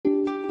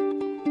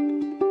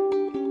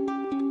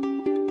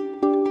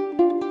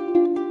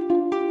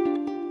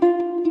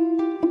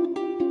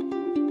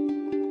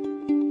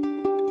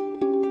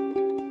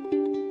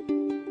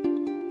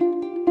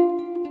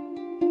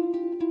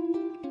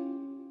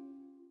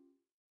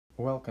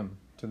Welcome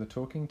to the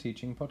Talking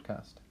Teaching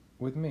Podcast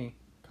with me,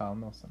 Carl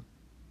Milsom.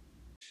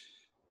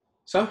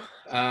 So,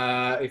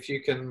 if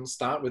you can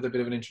start with a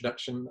bit of an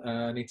introduction,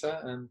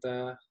 Anita, and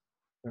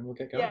then we'll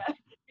get going. Yeah,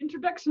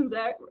 introductions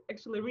are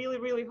actually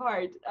really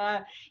hard.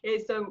 I'm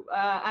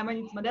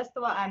Anita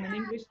Modestova. I'm an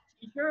English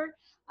teacher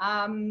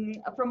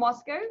from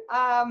Moscow.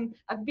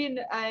 I've been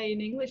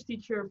an English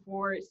teacher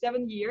for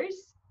 7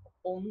 years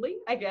only,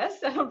 I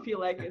guess. I don't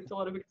feel like it's a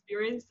lot of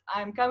experience.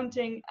 I'm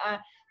counting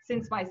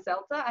since my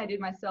CELTA. I did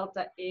my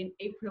CELTA in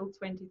April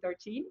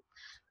 2013.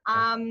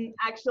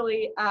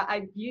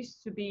 I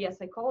used to be a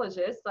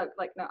psychologist.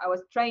 No, I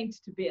was trained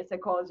to be a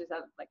psychologist.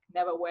 I've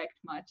never worked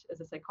much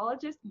as a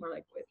psychologist, more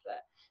like with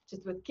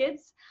just with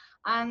kids.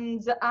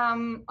 And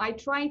I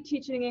tried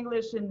teaching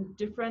English in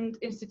different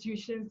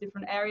institutions,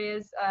 different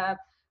areas,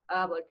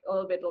 like a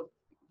little bit of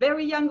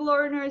very young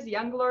learners,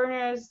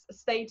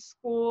 state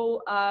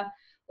school,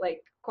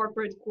 like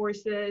corporate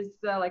courses,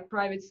 like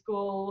private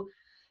school,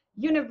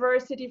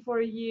 university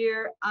for a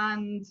year,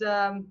 and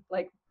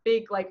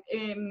big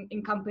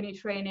in company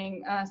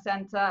training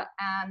center.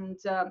 And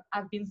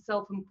I've been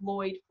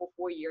self-employed for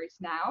 4 years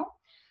now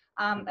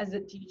as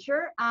a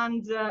teacher.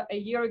 And a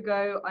year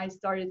ago I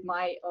started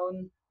my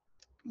own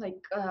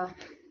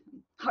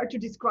hard to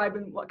describe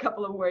in a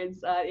couple of words.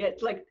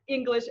 It's like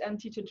English and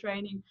teacher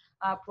training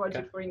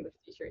project for English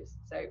teachers.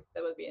 So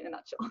that would be in a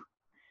nutshell.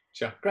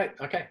 Sure, great,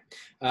 okay.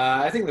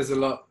 I think there's a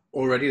lot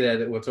already there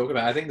that we'll talk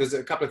about. I think there's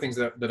a couple of things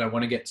that I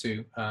want to get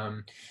to.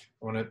 I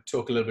want to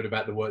talk a little bit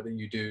about the work that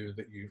you do,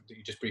 that you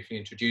just briefly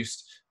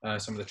introduced,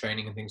 some of the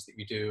training and things that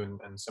you do,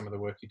 and some of the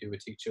work you do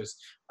with teachers.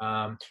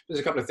 There's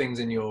a couple of things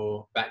in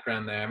your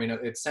background there. I mean,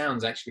 it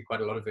sounds actually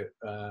quite a lot of it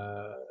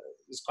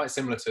is quite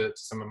similar to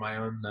some of my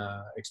own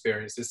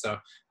experiences. So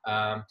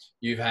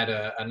you've had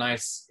a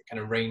nice kind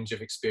of range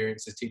of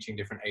experiences teaching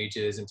different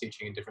ages and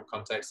teaching in different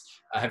contexts.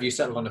 Have you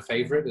settled on a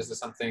favorite? Is there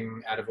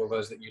something out of all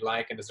those that you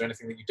like? And is there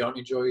anything that you don't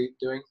enjoy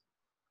doing?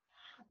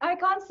 I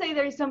can't say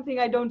there is something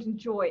I don't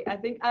enjoy. I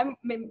think I'm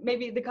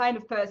maybe the kind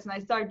of person, I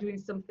start doing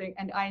something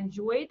and I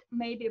enjoy it,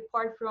 maybe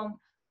apart from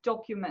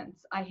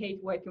documents. I hate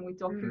working with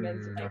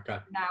documents. Okay.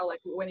 Now,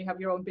 like when you have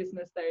your own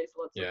business, there is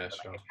lots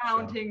of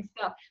accounting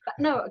stuff. But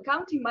no,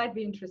 accounting might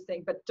be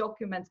interesting, but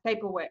documents,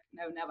 paperwork,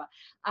 no, never.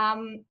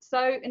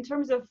 So in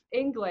terms of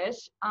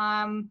English,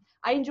 I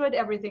enjoyed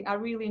everything. I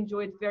really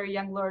enjoyed very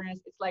young learners.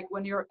 It's like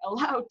when you're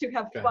allowed to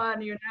have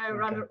fun,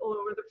 run all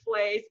over the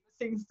place,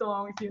 sing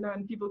songs,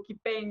 and people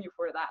keep paying you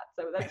for that.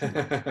 So that's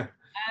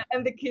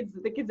and the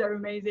kids are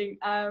amazing.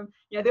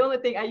 The only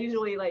thing I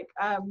usually like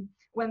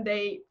when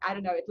they, I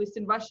don't know, at least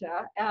in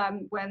Russia,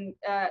 when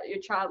your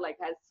child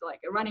has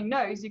a running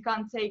nose, you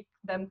can't take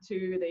them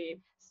to the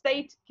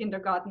state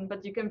kindergarten,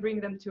 but you can bring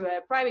them to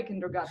a private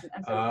kindergarten.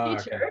 And so the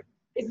teacher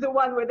is the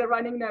one with the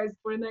running nose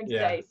for the next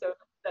day. So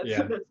that's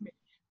me.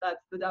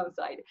 That's the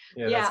downside.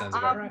 That sounds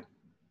about right.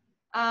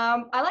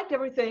 I liked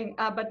everything,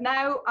 but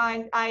now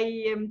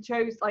I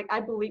chose,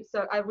 I believe,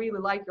 so I really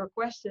like your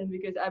question,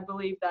 because I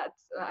believe that,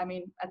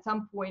 at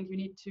some point you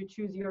need to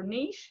choose your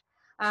niche,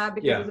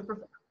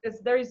 because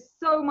there is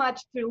so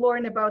much to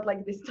learn about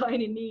this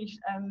tiny niche,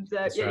 and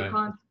you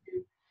can't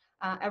do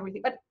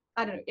everything. But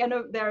I don't know, I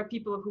know there are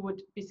people who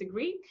would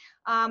disagree.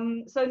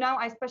 So now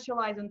I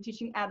specialize in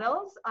teaching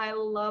adults. I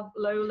love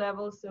low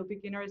levels, so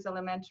beginners,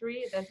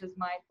 elementary. This is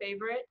my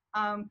favorite.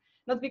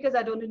 Not because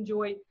I don't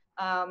enjoy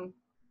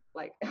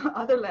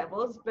other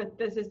levels, but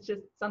this is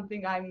just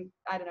something I'm,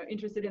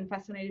 interested in,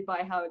 fascinated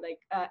by how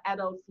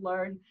adults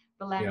learn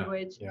the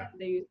language.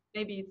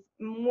 Maybe it's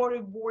more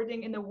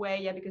rewarding in a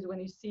way, because when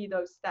you see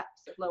those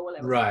steps at lower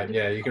levels. Right,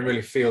 you can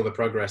really feel the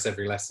progress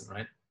every lesson,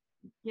 right?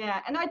 Yeah,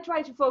 and I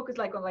try to focus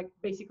on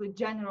basically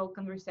general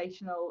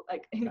conversational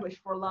English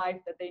for life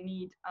that they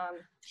need.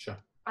 Sure.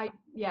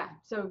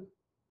 So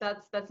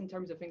that's in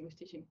terms of English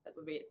teaching. That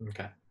would be it.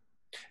 Okay.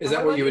 Is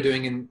that what you were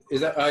doing in?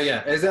 Is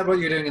that what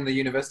you're doing in the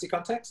university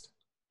context?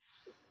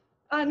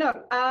 No,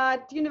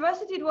 at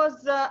university it was.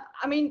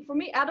 For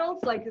me,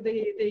 adults,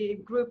 the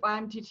group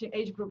I'm teaching,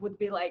 age group would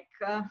be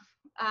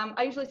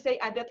I usually say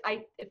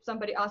if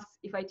somebody asks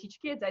if I teach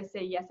kids, I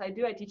say yes, I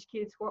do. I teach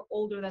kids who are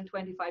older than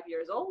 25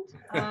 years old.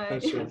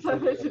 Sure. So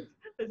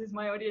this is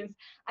my audience.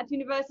 At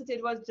university,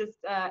 it was just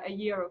a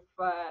year of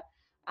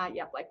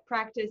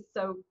practice.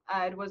 So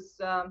it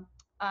was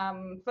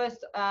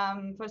first,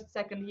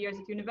 second years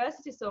at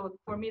university. So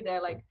for me,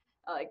 they're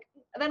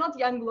they're not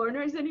young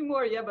learners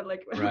anymore, but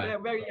they're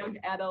very young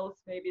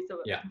adults, maybe. So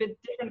a bit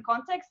different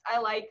context. I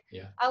like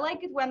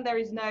it when there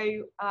is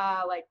no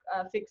a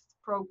fixed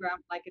program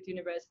at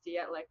university,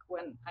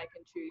 when I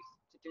can choose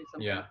to do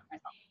something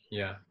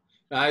myself.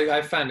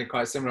 I found it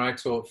quite similar. I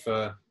taught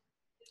for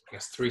I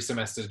guess 3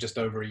 semesters, just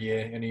over a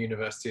year, in a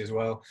university as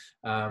well.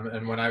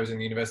 And when I was in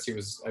the university,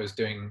 I was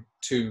doing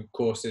 2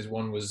 courses.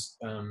 One was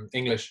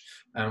English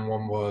and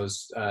one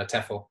was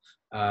TEFL.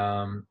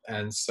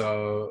 And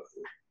so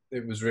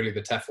it was really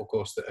the TEFL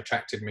course that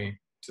attracted me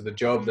to the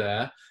job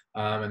there.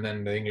 And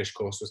then the English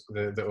course was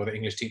or the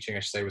English teaching, I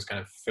should say, was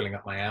kind of filling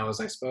up my hours,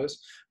 I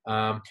suppose.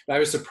 But I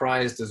was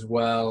surprised as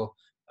well.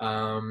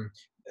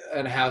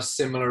 and how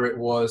similar it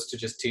was to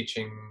just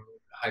teaching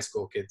high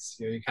school kids.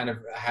 You know, you kind of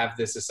have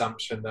this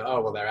assumption that,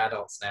 oh well, they're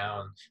adults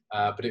now,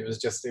 and but it was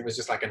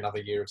just like another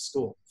year of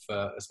school,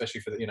 for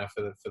especially for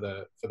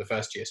the for the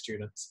first year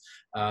students.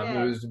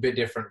 It was a bit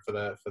different for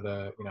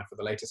the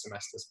later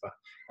semesters, but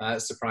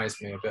it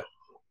surprised me a bit.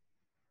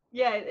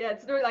 Yeah,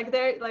 it's like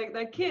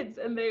they're kids,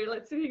 and they're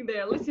like sitting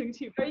there listening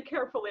to you very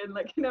carefully and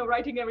like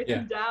writing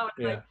everything down.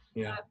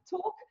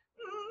 Talk.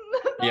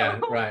 No. Yeah,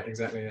 right,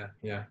 exactly.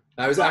 Yeah.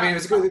 I mean, it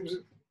was good.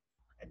 It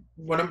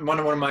was one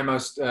of my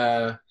most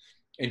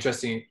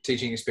interesting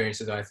teaching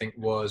experiences, I think,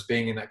 was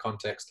being in that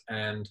context.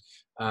 And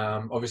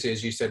obviously,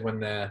 as you said, when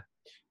they're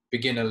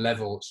beginner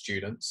level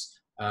students,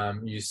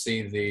 you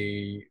see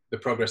the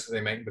progress that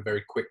they make, the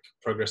very quick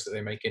progress that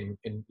they make in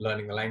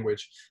learning the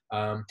language.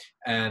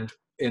 And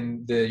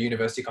in the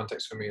university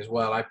context for me as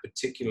well, I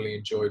particularly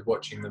enjoyed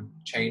watching them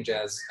change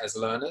as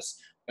learners.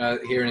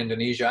 Here in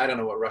Indonesia, I don't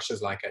know what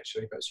Russia's like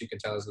actually, but you can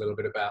tell us a little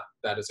bit about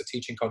that as a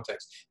teaching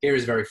context. Here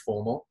is very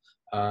formal,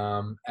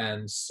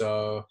 and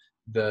so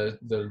the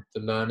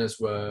learners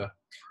were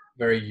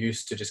very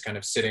used to just kind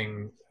of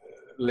sitting,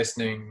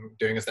 listening,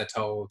 doing as they're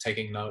told,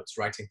 taking notes,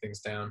 writing things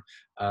down,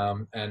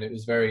 and it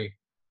was very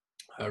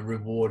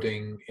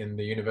rewarding in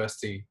the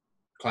university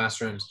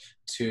classrooms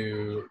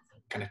to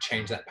kind of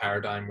change that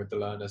paradigm with the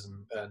learners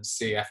and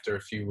see after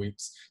a few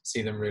weeks,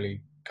 see them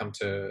really come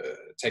to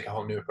take a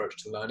whole new approach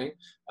to learning,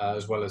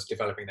 as well as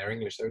developing their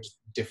English. They were just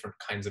different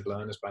kinds of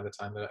learners by the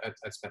time that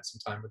I'd spent some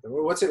time with them.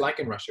 What's it like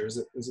in Russia? Is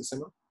it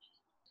similar?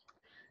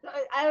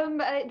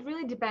 It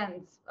really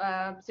depends,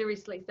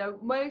 seriously. So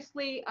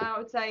mostly I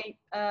would say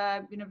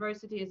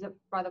university is a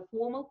rather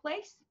formal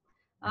place.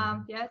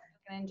 Yes,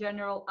 in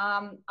general.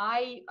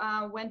 I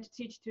went to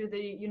teach to the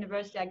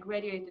university I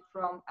graduated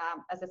from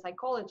as a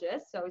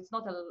psychologist. So it's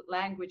not a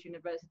language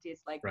university,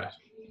 it's like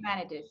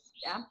humanities.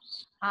 Yeah.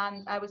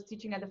 And I was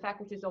teaching at the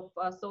faculties of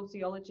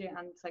sociology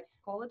and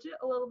psychology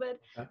a little bit.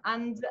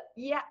 And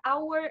yeah,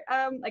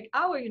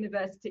 our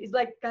university is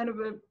like kind of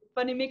a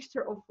funny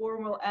mixture of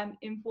formal and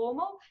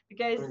informal,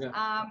 because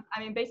I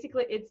mean,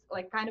 basically it's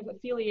like kind of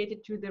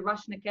affiliated to the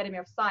Russian Academy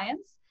of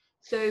Science.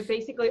 So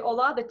basically all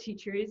other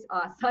teachers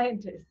are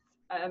scientists,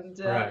 and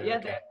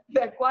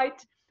they're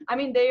quite, I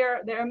mean,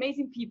 they're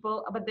amazing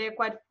people, but they're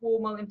quite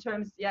formal in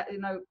terms,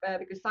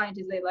 because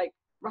scientists, they like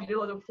write a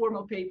lot of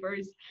formal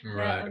papers,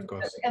 of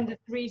course, and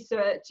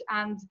research,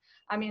 and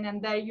I mean,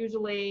 and they're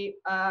usually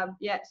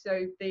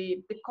so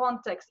the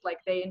context, like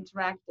they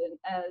interact in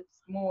as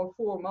more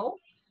formal,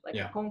 like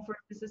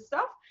conferences and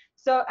stuff.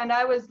 So, and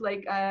I was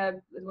like,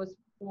 it was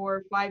 4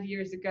 or 5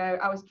 years ago,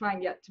 I was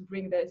trying to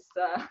bring this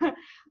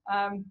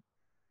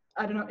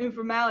I don't know,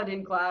 informality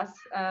in class,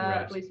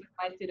 at least with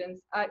my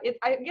students. I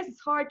guess it's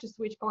hard to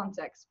switch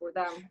context for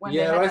them when they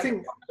had I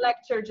think a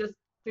lecture just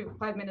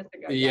 5 minutes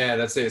ago. Yeah,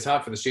 that's it. It's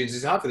hard for the students.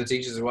 It's hard for the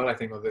teachers as well, I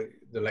think, or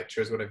the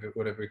lecturers, whatever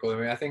we call them.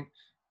 I mean, I think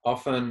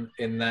often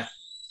in that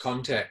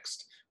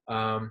context,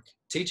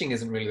 teaching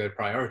isn't really their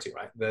priority,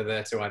 right? They're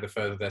there to either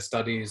further their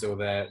studies, or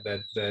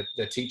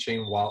they're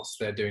teaching whilst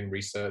they're doing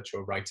research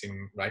or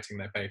writing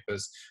their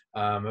papers.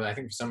 And I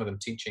think for some of them,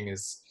 teaching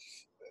is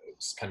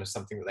kind of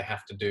something that they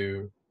have to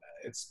do.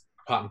 It's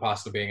part and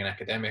parcel of being an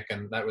academic,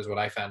 and that was what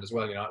I found as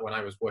well. You know, when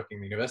I was working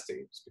in the university,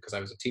 it's because I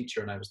was a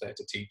teacher and I was there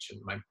to teach,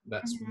 and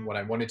that's what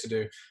I wanted to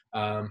do.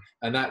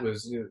 And that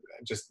was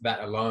just, that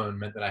alone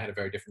meant that I had a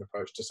very different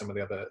approach to some of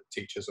the other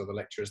teachers or the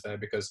lecturers there,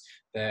 because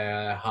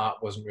their heart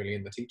wasn't really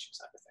in the teaching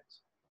side of things.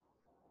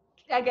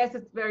 I guess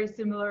it's very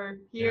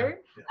similar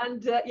here.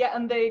 And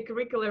and the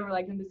curriculum,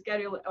 like in the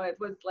schedule, it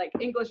was like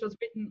English was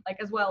written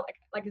like as well,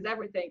 like as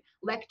everything,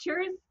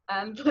 lectures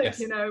and like,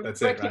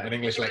 that's it, right? An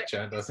English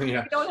lecture doesn't, we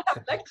don't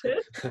have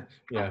lectures.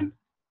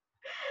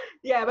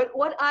 But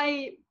what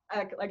I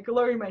like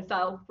learned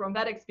myself from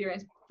that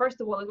experience,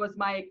 first of all, it was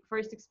my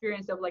first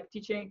experience of like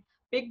teaching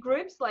big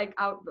groups, like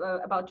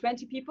about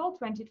 20 people,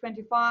 20,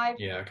 25.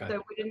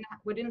 So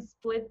we didn't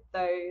split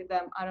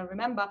them. I don't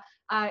remember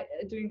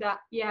doing that.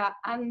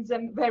 And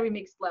very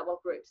mixed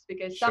level groups,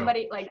 because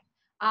somebody like,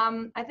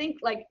 I think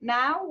like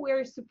now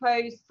we're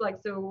supposed, like,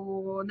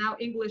 so now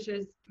English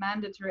is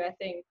mandatory, I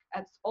think,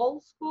 at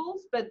all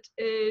schools, but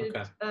it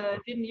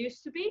didn't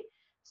used to be.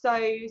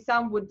 So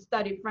some would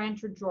study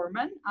French or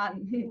German,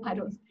 and I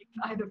don't speak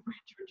either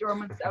French or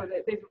German, so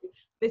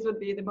this would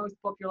be the most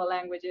popular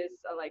languages,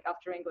 like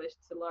after English,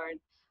 to learn.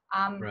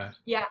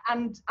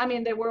 And I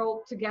mean, they were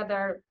all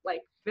together,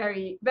 like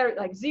very, very,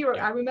 like zero.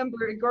 I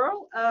remember a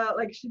girl,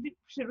 like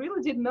she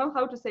really didn't know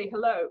how to say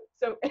hello.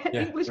 So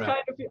English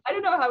kind of, I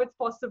don't know how it's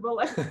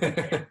possible.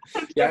 I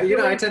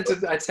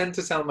tend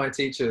to tell my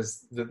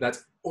teachers that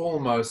that's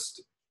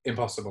almost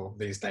impossible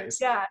these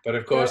days. But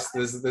of course,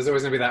 there's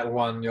always gonna be that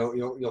one.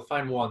 You'll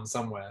find one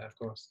somewhere, of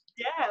course.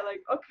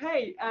 Like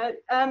okay,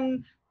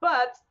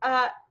 but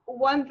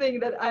one thing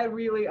that I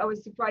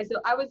was surprised.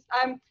 So I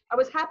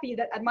was happy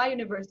that at my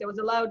university I was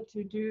allowed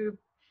to do,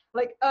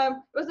 like, it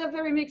was a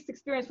very mixed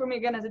experience for me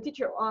again as a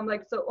teacher.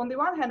 Like, so on the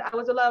one hand, I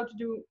was allowed to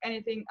do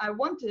anything I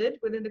wanted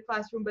within the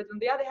classroom, but on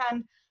the other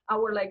hand,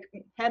 our like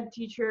head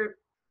teacher,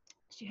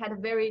 she had a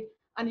very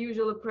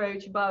unusual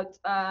approach about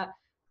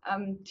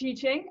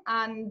teaching,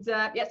 and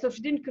yeah, so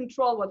she didn't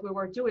control what we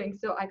were doing,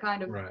 so I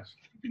kind of Right.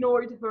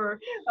 ignored her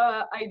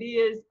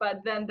ideas. But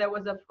then there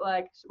was a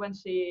like when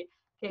she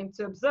came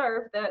to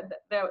observe that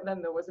then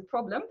there was a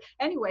problem.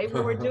 Anyway, we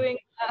were doing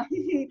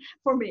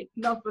for me,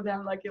 not for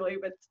them, luckily,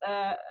 but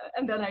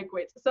and then I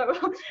quit. So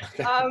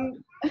Okay.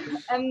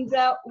 and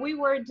we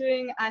were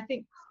doing, I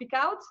think, Speak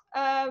Out,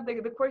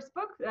 the course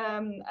book,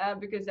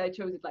 because I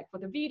chose it like for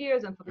the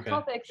videos and for the Okay,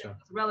 topics. sure. It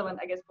was relevant,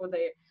 I guess, for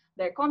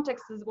their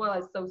context as well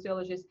as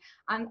sociologists.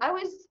 And I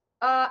was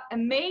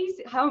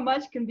amazed how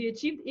much can be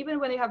achieved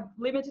even when you have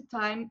limited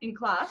time in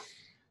class,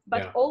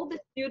 but Yeah. all the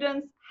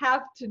students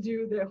have to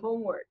do their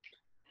homework.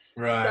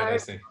 Right, I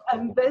So, see.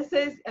 and this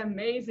is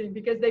amazing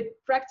because they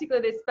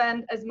spend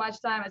as much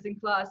time as in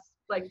class,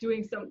 like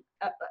doing some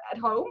at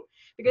home.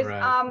 Because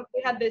Right. we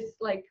had this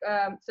like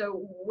so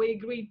we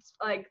agreed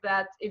like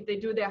that if they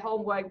do their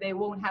homework, they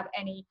won't have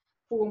any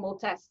formal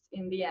tests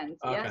in the end.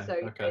 Yeah, Okay, so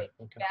okay,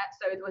 okay. yeah,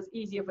 so it was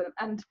easier for them,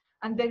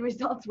 and the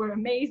results were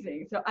amazing.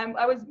 So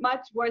I was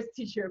much worse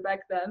teacher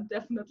back then,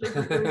 definitely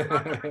because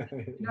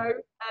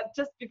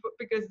just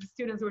because the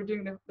students were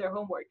doing their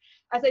homework.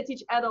 As I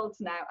teach adults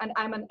now, and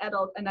I'm an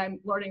adult and I'm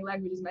learning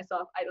languages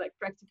myself, I like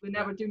practically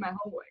never do my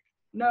homework,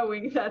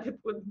 knowing that it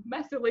would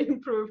massively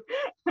improve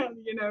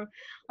and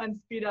and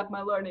speed up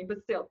my learning. But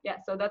still, yeah.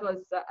 So that was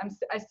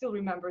I still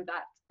remember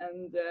that,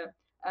 and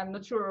I'm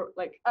not sure.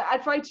 Like I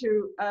try to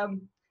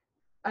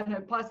I don't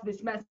know, pass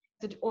this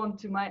message on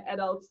to my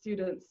adult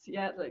students.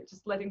 Yeah, like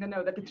just letting them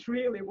know that it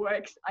really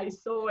works. I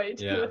saw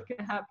it. Yeah. What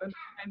can happen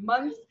in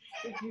months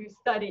if you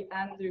study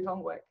and do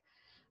homework.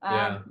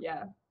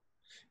 Yeah.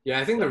 Yeah,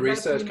 I think So the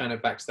research really, kind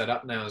of backs that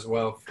up now as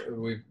well.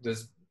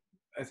 There's,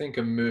 I think,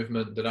 a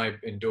movement that I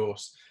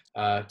endorse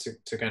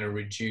to kind of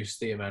reduce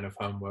the amount of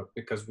homework,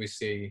 because we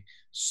see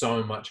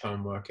so much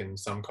homework in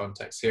some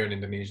contexts. Here in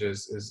Indonesia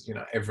is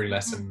every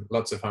lesson,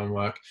 lots of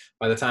homework.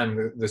 By the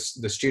time the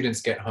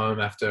students get home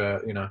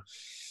after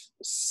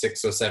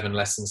 6 or 7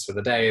 lessons for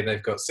the day,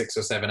 they've got 6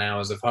 or 7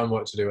 hours of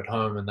homework to do at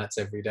home, and that's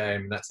every day. I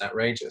mean, that's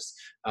outrageous.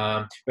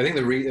 But I think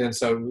and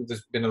so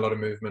there's been a lot of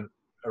movement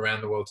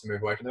around the world to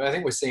move away from that. I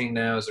think we're seeing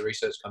now, as the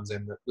research comes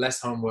in, that less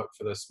homework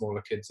for the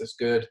smaller kids is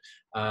good,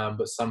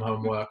 but some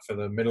homework for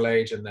the middle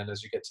age, and then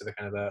as you get to the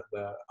kind of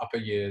the upper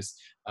years,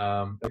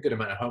 a good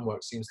amount of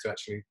homework seems to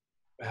actually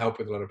help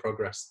with a lot of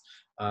progress.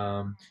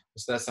 So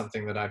that's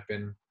something that I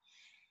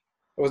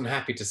wasn't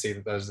happy to see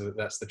that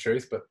that's the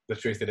truth, but the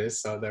truth it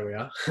is. So there we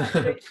are.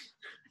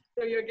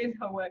 so you're against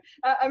homework.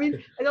 I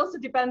mean, it also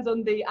depends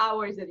on the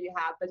hours that you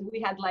have. But we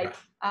had like,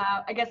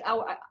 I guess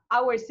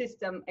our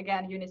system,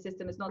 again, uni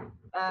system is not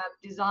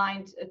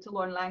designed to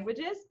learn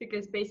languages,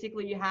 because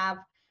basically you have,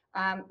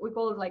 we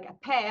call it like a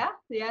pair.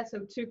 Yeah, so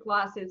 2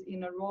 classes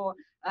in a row.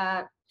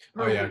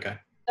 Oh yeah, okay.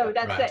 So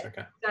that's right, it.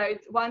 Okay. So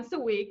it's once a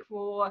week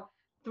for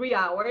 3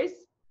 hours.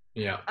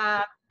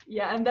 Yeah.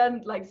 Yeah, and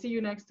then like see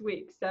you next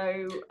week.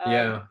 So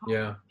yeah,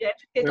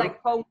 it's like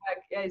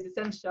homework is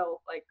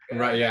essential. Like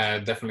right, yeah,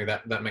 definitely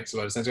that makes a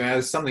lot of sense.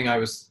 It's something I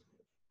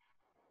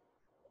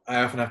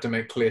often have to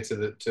make clear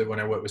to when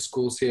I work with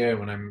schools here,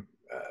 when I'm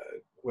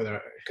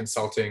whether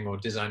consulting or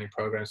designing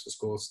programs for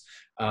schools,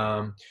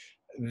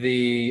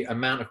 the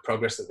amount of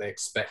progress that they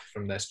expect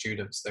from their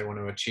students, they want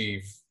to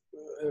achieve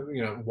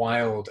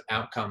wild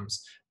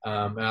outcomes.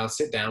 And I'll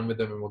sit down with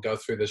them and we'll go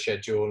through the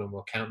schedule and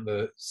we'll count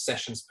the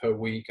sessions per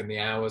week and the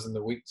hours and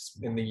the weeks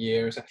in the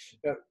year. So,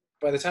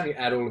 by the time you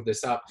add all of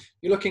this up,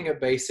 you're looking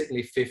at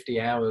basically 50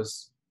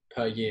 hours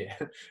per year,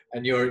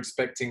 and you're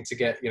expecting to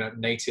get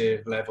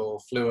native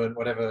level, fluent,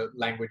 whatever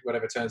language,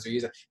 whatever terms we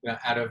use,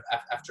 out of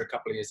after a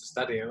couple of years of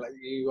study. And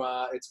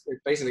it's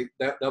basically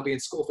they'll be in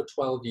school for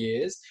 12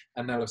 years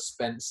and they'll have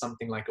spent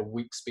something like a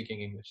week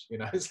speaking English.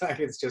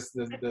 It's just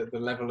the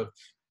level of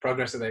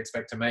progress that they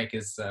expect to make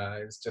is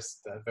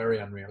just very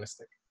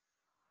unrealistic.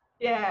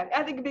 Yeah,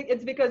 I think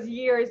it's because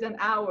years and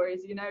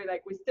hours,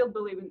 like we still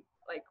believe in,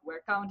 like,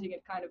 we're counting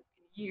it kind of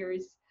in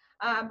years.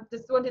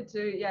 Just wanted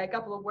to, a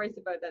couple of words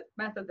about that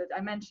method that I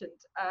mentioned.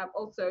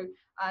 Also,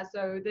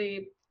 so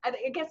I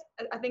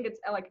think it's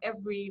like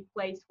every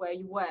place where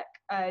you work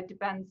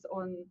depends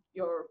on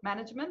your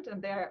management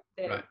and their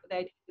Right. the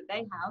ideas that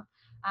they have.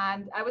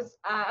 And I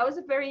was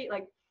a very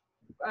like,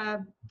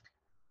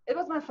 it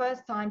was my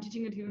first time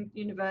teaching at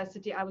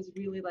university. I was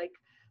really like,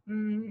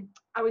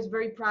 I was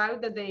very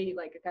proud that they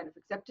like kind of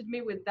accepted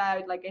me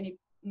without like any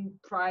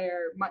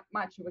prior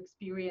much of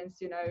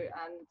experience, and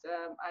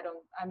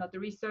I'm not a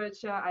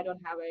researcher, I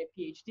don't have a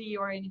PhD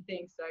or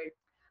anything, so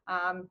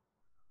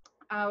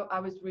I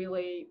was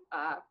really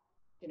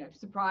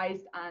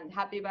surprised and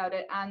happy about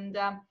it. And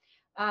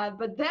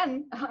but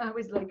then I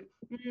was like,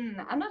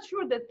 I'm not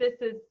sure that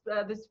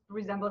this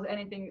resembles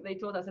anything they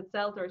taught us at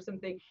CELTA or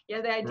something.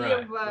 Yeah, the idea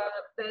Right.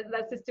 of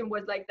that system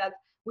was like that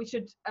we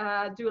should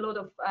do a lot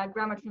of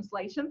grammar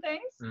translation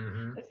things.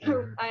 Mm-hmm. So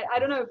Mm-hmm. I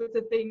don't know if it's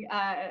a thing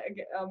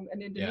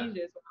in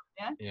Indonesia as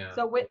well. Yeah.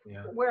 So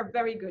we're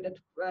very good at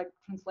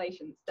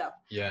translation stuff.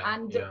 Yeah.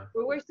 And Yeah.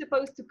 we were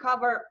supposed to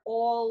cover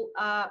all.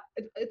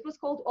 It was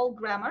called all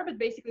grammar, but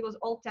basically it was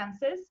all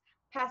tenses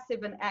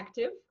passive and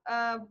active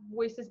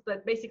voices,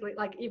 but basically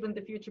like even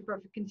the future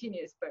perfect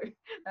continuous, both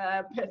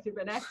passive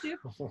and active.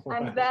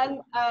 And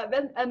then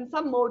and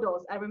some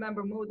modals. I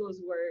remember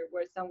modals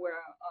were somewhere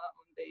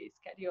on the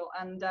schedule,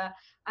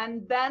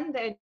 and then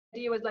the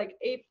idea was like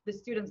if the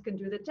students can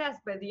do the test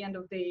by the end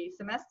of the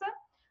semester.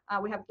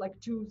 We have like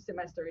 2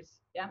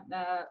 semesters, yeah,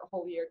 a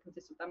whole year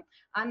consists of them,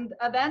 and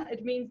then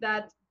it means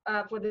that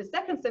for the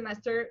second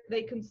semester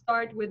they can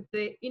start with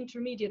the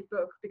intermediate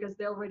book because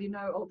they already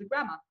know all the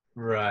grammar.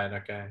 Right.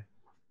 Okay.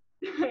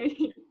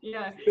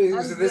 Yeah.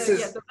 So this is.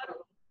 Yeah, so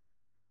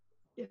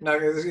yeah. No,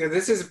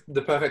 this is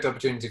the perfect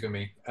opportunity for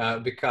me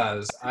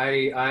because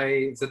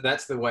so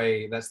that's the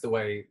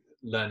way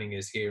learning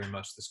is here in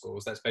most of the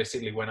schools. That's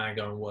basically when I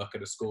go and work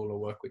at a school or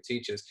work with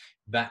teachers.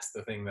 That's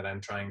the thing that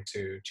I'm trying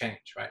to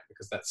change, right?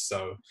 Because that's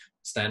so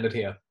standard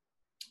here.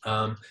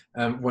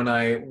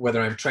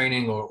 Whether I'm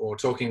training or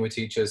talking with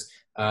teachers,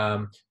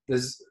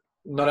 there's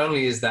not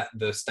only is that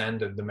the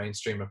standard, the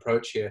mainstream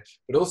approach here,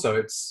 but also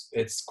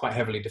it's quite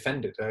heavily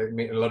defended. I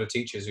meet a lot of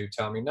teachers who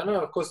tell me, no,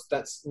 of course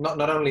that's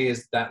not only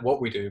is that what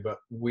we do, but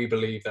we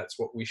believe that's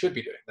what we should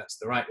be doing. That's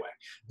the right way.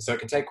 So it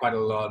can take quite a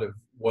lot of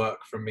work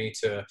from me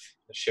to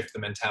shift the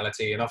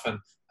mentality, and often,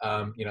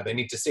 they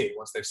need to see it.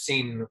 Once they've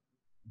seen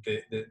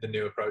the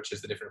new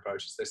approaches, the different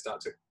approaches, they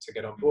start to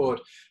get on board.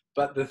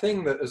 But the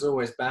thing that has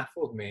always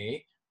baffled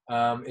me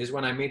is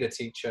when I meet a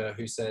teacher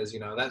who says,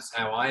 that's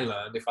how I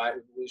learned.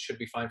 It should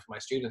be fine for my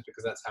students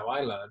because that's how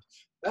I learned.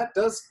 That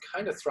does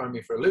kind of throw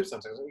me for a loop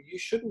sometimes. You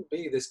shouldn't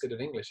be this good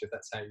at English if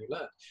that's how you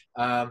learn.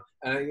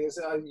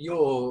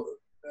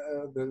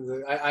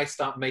 I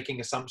start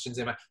making assumptions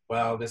in my,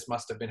 well, this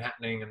must have been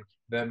happening and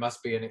there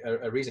must be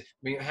a reason.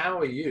 I mean, how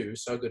are you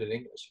so good at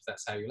English if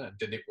that's how you learn?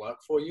 Did it work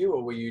for you,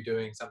 or were you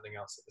doing something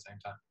else at the same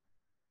time?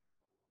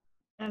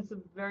 That's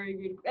a very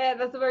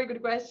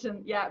good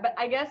question. Yeah, but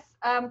I guess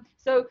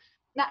so.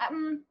 Now,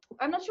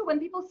 I'm not sure when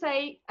people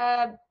say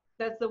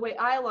that's the way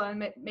I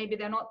learn. Maybe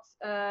they're not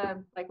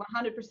like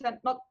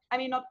 100% not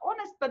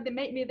honest, but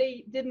maybe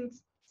they didn't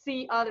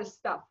see other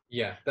stuff.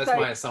 Yeah, that's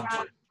my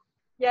assumption.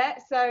 Yeah,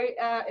 so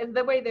it's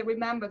the way they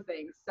remember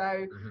things.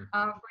 So,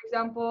 for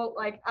example,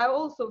 like I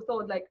also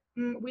thought like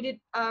we did.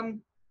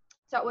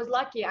 So I was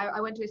lucky. I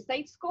went to a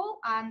state school,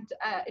 and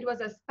it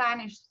was a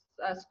Spanish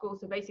school.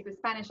 So basically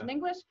Spanish and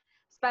English.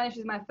 Spanish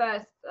is my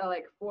first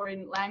like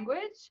foreign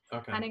language,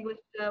 and English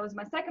was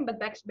my second. But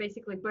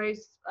basically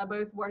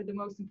both were the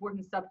most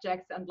important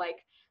subjects. And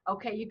like,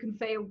 okay, you can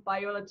fail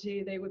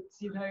biology, they would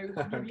give you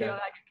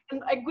like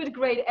a good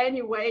grade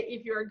anyway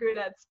if you're good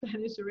at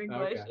Spanish or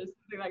English or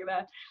something like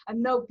that.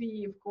 And no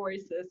PE, of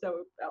course.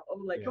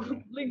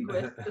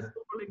 Linguist, the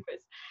school for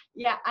linguists.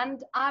 Yeah,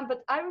 and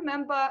but I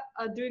remember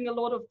doing a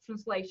lot of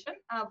translation,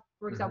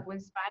 for example, in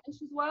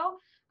Spanish as well.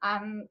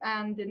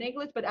 And in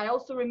English, but I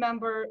also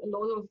remember a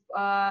lot of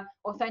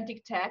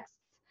authentic texts.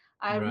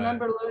 I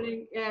remember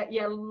learning,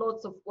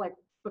 lots of like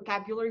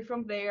vocabulary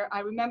from there. I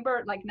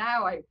remember like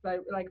now I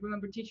like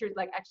remember teachers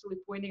like actually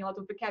pointing a lot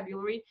of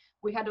vocabulary.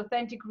 We had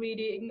authentic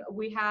reading.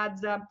 We had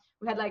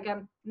like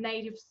a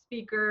native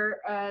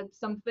speaker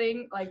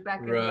something like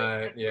back in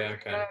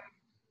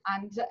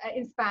and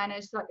in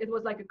Spanish, so it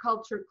was like a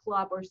culture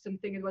club or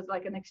something. It was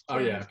like an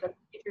exchange that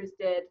teachers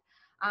did.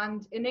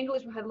 And in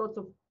English, we had lots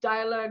of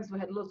dialogues. We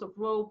had lots of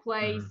role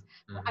plays.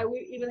 We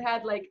even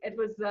had like it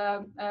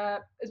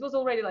was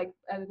already like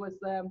it was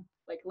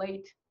like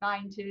late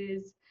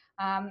 90s,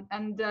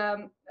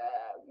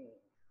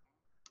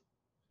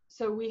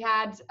 so we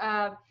had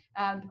a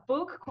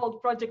book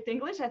called Project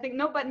English. I think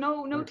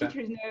no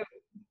teachers know.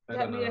 I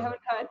haven't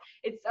heard.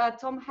 It's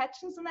Tom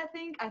Hutchinson, I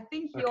think.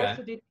 He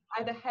also did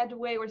either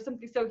Headway or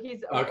something. So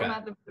he's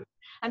another.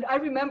 And I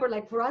remember,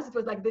 like for us, it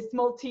was like this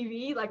small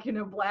TV, like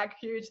black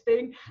huge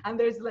thing, and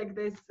there's like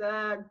this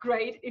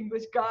great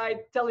English guy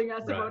telling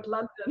us about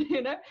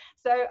London,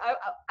 So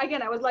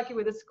I was lucky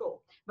with the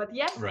school. But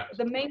yes,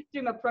 the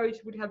mainstream approach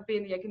would have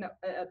been like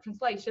a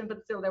translation,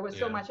 but still there was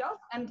so much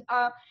else. And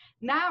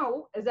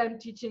now, as I'm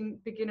teaching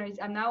beginners,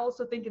 I'm now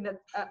also thinking that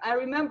I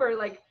remember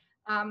like.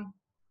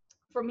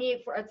 For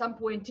me, at some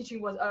point,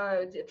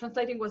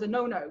 translating was a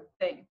no-no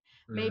thing.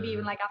 Maybe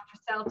even like after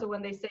CELTA,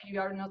 when they say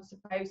you are not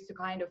supposed to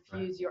kind of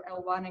use your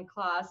L1 in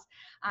class.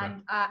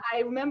 And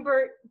I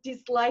remember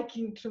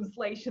disliking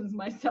translations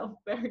myself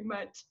very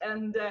much.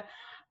 And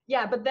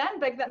but then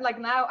back then, like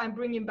now, I'm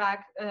bringing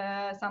back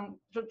some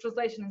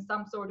translation in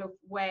some sort of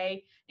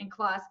way in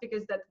class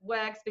because that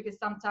works. Because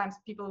sometimes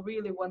people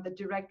really want the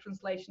direct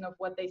translation of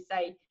what they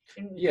say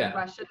in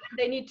Russian. And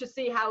they need to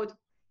see how it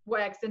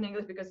works in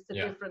English because it's a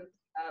different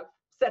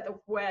set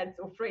of words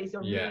or phrase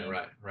or meaning.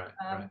 Right.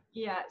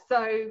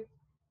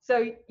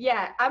 So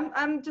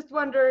I'm just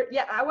wonder.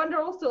 Yeah, I wonder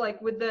also like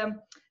with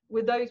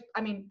those.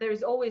 I mean, there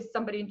is always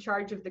somebody in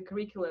charge of the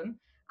curriculum,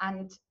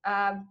 and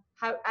how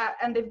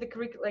and if the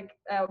curriculum like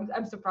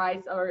I'm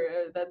surprised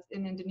or that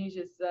in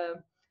Indonesia is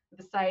the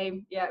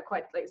same. Yeah,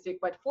 quite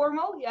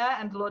formal.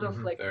 Yeah, and a lot of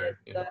like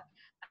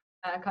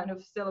kind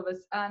of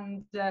syllabus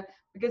and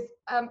because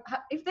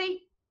if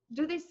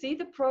do they see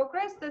the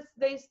progress that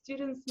the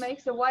students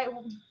make? So why?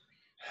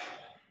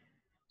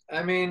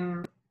 I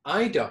mean,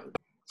 I don't.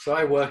 So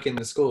I work in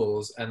the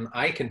schools, and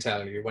I can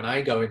tell you when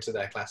I go into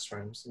their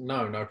classrooms,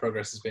 no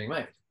progress is being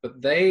made.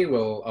 But they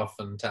will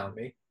often tell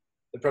me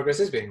the progress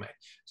is being made.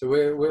 So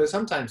we're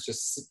sometimes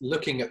just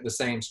looking at the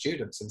same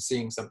students and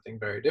seeing something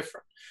very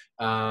different.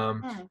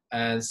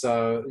 And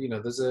so, you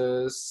know,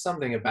 there's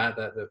something about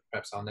that that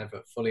perhaps I'll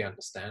never fully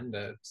understand.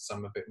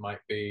 Some of it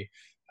might be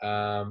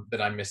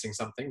that I'm missing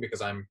something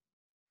because I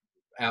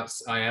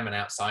am an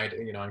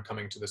outsider. You know, I'm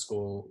coming to the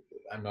school.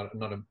 I'm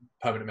not a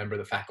permanent member of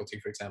the faculty,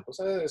 for example.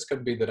 So this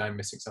could be that I'm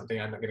missing something.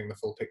 I'm not getting the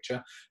full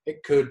picture.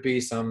 It could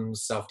be some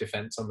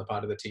self-defense on the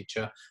part of the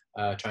teacher,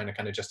 trying to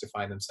kind of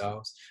justify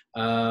themselves.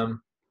 I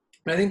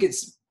think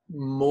it's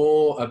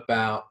more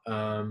about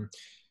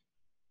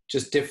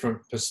just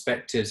different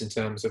perspectives in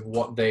terms of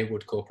what they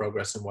would call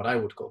progress and what I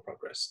would call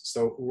progress.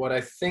 So what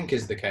I think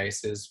is the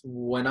case is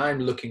when I'm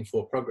looking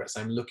for progress,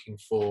 I'm looking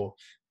for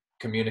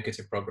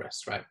communicative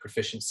progress, right?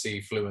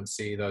 Proficiency,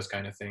 fluency, those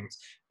kind of things.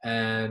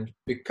 And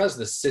because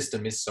the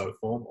system is so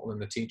formal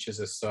and the teachers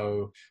are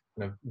so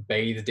kind of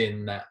bathed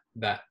in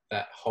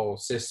that whole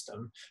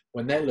system,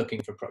 when they're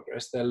looking for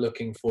progress, they're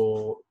looking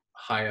for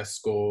higher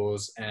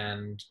scores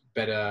and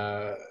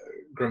better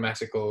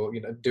grammatical,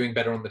 you know, doing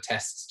better on the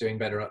tests, doing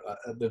better at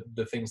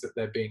the things that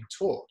they're being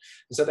taught.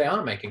 And so they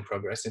are making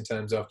progress in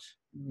terms of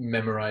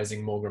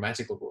memorizing more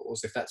grammatical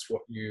rules. If that's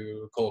what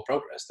you call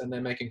progress, then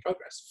they're making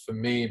progress. For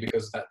me,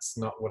 because that's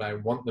not what I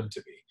want them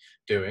to be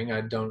doing,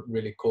 I don't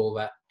really call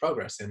that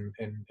progress in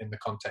the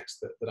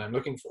context that I'm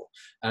looking for.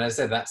 And as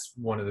I said, that's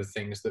one of the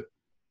things that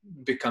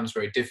becomes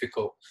very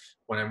difficult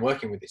when I'm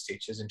working with these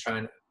teachers and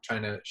trying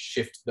to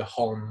shift the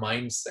whole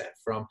mindset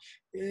from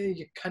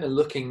you're kind of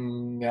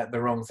looking at the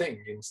wrong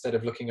thing. Instead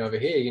of looking over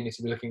here, you need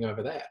to be looking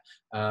over there.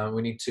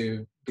 We need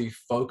to be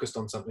focused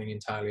on something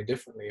entirely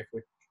differently. If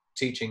we're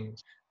teaching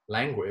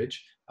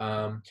language,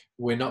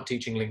 we're not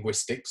teaching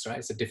linguistics,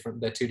 right?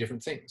 They're two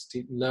different things.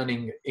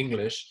 Learning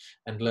English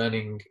and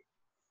learning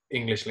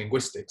English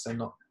linguistics are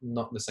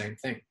not the same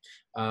thing.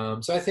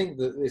 So I think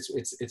that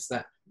it's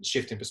that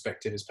shift in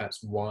perspective is perhaps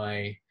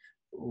why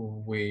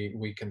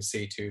we can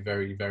see two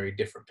very, very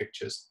different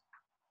pictures.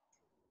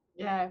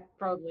 Yeah,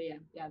 probably.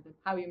 Yeah.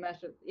 How you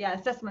measure. Yeah,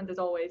 assessment is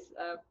always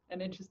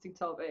an interesting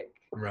topic.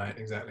 Right.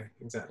 Exactly.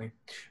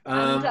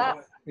 And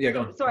Yeah.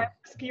 Go on. sorry, I'm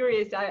just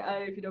curious.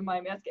 If you don't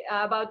mind me asking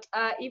about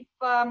if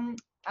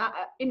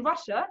in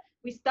Russia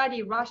we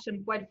study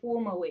Russian quite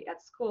formally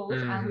at schools,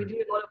 and we do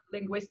a lot of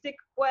linguistic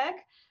work.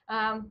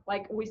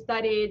 Like we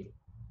studied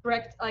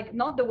like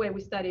not the way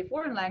we study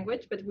foreign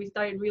language, but we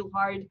studied real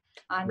hard,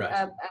 and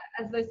Right.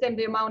 as the same,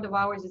 the amount of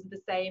hours is the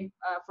same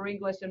for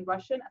English and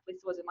Russian. At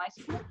least it was in my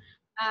school.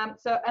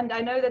 So, and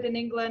I know that in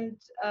England,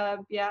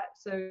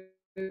 so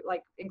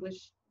like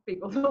English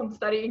people don't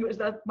study English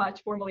that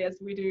much formally as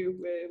we do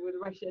with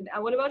Russian.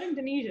 And what about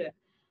Indonesia?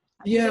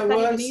 Yeah,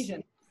 well,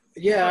 Indonesian.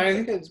 yeah, I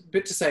think there's a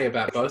bit to say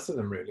about both of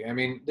them, really. I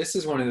mean, this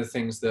is one of the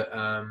things that,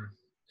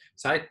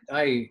 so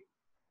I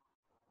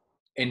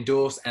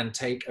endorse and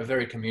take a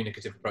very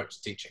communicative approach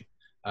to teaching.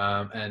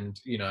 And,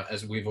 you know,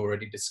 as we've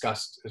already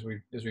discussed, as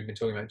we've been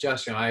talking about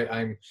just, you know,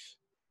 I'm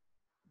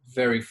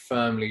very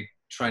firmly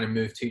trying to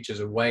move teachers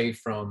away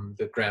from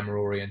the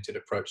grammar-oriented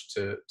approach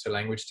to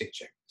language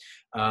teaching.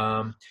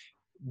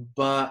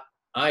 But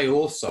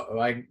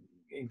I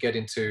get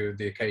into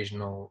the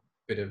occasional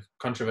bit of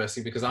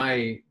controversy because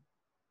I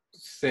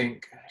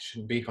think, it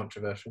shouldn't be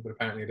controversial, but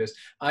apparently it is.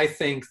 I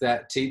think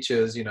that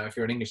teachers, you know, if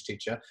you're an English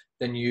teacher,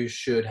 then you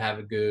should have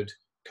a good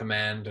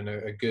command and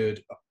a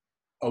good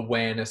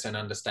awareness and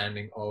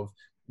understanding of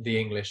the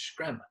English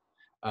grammar.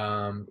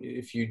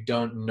 If you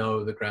don't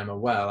know the grammar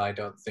well, I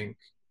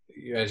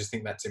just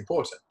think that's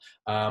important.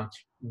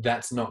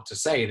 That's not to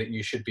say that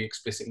you should be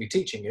explicitly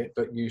teaching it,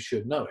 but you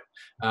should know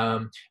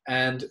it.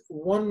 And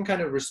one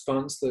kind of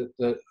response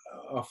that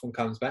often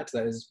comes back to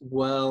that is,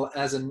 well,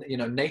 as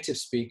native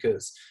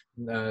speakers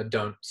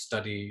don't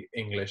study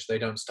English, they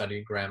don't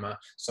study grammar,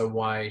 so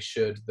why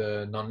should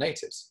the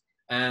non-natives?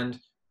 And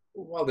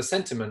well, the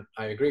sentiment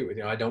I agree with.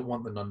 You know, I don't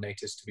want the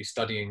non-natives to be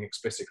studying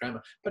explicit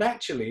grammar. But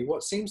actually,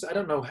 I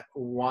don't know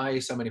why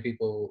so many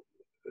people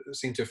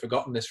seem to have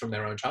forgotten this from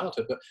their own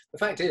childhood, but the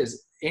fact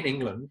is, in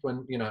England,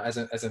 when, you know, as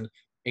an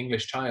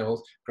English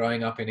child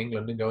growing up in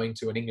England and going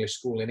to an English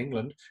school in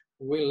England,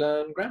 we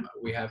learn grammar.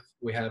 We have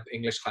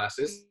English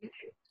classes,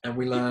 and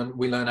we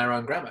learn our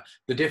own grammar.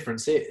 The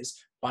difference is,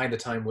 by the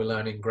time we're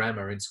learning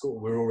grammar in school,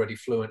 we're already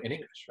fluent in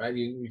English, right?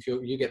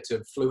 You get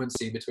to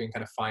fluency between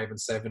kind of 5 and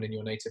 7 in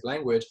your native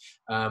language,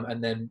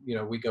 and then, you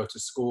know, we go to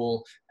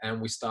school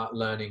and we start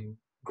learning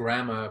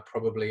grammar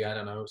probably, I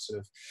don't know, sort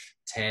of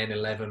 10,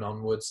 11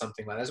 onwards,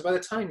 something like that. So by the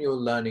time you're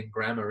learning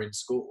grammar in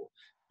school,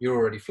 you're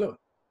already fluent.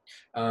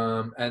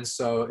 And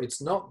so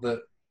it's not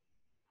that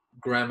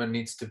grammar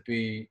needs to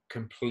be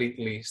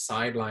completely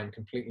sidelined,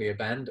 completely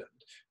abandoned,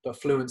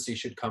 but fluency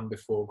should come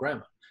before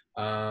grammar.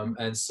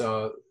 And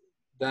so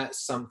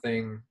that's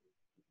something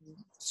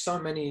so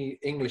many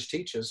English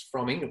teachers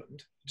from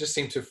England just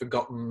seem to have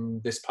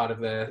forgotten this part of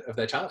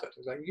their childhood.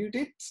 It's like, you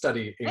did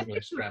study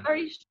English grammar.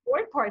 Very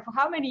short part. For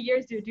how many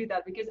years do you do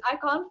that? Because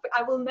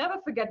I will never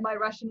forget my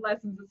Russian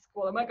lessons at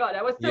school. Oh my God,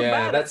 I was so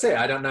bad. That's it.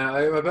 I don't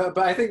know,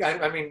 but I think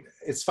I mean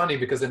it's funny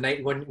because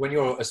when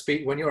you're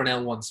an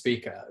L1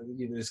 speaker,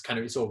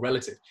 it's all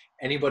relative.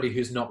 Anybody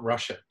who's not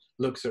Russian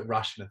looks at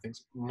Russian and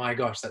thinks, my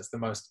gosh, that's the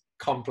most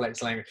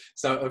complex language.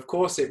 So of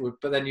course it would,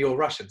 but then you're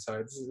Russian, so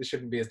it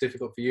shouldn't be as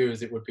difficult for you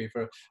as it would be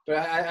for. But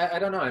I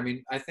don't know. I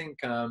mean, I think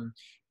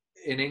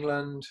in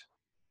England,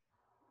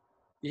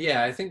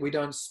 I think we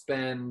don't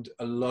spend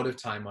a lot of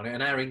time on it,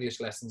 and our English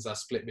lessons are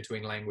split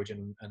between language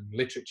and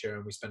literature,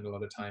 and we spend a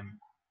lot of time,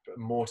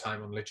 more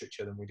time on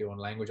literature than we do on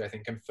language, I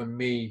think. And for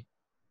me,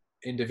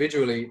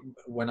 individually,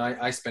 when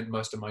I spent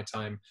most of my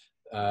time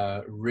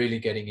really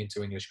getting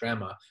into English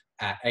grammar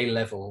at A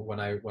level when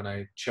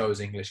I chose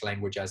English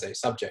language as a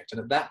subject.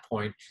 And at that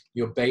point,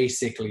 you're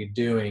basically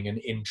doing an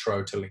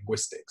intro to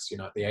linguistics.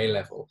 At the A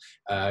level,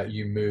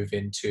 you move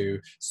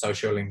into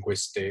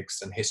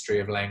sociolinguistics and history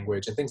of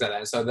language and things like that.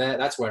 And so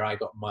that's where I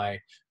got my,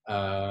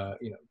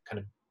 kind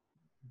of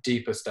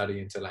deeper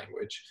study into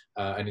language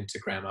and into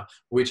grammar,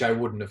 which I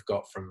wouldn't have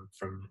got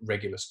from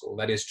regular school.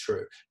 That is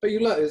true. But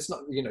you learn, it's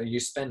not, you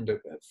spend a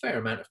fair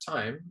amount of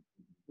time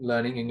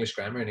learning English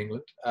grammar in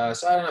England.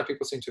 So I don't know,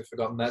 people seem to have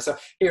forgotten that. So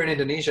here in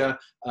Indonesia,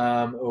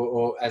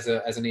 or as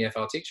an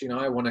EFL teacher,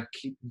 I want to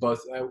keep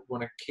both. I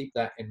want to keep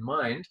that in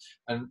mind.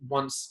 And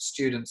once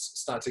students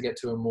start to get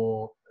to a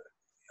more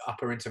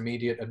upper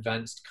intermediate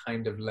advanced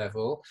kind of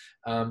level,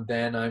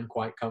 then I'm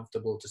quite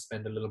comfortable to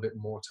spend a little bit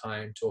more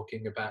time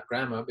talking about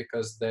grammar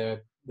because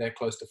they're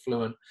close to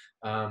fluent,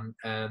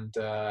 and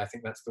I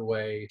think that's the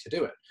way to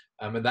do it.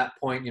 At that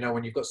point,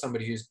 when you've got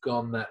somebody who's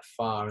gone that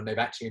far and they've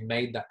actually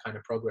made that kind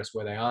of progress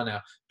where they are now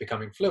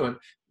becoming fluent,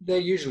 they're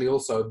usually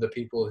also the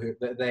people who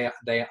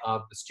they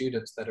are the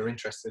students that are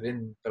interested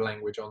in the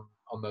language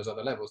on those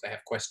other levels. They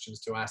have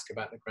questions to ask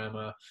about the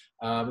grammar,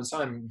 and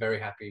so I'm very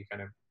happy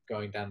kind of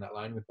going down that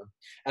line with them.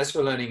 As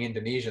for learning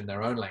Indonesian,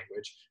 their own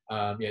language,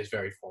 it's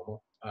very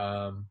formal.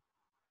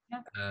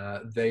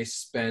 They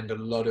spend a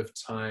lot of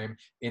time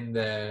in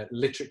their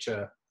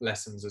literature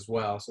lessons as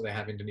well. So they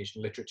have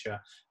Indonesian literature,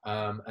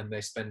 and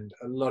they spend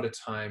a lot of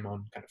time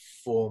on kind of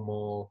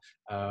formal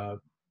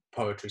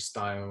poetry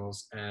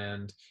styles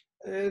and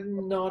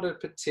not a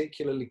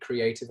particularly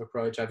creative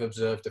approach. I've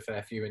observed a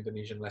fair few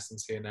Indonesian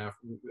lessons here now,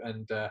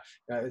 and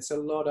it's a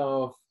lot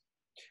of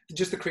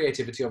just the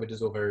creativity of it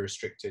is all very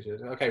restricted.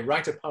 Okay,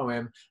 write a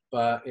poem,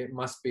 but it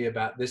must be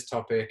about this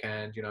topic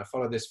and,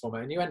 follow this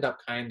format. And you end up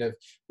the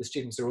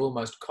students are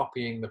almost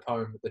copying the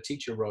poem that the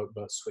teacher wrote,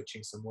 but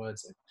switching some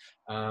words in.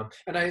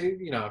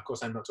 And of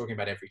course, I'm not talking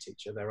about every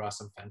teacher. There are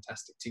some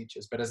fantastic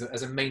teachers, but as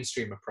a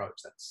mainstream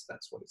approach,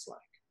 that's what it's like.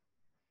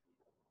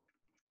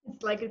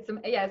 It's like,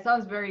 it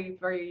sounds very,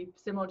 very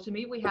similar to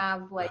me. We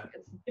have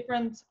it's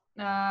different,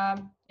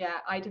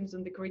 items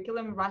in the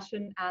curriculum,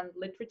 Russian and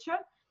literature.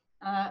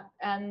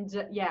 And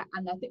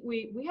I think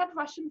we had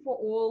Russian for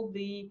all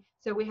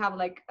so we have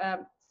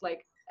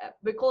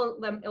we call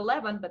them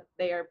 11, but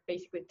they are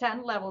basically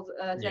 10 levels,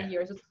 10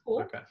 years of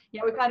school. Okay.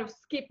 Yeah, we kind of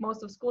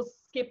most of schools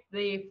skip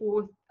the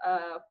 4th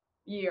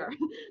year.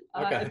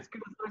 Okay. It's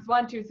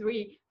 1, 2,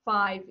 3,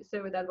 5.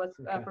 So that was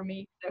for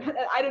me. So,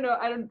 I don't know.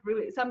 I don't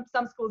really. Some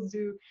schools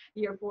do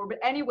year 4, but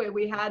anyway,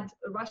 we had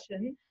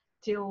Russian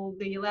till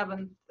the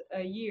 11th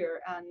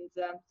year, and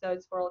so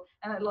it's for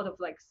and a lot of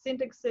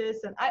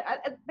syntaxes, and I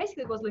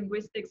basically it was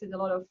linguistics. It's a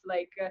lot of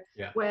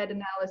word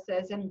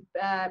analysis, and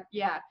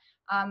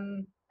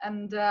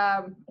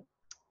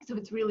so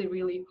it's really,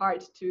 really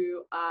hard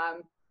to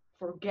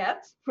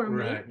forget for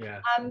me. Right,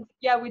 yeah. And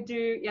we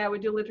do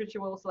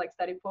literature. We also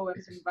study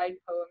poems and write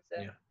poems,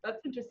 and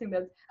that's interesting.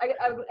 That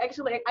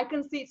I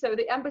can see. So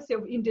the embassy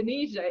of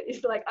Indonesia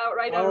is right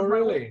out of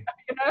my way,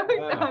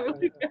 Wow.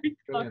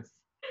 So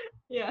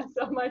yeah,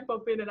 so I might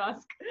pop in and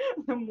ask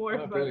them more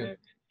about brilliant. it.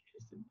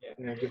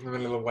 Yeah, give them a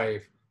little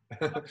wave.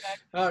 Okay.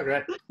 Oh,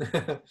 great.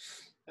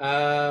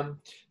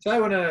 So I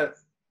want to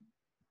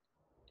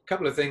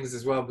couple of things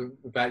as well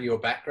about your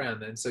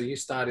background then. So you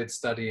started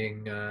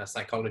studying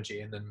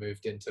psychology and then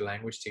moved into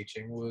language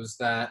teaching. Was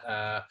that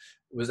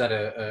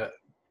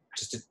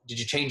did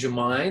you change your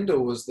mind, or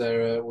was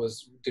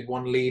did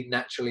one lead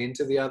naturally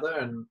into the other,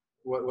 and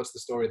what's the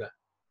story there?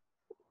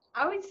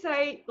 I would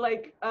say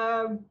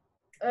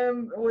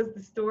was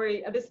the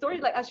story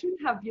I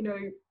shouldn't have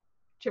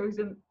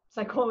chosen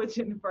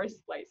psychology in the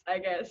first place, I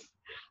guess.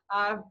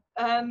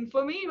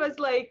 For me it was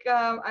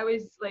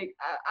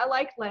I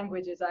liked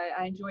languages.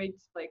 I enjoyed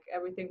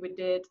everything we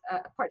did,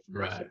 apart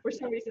from Russian. For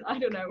some reason, I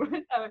don't know.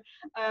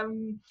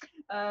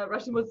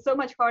 Russian was so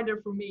much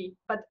harder for me,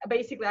 but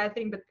basically I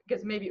think that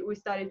because maybe we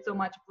studied so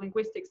much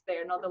linguistics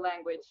there, not the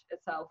language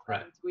itself,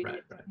 and we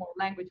did more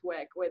language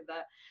work with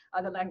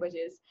other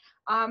languages.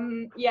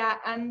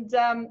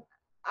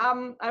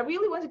 I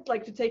really wanted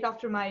to take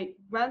after my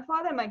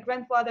grandfather. My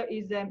grandfather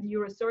is a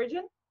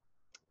neurosurgeon,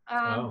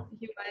 Oh,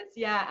 He was,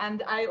 yeah,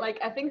 and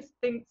I think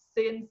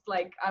since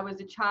like I was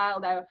a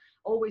child, I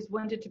always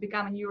wanted to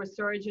become a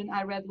neurosurgeon.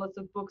 I read lots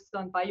of books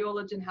on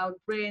biology and how the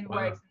brain wow.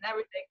 works and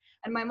everything.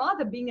 And my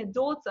mother, being a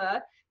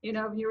daughter,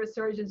 of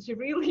neurosurgeons, she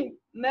really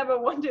never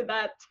wanted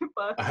that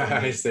path for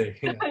I me. see.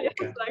 Yeah. Yes,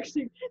 Okay. like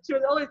she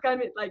was always kind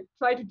of like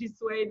try to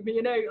dissuade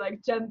me,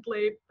 like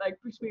gently, like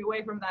push me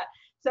away from that.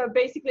 So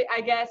basically,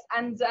 I guess,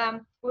 and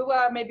we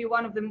were maybe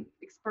one of the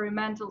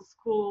experimental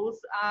schools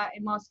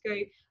in Moscow.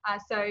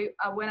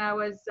 When I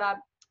was at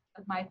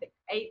my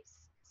eighth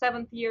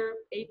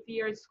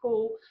year at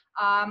school,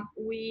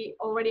 we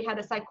already had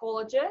a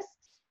psychologist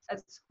at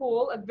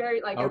school, a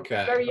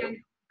Okay. very young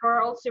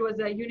girl. She was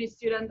a uni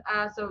student,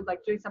 so like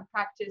doing some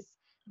practice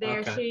there.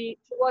 Okay. She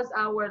was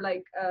our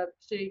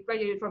she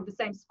graduated from the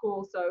same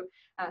school, so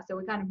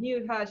we kind of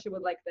knew her. She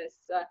was like this.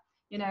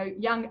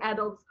 Young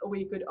adults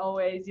we could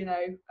always,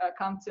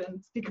 come to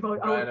and speak about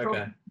our Right. Okay.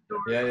 problems or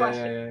Yeah. Yeah.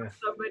 questions Yeah. Yeah. or Yeah.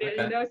 somebody,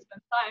 Okay.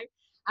 spend time.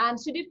 And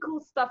she did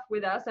cool stuff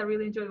with us. I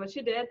really enjoyed what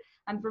she did.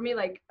 And for me,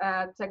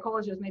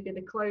 psychology is maybe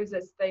the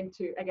closest thing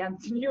to, again,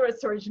 to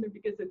neurosurgery,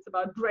 because it's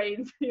about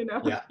brains,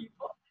 Yeah.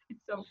 people in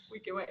some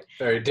wicked way.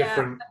 Very Yeah,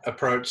 different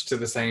approach to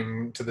the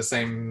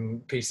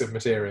same piece of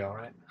material,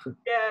 right?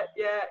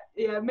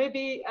 yeah.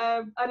 Maybe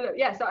I don't know.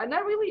 Yeah. So and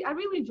I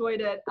really enjoyed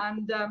it.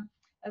 And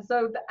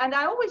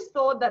I always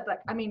thought that,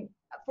 like, I mean,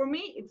 for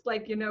me, it's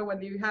like,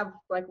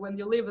 when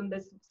you live in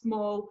this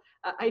small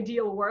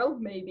ideal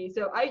world, maybe.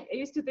 So I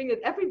used to think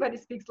that everybody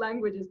speaks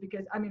languages,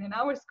 because I mean, in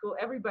our school,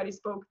 everybody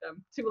spoke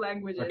them, two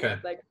languages, Okay.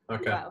 like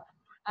Okay. well.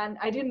 And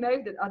I didn't know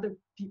that other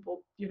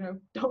people,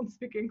 don't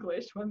speak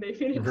English when they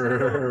finish school.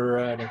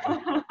 Right.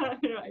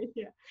 Okay. Right,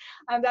 yeah.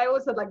 And I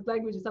also like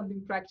language is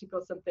something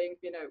practical, something,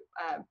 Yeah.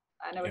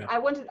 I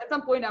wanted at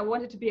some point I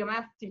wanted to be a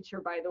math teacher,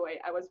 by the way.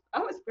 I was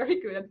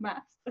very good at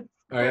maths at Oh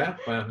school. yeah.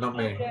 Well, not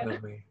me. Yeah.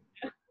 Not me.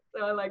 So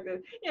I like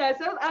that. Yeah.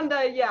 So and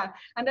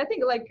I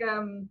think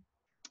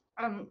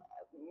um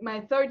my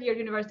third year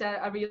university,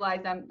 I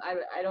realized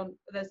I don't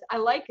this I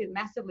like it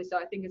massively. So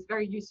I think it's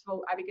very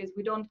useful, because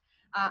we don't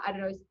I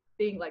don't know, it's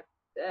being like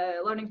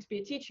learning to be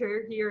a teacher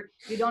here,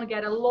 you don't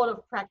get a lot of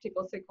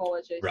practical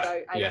psychology. Right. So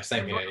I Yeah.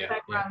 Same a here. lot of Yeah. Yeah.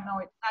 background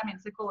knowledge. I mean,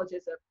 psychology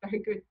is a very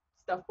good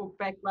stuff for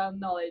background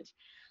knowledge.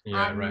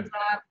 Yeah. And Right.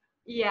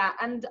 yeah,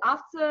 and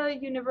after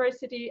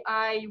university,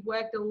 I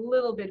worked a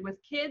little bit with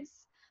kids.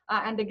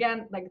 And again,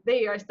 like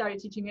there, I started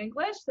teaching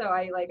English. So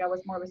I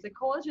was more of a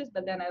psychologist,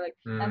 but then and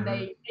Hmm.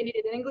 they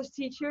needed an English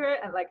teacher,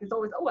 and like it's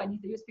always, oh, I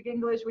need you to speak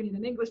English. We need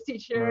an English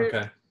teacher.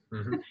 Okay.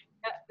 Hmm.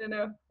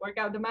 Yeah, work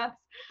out the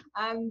maths.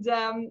 And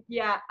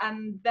yeah,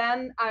 and then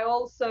I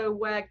also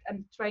worked and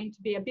trained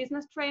to be a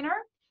business trainer.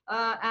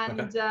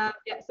 Okay.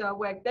 Yeah, so I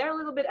worked there a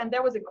little bit, and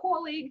there was a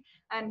colleague,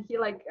 and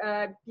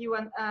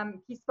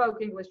he spoke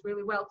English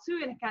really well too,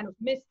 and kind of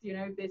missed,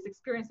 this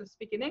experience of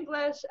speaking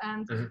English.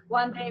 And Hmm.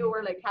 one day we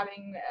were like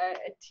having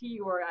a tea,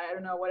 or I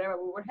don't know, whatever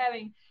we were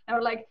having, and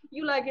we're like,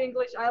 you like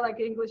English, I like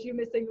English, you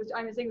miss English,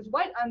 I miss English.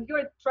 Why? And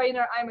you're a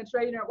trainer, I'm a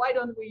trainer. Why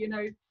don't we,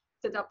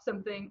 set up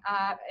something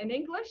in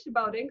English,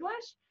 about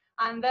English?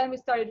 And then we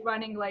started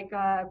running like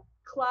a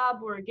club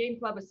or a game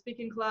club, a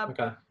speaking club.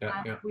 Okay. Yeah.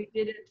 And Yeah. we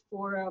did it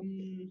for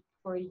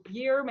a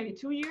year, maybe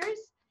 2 years.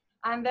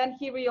 And then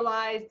he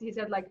realized, he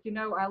said, like,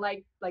 I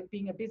like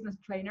being a business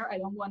trainer. I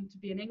don't want to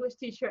be an English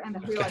teacher. And I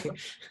realized, Okay.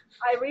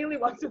 I really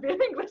want to be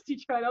an English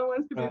teacher. I don't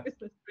want to be a Right.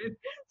 business trainer.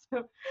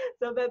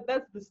 So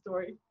that's the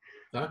story.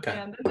 Okay.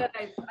 And then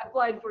I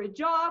applied for a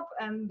job,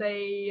 and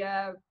they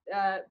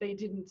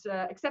didn't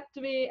accept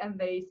me, and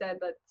they said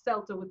that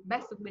CELTA would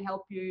massively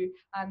help you.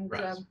 And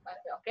Right. I said,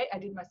 okay, I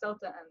did my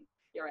CELTA, and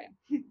here I am.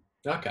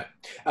 Okay.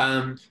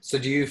 So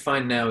do you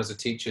find now as a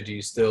teacher, do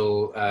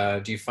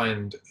you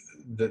find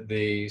that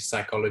the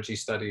psychology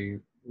study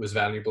was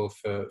valuable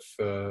for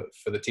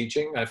the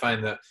teaching? I find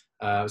that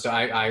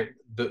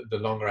the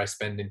longer I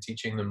spend in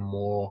teaching, the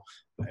more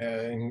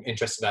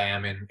interested I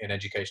am in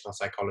educational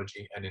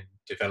psychology and in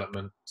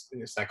development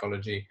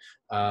psychology.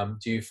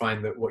 Do you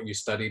find that what you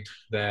studied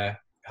there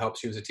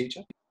helps you as a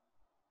teacher?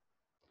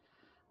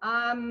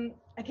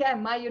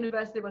 Again, my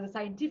university was a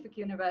scientific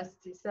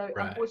university, so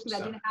Right. unfortunately,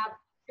 I didn't have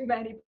too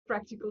many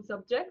practical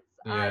subjects.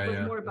 Yeah, It was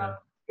yeah, more about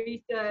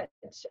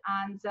research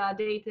and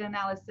data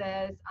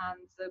analysis and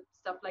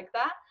stuff like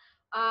that.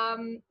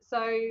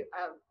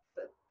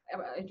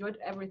 I enjoyed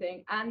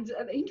everything. And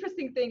the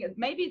interesting thing is,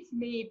 maybe it's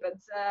me, but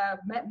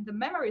the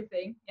memory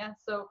thing, yeah.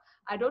 So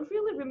I don't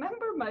really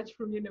remember much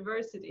from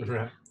university.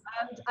 Right.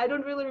 And I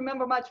don't really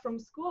remember much from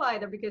school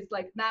either, because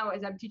like now,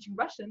 as I'm teaching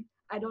Russian,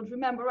 I don't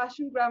remember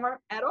Russian grammar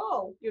at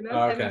all, having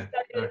Okay.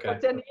 studied it for Okay.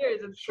 10 years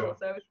at school. Sure.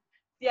 So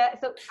yeah,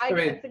 so I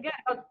mean, it's again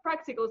about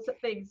practical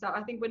things. So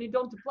I think when you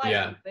don't apply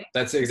yeah, something,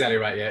 that's exactly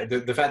right. Yeah,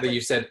 the fact that you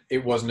said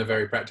it wasn't a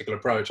very practical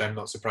approach, I'm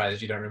not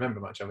surprised you don't remember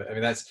much of it. I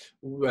mean,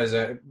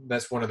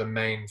 that's one of the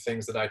main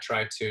things that I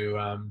try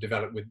to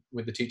develop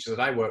with the teachers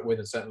that I work with,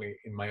 and certainly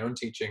in my own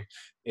teaching,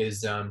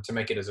 is to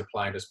make it as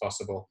applied as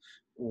possible.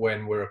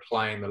 When we're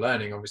applying the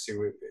learning, obviously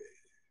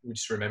we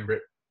just remember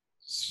it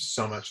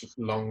so much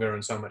longer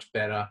and so much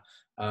better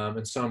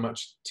And so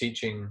much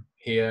teaching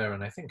here,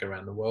 and I think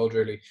around the world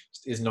really,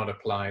 is not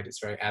applied. It's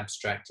very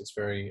abstract, it's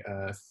very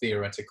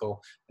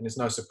theoretical, and it's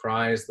no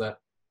surprise that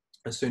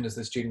as soon as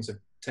the students have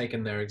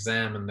taken their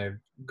exam and they've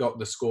got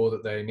the score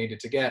that they needed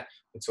to get,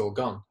 it's all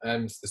gone.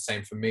 And it's the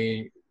same for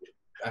me.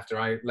 After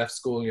I left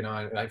school, you know,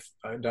 I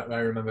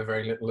remember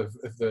very little of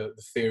the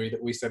theory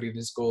that we studied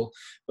in school,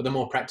 but the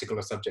more practical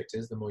a subject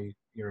is, the more you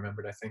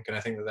remember it, I think. And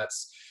I think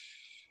that's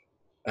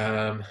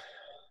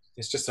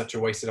it's just such a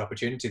wasted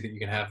opportunity that you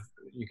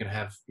can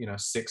have, you know,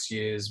 6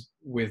 years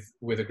with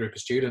a group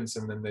of students,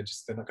 and then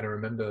they're not going to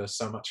remember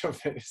so much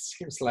of it. It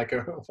seems like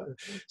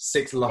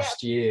 6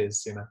 lost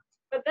years, you know.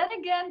 But then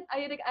again,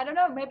 I don't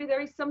know, maybe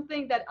there is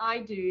something that I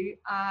do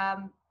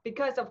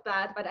because of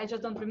that, but I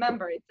just don't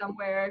remember it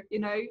somewhere, you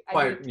know.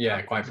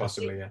 Quite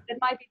possibly, yeah. It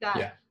might be that.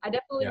 Yeah. I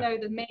definitely know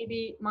that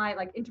maybe my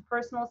like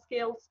interpersonal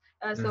skills,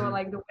 so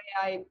like the way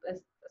I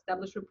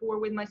establish rapport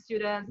with my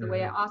students, the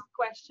way I ask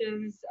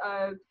questions,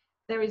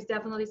 there is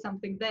definitely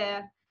something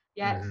there.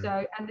 Yeah.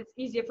 So, and it's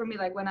easier for me,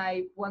 like when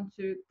I want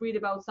to read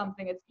about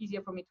something, it's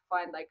easier for me to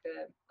find like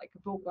a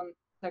book on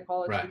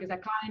psychology, because I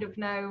kind of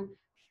know,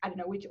 I don't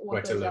know which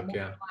authors are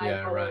more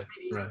reliable, or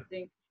maybe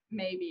something,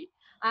 maybe.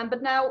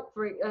 But now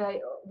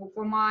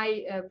for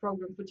my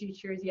program for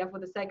teachers, for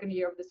the second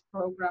year of this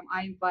program,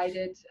 I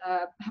invited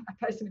a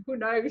person who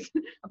knows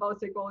about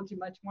psychology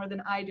much more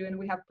than I do, and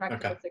we have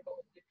practical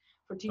psychology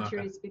for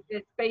teachers,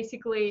 because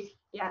basically,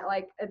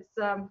 like it's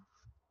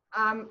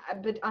a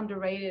bit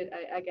underrated,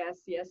 I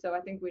guess. Yeah, so I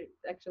think we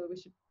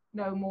should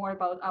know more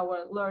about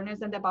our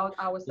learners and about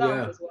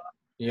ourselves as well.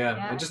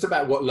 Yeah, and just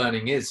about what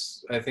learning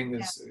is. I think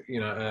there's, you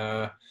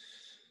know,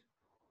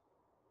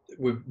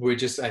 we're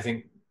just, I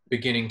think,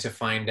 beginning to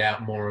find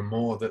out more and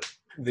more that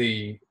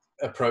the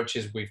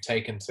approaches we've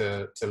taken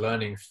to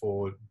learning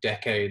for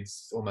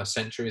decades, almost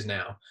centuries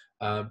now,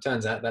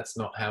 turns out that's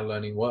not how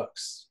learning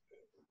works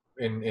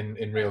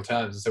in real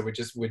terms. So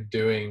we're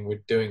doing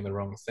the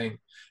wrong thing,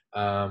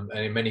 and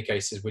in many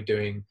cases we're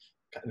doing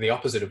the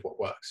opposite of what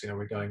works. You know,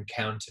 we're going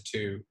counter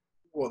to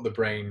what the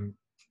brain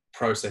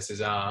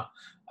processes are.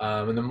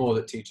 And the more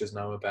that teachers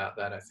know about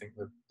that, I think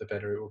the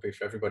better it will be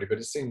for everybody. But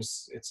it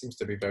seems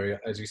to be very,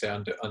 as you say,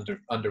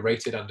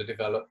 underrated,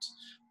 underdeveloped.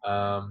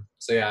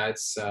 So yeah,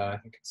 I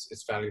think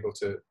it's valuable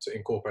to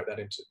incorporate that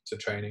into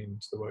training,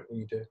 into the work that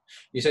you do.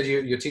 You said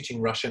you're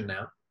teaching Russian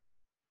now.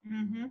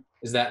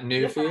 Is that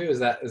new for you? Is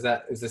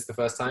this the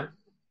first time?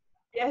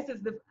 Yes,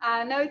 it's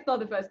no, it's not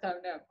the first time.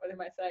 No, what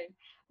am I saying?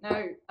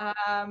 No,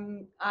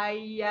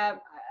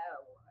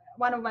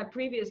 one of my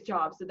previous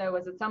jobs, so there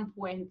was at some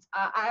point,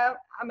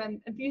 I'm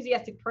an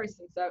enthusiastic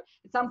person, so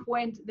at some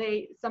point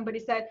somebody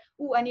said,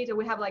 "Oh, Anita,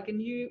 we have like a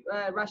new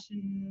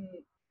Russian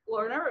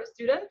learner or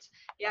student,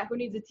 who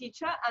needs a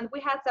teacher." And we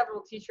had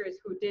several teachers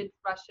who did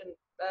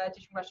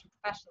teaching Russian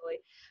professionally,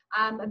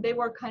 and they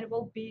were kind of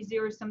all busy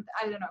or something,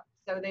 I don't know.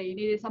 So they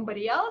needed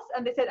somebody else,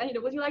 and they said, "Anita,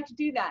 would you like to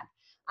do that?"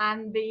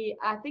 And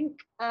I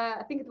think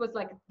it was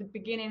like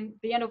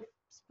the end of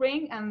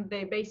spring, and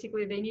they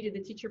needed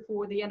a teacher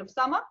for the end of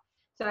summer.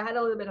 So I had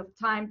a little bit of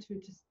time to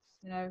just,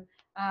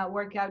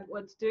 work out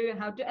what to do and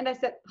how to. And I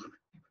said,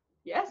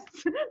 yes,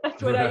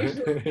 that's what I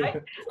usually say.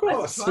 Of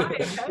course.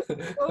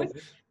 Of course.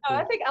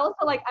 I think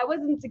also, like, I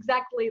wasn't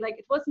exactly, like,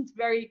 it wasn't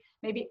very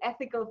maybe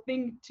ethical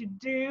thing to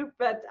do,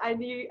 but I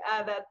knew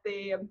that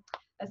the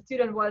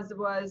student was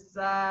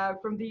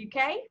from the UK.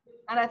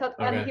 And I thought,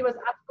 and he was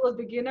absolute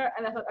beginner,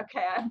 and I thought,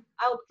 okay,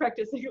 I'll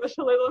practice English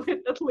a little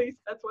bit, at least.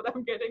 That's what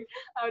I'm getting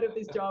out of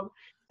this job.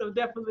 So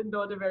definitely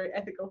not a very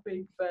ethical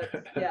thing, but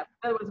yeah,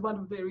 that was one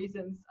of the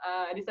reasons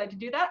I decided to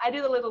do that. I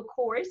did a little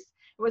course.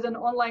 It was an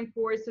online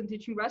course on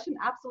teaching Russian,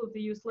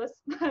 absolutely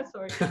useless.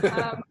 Sorry.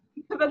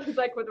 That was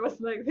like what it was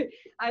like.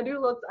 I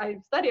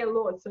study a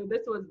lot, so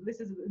this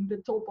is in the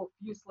top of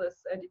useless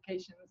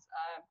educations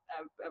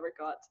I've ever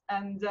got,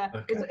 and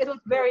it was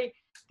very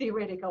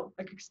theoretical,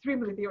 like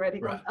extremely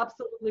theoretical,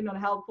 absolutely not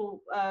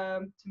helpful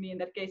to me in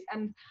that case.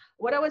 And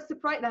what I was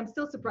surprised, and I'm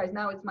still surprised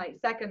now, it's my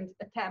second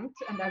attempt,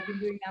 and I've been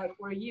doing now it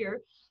for a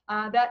year,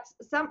 that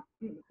some,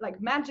 like,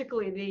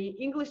 magically the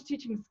English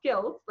teaching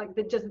skills, like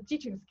just the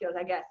teaching skills,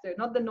 I guess, so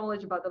not the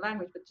knowledge about the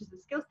language, but just the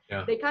skills,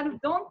 they kind of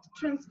don't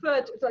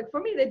transfer to, like,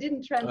 for me they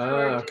didn't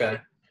transfer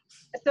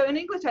so in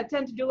English I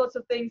tend to do lots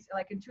of things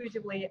like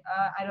intuitively.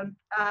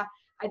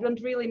 I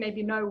don't really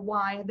maybe know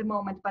why at the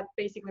moment, but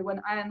basically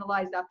when I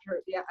analyzed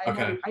after, I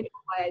know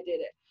why I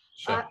did it.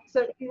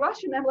 So in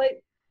Russian I'm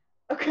like,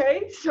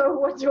 okay, so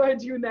what do I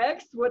do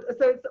next? So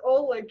it's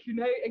all like,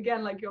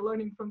 again, like you're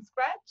learning from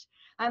scratch.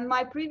 And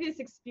my previous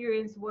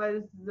experience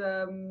was,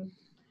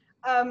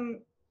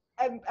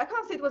 I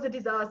can't say it was a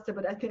disaster,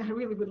 but I think I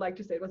really would like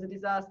to say it was a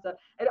disaster.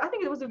 And I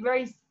think it was a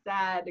very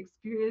sad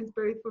experience,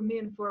 both for me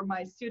and for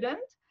my student.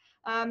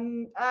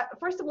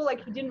 First of all,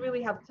 like, he didn't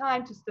really have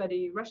time to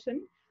study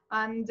Russian,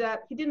 and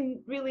he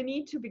didn't really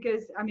need to,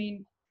 because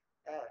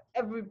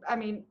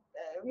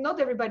not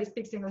everybody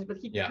speaks English, but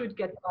he could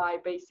get by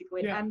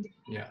basically. And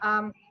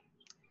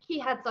he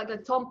had like a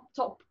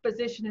top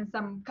position in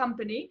some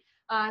company.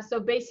 So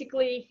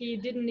basically he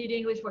didn't need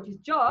English for his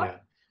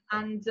job.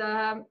 And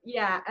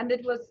yeah, and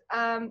it was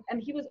and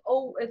he was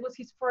it was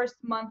his first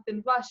month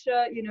in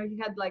Russia. You know, he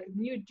had like a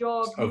new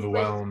job, It's new place.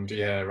 overwhelmed.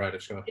 Yeah,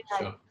 right. Sure. Yeah,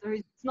 Sure. so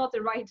it's not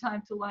the right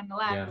time to learn the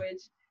Yeah.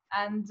 language.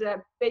 And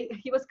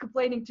he was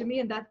complaining to me,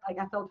 and that like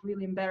I felt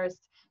really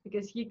embarrassed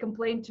because he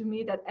complained to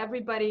me that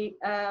everybody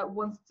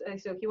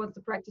so he wants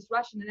to practice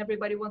Russian and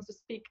everybody wants to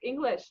speak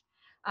English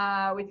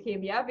with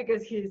him, yeah,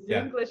 because he's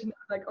Yeah. English. And I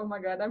was like, oh my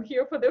God, I'm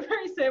here for the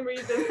very same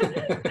reason.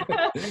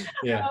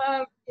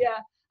 Yeah. Yeah.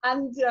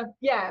 And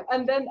yeah,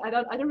 and then I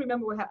don't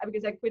remember what happened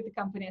because I quit the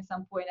company at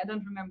some point. I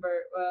don't remember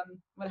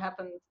what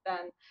happened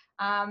then.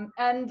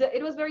 And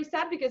it was very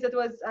sad because it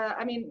was,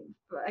 I mean,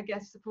 I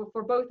guess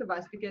for both of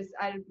us, because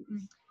I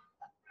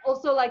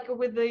also like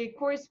with the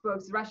course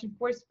books, Russian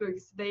course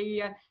books, they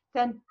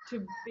tend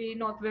to be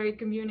not very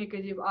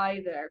communicative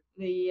either.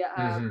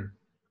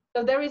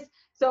 So there is,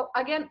 so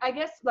again, I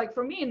guess like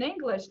for me in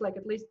English, like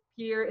at least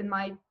here in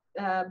my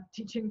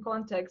teaching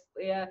context,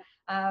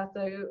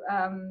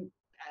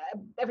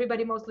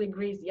 everybody mostly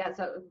agrees, yeah,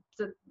 so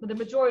the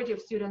majority of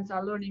students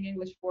are learning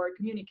English for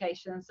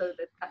communication, so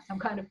that some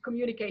kind of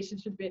communication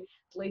should be at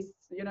least,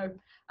 you know,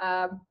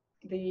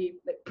 the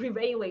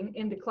prevailing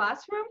in the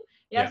classroom.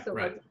 Yeah, so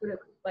right. let's put it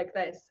like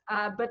this.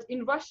 But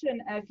in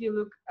Russian, if you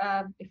look,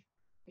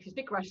 if you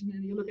speak Russian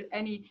and you look at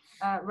any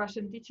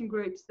Russian teaching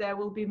groups, there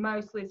will be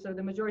mostly, so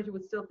the majority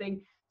would still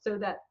think so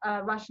that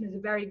Russian is a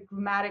very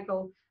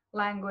grammatical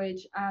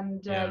language,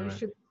 and you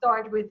should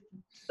start with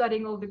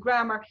studying all the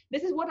grammar.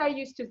 This is what I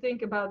used to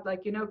think about,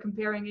 like, you know,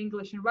 comparing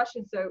English and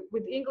Russian. So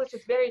with English,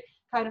 it's very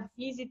kind of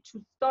easy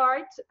to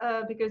start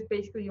because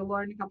basically you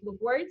learn a couple of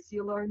words,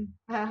 you learn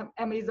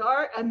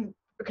Amizar, and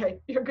okay,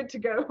 you're good to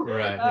go.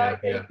 Right.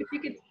 Yeah.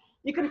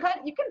 You can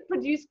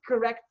produce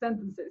correct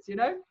sentences, you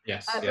know.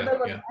 Yes. And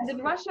in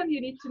Russian, you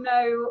need to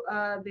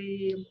know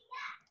the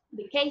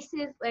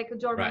cases, like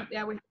German. Right.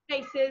 Yeah, we have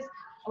cases.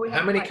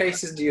 How many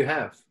cases do you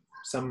have?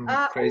 Some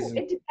crazy.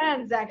 It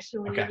depends,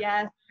 actually. Okay.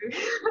 Yes.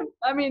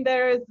 I mean,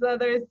 there's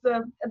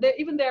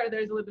even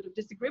there's a little bit of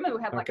disagreement.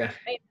 We have like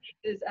main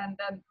cases, and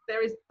then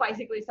there is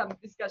basically some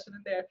discussion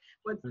in there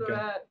with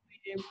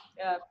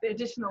the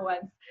additional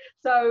ones.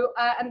 So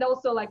and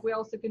also like we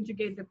also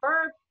conjugate the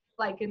verb.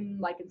 Like in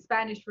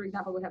Spanish, for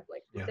example, we have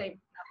like the same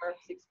number,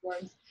 6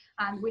 forms,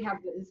 and we have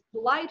this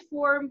polite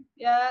form.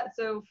 Yeah,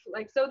 so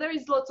there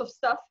is lots of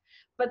stuff,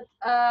 but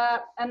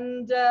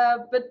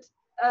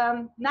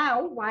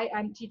now, why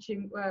I'm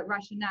teaching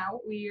Russian now,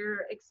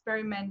 we're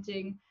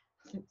experimenting.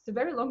 It's a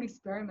very long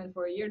experiment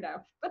for a year now,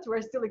 but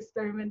we're still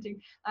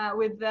experimenting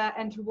with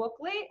Andrew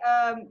Walkley.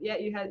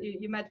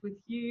 You met with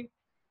Hugh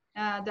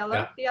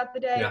Dallon the other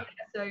day. Yeah.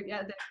 So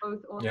yeah, they're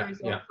both authors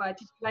of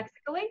Teaching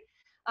Lexically.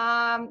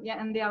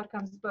 And the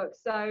Outcomes book.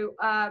 So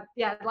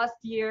last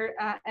year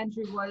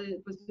Andrew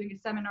was doing a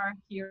seminar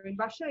here in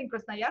Russia, in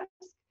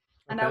Krasnoyarsk,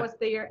 and I was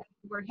there.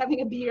 We're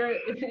having a beer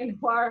in a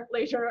bar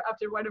later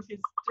after one of his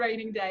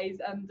training days,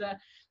 and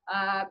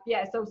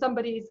so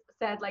somebody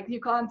said like, you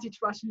can't teach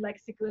Russian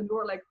lexically, and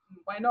we're like,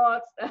 why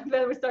not? And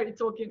then we started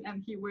talking,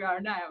 and here we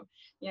are now.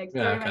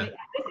 Experimenting.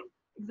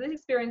 This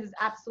experience is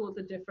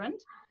absolutely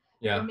different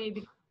for me,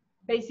 because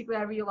basically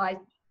I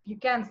realized you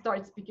can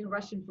start speaking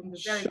Russian from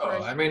the very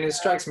first. I mean, it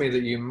strikes me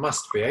that you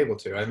must be able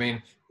to. I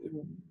mean,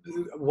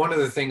 one of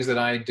the things that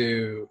I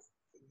do,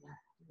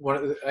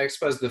 I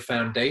suppose the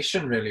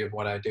foundation really of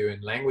what I do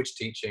in language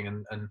teaching,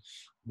 and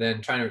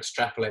then trying to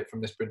extrapolate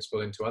from this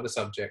principle into other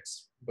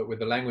subjects, but with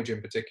the language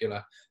in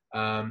particular,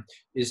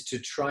 is to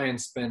try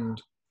and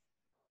spend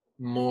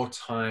more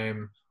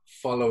time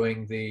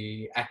following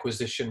the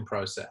acquisition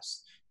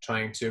process,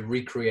 trying to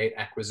recreate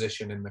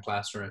acquisition in the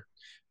classroom.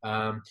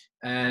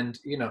 And,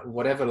 you know,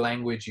 whatever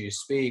language you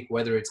speak,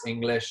 whether it's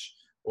English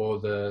or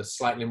the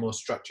slightly more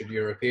structured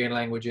European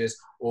languages,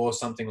 or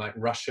something like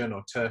Russian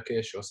or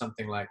Turkish, or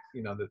something like,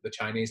 you know, the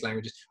Chinese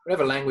languages,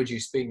 whatever language you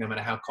speak, no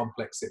matter how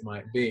complex it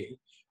might be,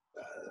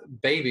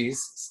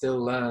 babies still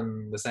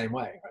learn the same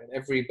way, right?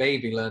 Every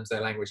baby learns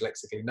their language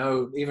lexically.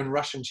 No, even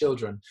Russian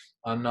children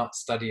are not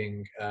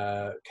studying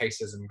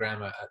cases and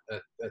grammar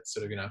at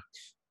sort of, you know,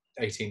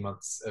 18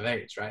 months of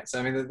age, right? So,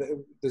 I mean,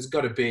 there's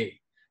got to be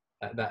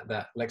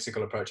that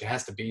lexical approach. It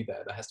has to be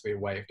there. There has to be a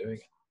way of doing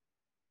it.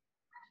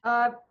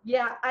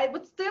 I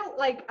would still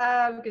like,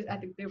 because I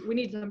think we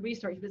need some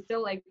research, but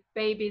still like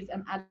babies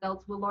and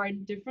adults will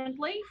learn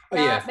differently.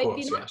 Of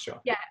course, sure.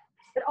 Yeah,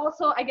 but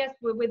also I guess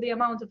with the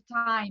amount of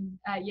time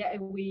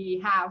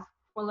we have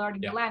for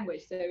learning the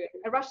language. So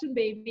a Russian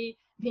baby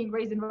being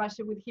raised in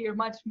Russia would hear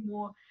much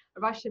more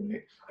Russian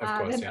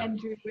than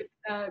Andrew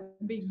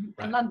being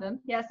in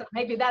London. Yeah, so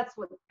maybe that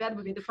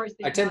would be the first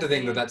thing. I tend to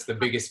think that that's the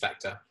biggest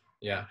factor.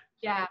 Yeah.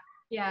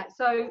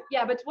 So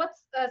but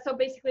what's so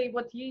basically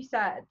what you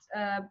said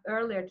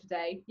earlier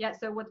today.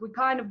 So what we're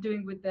kind of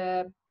doing with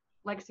the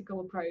lexical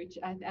approach,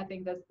 I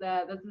think that's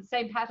the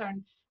same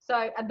pattern.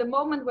 So at the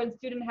moment when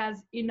student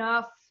has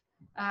enough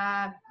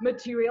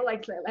material,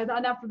 like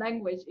enough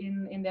language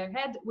in their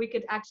head, we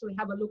could actually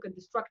have a look at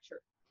the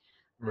structure.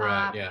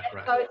 Right.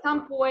 So at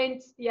some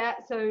point,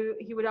 so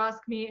he would ask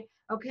me,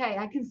 okay,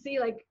 I can see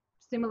like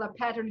similar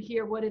pattern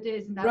here, what it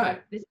is, and I'm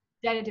like, this is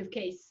genitive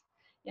case.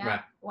 Yeah,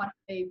 Right. one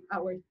of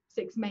our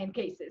 6 main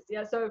cases.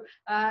 Yeah, so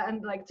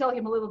and like tell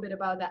him a little bit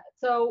about that.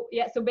 So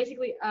yeah, so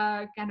basically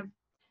kind of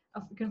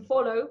can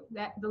follow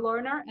the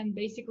learner, and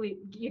basically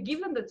you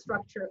give them the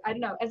structure. I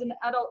don't know, as an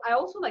adult I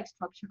also like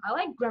structure. I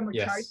like grammar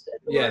charts Yes.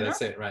 as a Yeah, learner.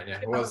 that's it. Right.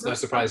 Yeah. Well, it's no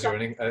surprise you're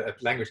a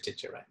language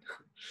teacher, right?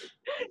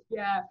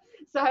 Yeah,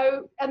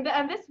 so and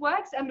this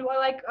works. And well,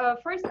 like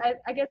first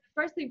I guess the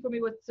first thing for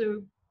me was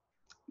to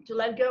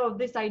let go of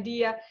this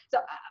idea. So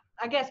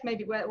I guess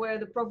maybe where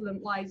the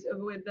problem lies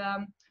with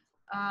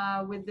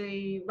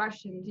the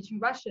Russian, teaching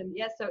Russian.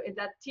 Yes, so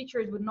that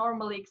teachers would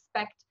normally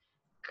expect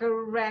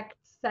correct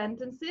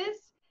sentences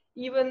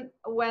even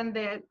when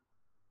they're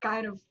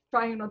kind of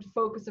trying not to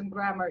focus on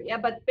grammar. Yeah,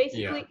 but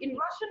basically in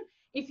Russian,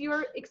 if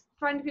you're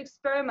trying to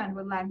experiment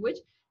with language,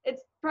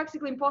 it's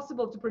practically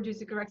impossible to produce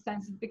a correct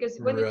sentence, because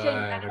when you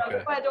change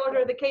the word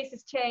order, the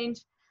cases change.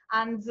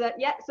 And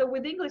yeah, so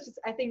with English,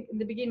 I think in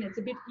the beginning it's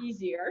a bit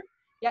easier,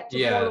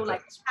 to follow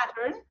like a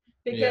pattern,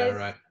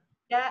 because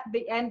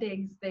the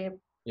endings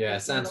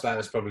sounds like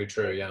that's probably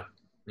true.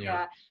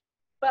 Yeah.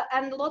 But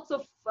and lots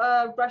of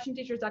Russian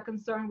teachers are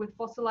concerned with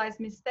fossilized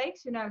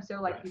mistakes, so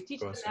like you teach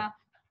them now,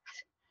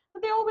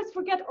 but they always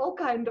forget all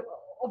kind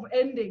of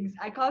endings.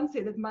 I can't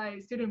say that my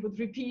student would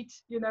repeat,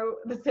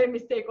 the same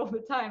mistake all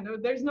the time. No,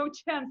 there's no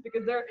chance,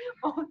 because they're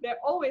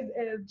always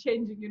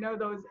changing,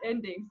 those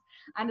endings.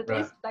 And at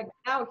least like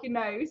now he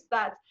knows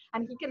that,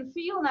 and he can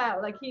feel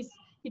now like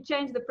he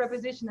changed the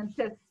preposition and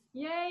says,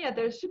 yeah,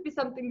 there should be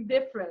something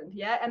different.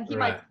 Yeah, and he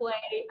might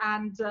play,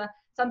 and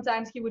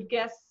sometimes he would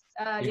guess.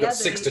 You've got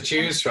 6 to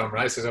choose from,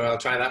 right? So I'll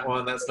try that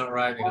one. That's not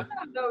right.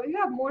 No, you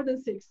have more than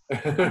 6.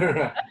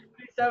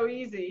 So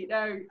easy.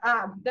 No,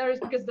 there's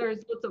lots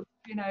of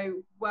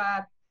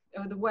where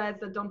the words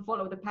that don't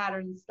follow the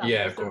pattern and stuff.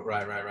 Yeah, of course.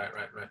 Right.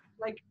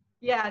 Like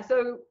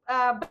so,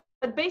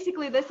 but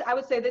basically this, I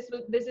would say this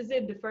is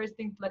it. The first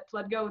thing to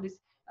let go. This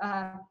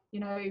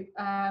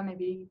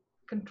maybe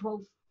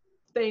control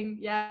thing.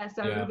 Yeah.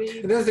 So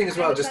another thing as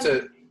well,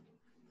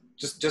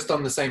 just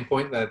on the same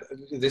point there,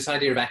 this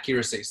idea of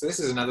accuracy. So this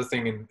is another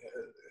thing in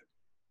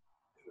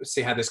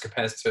see how this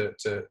compares to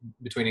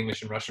between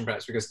English and Russian,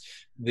 perhaps, because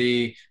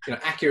the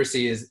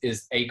accuracy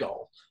is a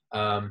goal,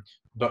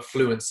 but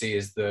fluency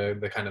is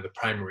the kind of the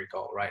primary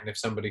goal, right? And if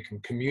somebody can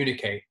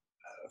communicate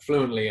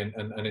fluently and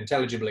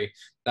intelligibly,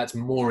 that's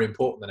more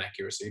important than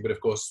accuracy. But of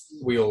course,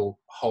 we all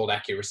hold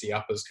accuracy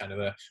up as kind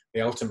of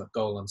the ultimate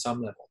goal on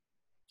some level.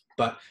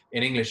 But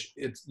in English,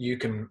 you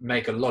can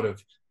make a lot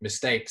of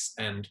mistakes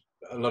and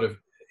a lot of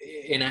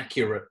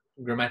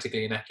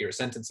grammatically inaccurate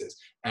sentences,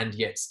 and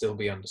yet still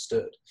be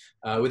understood.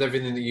 With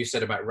everything that you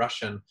said about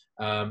Russian,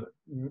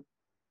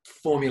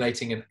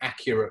 formulating an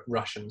accurate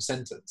Russian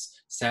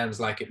sentence sounds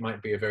like it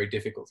might be a very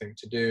difficult thing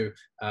to do.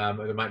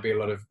 There might be a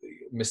lot of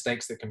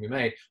mistakes that can be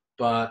made,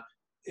 but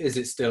is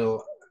it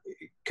still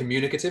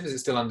communicative? Is it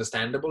still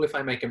understandable if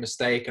I make a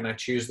mistake and I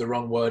choose the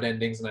wrong word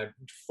endings and I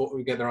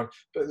get the wrong,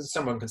 but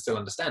someone can still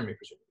understand me,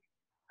 presumably?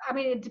 I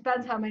mean, it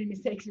depends how many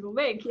mistakes you will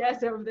make. Yeah,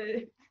 so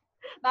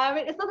I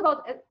mean, it's not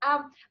about.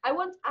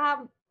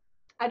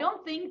 I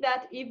don't think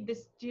that if the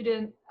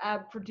student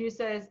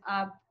produces,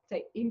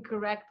 say,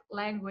 incorrect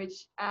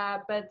language,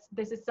 but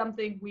this is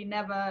something we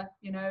never,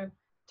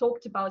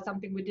 talked about,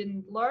 something we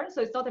didn't learn.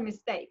 So it's not a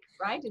mistake,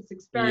 right? It's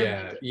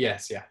experimenting. Yeah.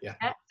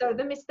 So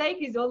the mistake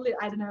is only,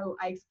 I don't know,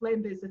 I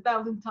explained this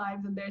 1,000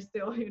 times and there's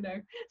still,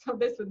 so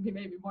this would be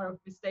maybe more of a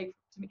mistake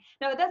to me.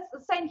 No, that's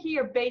the same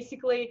here.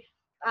 Basically,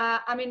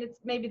 I mean, it's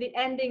maybe the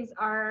endings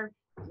are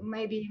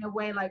maybe in a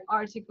way like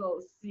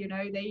articles,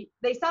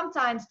 they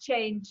sometimes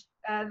change.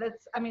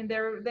 I mean,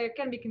 there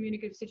can be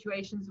communicative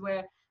situations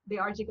where the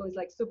article is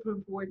like super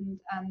important,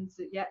 and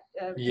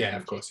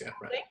of course,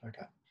 right,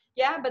 okay.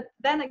 Yeah, but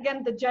then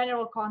again, the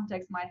general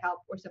context might help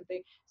or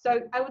something.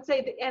 So I would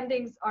say the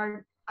endings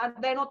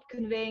they're not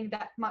conveying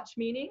that much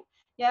meaning.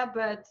 Yeah,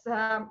 but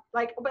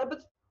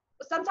but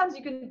sometimes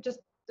you can just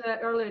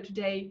earlier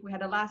today we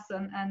had a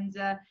lesson, and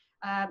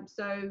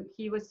so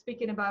he was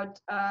speaking about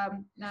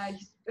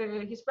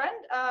his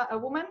friend, a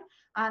woman,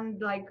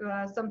 and like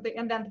something,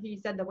 and then he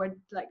said the word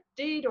like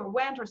did or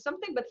went or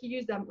something, but he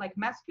used them like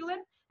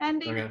masculine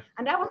ending,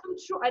 and I wasn't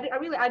sure.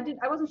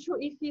 I wasn't sure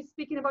if he's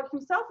speaking about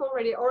himself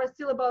already or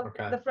still about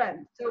the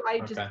friend. So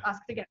I just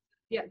asked again.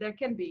 Yeah, there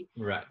can be,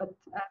 right, but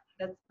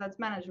that's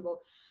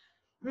manageable.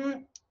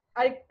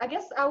 I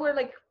guess our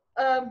like.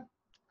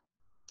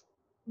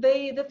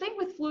 The thing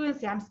with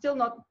fluency, I'm still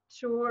not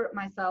sure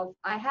myself.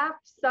 I have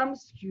some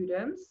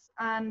students,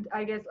 and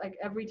I guess like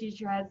every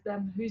teacher has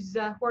them, who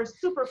are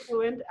super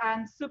fluent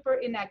and super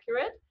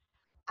inaccurate,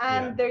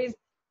 and there is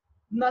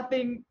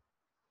nothing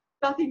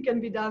can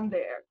be done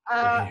there.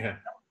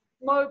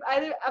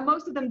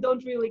 Most of them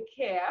don't really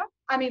care.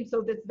 I mean,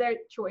 so that's their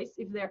choice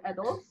if they're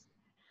adults.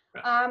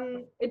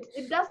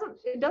 It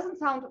doesn't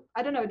sound,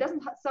 I don't know, it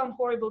doesn't sound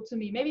horrible to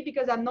me. Maybe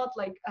because I'm not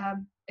like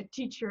a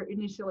teacher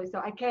initially, so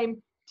I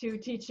came to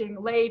teaching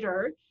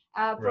later.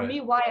 For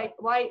me, why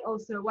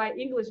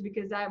English?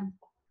 Because I'm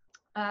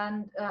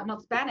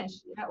not Spanish,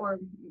 or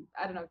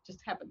I don't know, it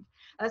just happened.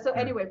 So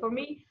anyway, for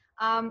me,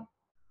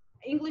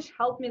 English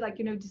helped me, like,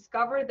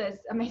 discover this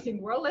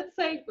amazing world, let's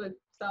say, but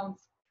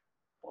sounds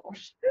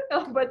posh.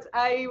 But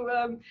I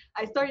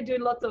started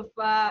doing lots of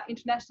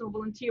international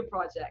volunteer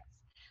projects.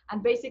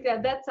 And basically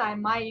at that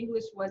time, my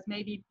English was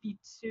maybe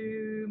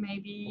B2,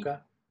 maybe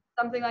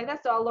something like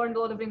that. So I learned a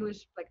lot of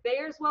English like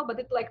there as well, but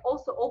it like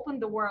also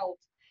opened the world,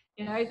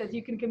 that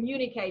you can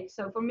communicate.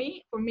 So for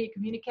me,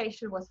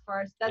 communication was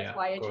first. That's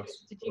why I chose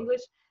to teach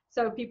English.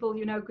 So people,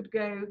 could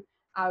go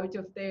out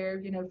of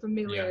their,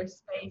 familiar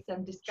space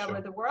and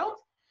discover the world.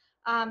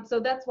 So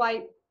that's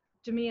why,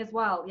 to me as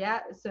well.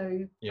 Yeah.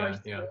 So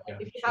first,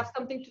 if you have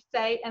something to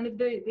say, and if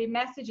the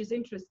message is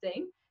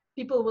interesting,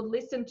 people would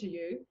listen to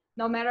you,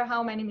 no matter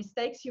how many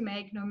mistakes you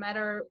make, no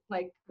matter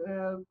like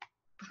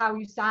how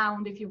you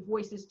sound, if your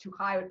voice is too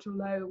high or too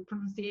low,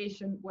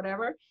 pronunciation,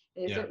 whatever.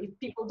 So if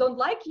people don't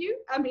like you,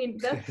 I mean,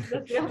 that's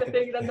the other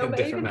thing, that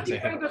nobody even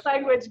speak very good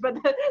language, but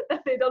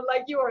that they don't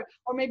like you,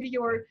 or maybe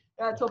your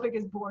topic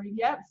is boring.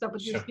 Yeah. So,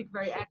 but you speak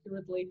very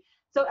accurately.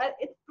 So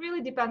it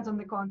really depends on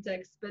the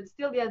context, but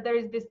still, there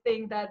is this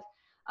thing that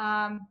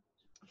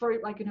for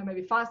like,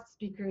 maybe fast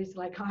speakers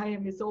like I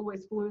am, it's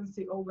always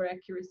fluency over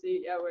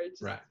accuracy. Yeah, where it's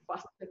just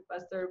faster and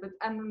faster. But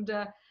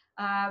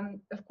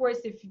of course,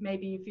 if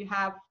you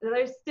have,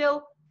 there's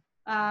still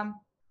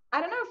I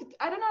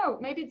don't know,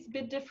 maybe it's a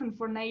bit different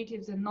for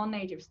natives and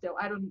non-natives still.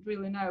 I don't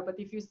really know. But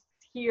if you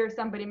hear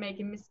somebody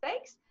making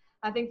mistakes,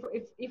 I think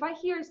if I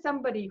hear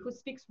somebody who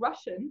speaks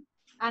Russian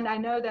and I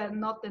know that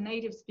I'm not the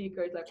native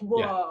speaker, it's like,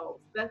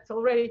 whoa, that's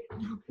already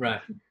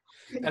right.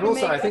 And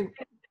also, I think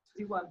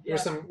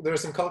there are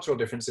some cultural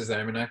differences there.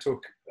 I mean, I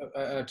talked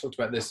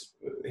about this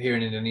here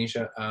in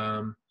Indonesia.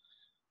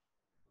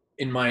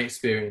 In my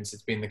experience,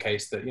 it's been the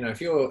case that,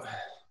 if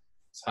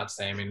it's hard to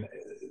say. I mean,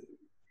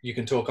 you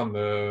can talk on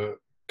the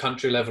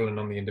country level and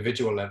on the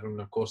individual level, and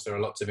of course there are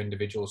lots of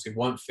individuals who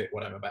won't fit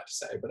what I'm about to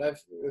say, but I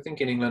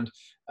think in England,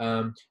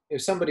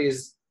 if somebody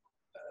is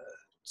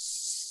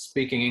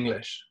speaking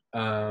English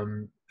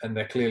and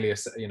they're clearly an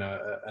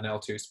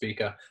L2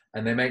 speaker,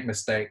 and they make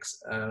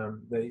mistakes,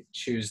 they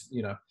choose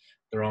the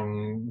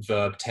wrong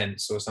verb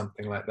tense or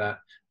something like that,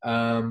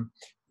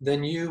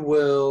 then you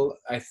will,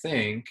 I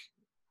think,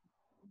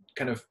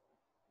 kind of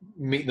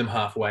meet them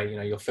halfway.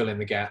 You'll fill in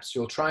the gaps.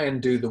 You'll try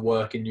and do the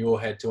work in your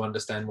head to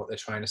understand what they're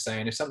trying to say.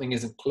 And if something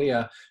isn't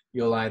clear,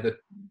 you'll either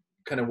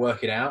kind of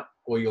work it out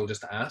or you'll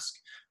just ask.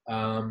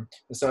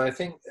 So I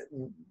think,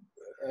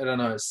 I don't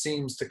know, it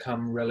seems to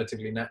come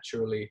relatively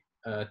naturally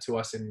to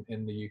us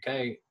in the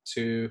UK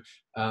to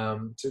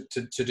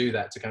do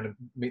that, to kind of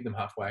meet them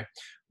halfway.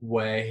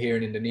 Where here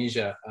in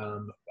Indonesia,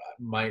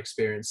 my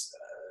experience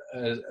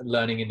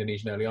learning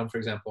Indonesian early on, for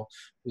example,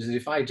 is that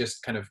if I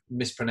just kind of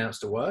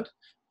mispronounced a word,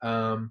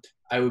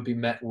 I would be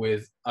met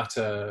with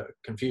utter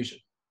confusion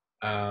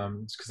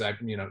because I,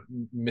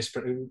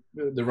 mispronounced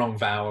the wrong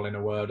vowel in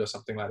a word or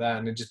something like that,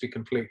 and it'd just be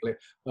completely,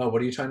 oh,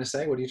 what are you trying to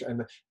say? What are you trying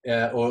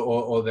to?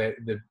 Or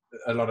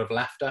a lot of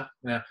laughter.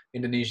 Now,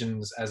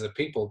 Indonesians as a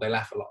people, they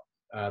laugh a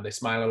lot. They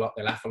smile a lot.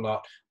 They laugh a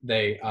lot.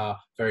 They are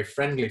very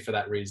friendly for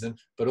that reason,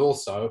 but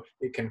also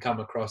it can come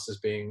across as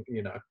being,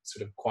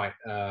 sort of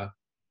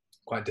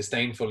quite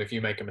disdainful if you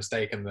make a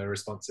mistake and the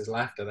response is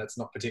laughter. That's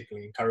not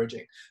particularly encouraging.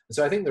 And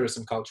so I think there are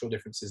some cultural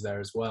differences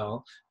there as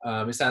well.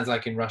 It sounds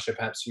like in Russia,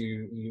 perhaps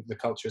the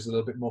culture is a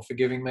little bit more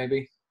forgiving,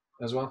 maybe,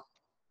 as well.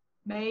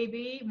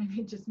 Maybe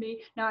just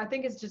me. No, I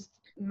think it's just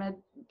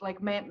like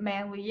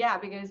mainly,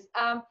 because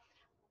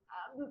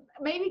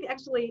maybe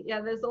actually,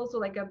 there's also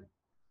like a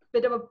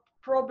bit of a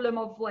problem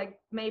of like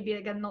maybe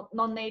again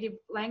non-native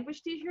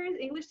language teachers,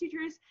 English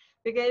teachers,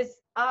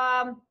 because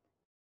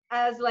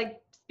as like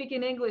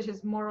speaking English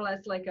is more or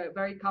less like a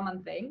very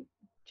common thing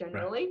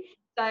generally.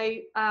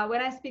 Right. So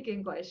when I speak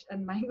English,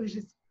 and my English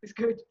is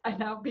good, I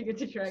now being a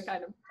teacher, I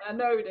kind of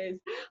know it is,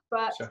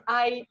 but sure.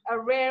 I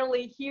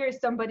rarely hear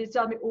somebody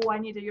tell me, oh,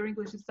 Anita, your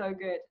English is so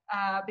good,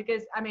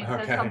 because I mean,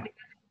 that's something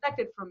that's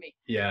expected from me.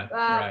 Yeah.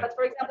 Right. But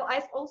for example,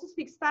 I also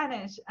speak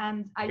Spanish,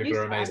 and People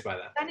are amazed by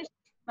that.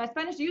 My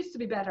Spanish used to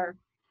be better.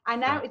 And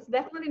now it's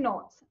definitely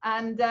not.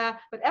 And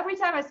but every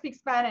time I speak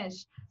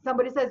Spanish,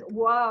 somebody says,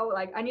 "Wow,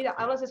 like Anita,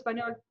 hablas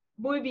español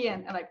muy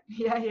bien." And like,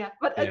 yeah.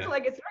 But it's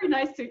like it's very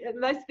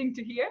nice thing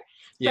to hear.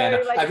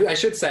 Yeah, so, like, I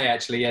should say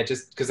actually,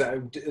 just because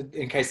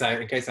in case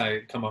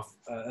I come off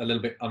a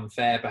little bit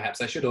unfair,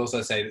 perhaps I should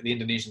also say that the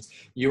Indonesians,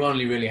 you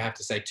only really have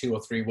to say 2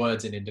 or 3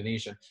 words in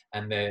Indonesian,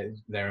 and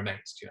they're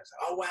amazed. Say,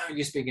 oh wow,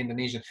 you speak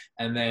Indonesian.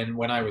 And then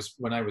when I was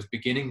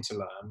beginning to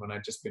learn, when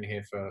I'd just been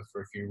here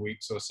for a few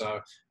weeks or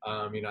so,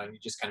 you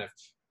just kind of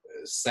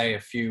say a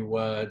few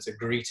words, a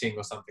greeting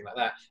or something like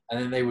that, and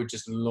then they would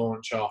just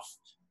launch off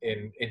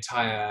in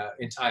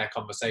entire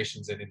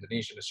conversations in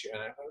Indonesian.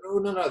 And I go,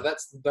 no,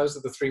 those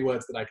are the 3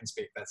 words that I can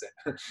speak. That's it.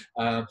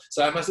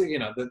 So I must,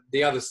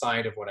 the other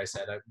side of what I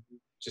said,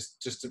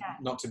 just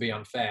not to be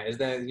unfair, is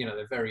they're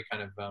very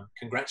kind of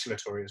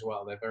congratulatory as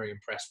well. They're very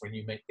impressed when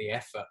you make the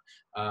effort.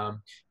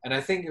 And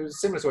I think it was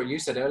similar to what you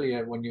said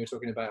earlier when you were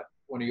talking about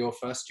one of your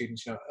first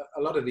students.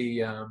 A lot of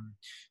the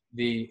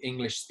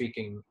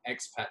English-speaking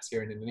expats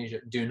here in Indonesia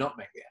do not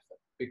make the effort,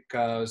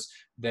 because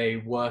they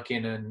work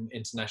in an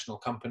international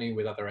company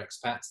with other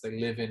expats. They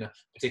live in a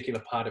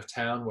particular part of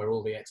town where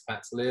all the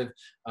expats live.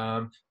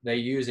 They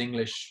use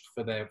English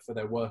for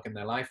their work and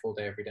their life all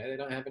day, every day. They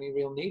don't have any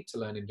real need to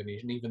learn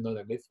Indonesian, even though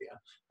they live here.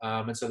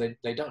 And so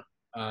they don't.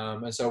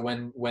 And so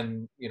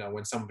when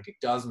somebody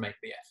does make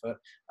the effort,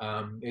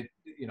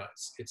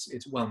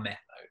 it's well met.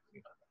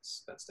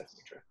 That's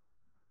definitely true.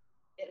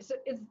 So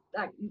it's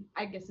like,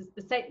 I guess it's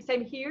the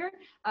same here,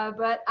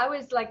 but I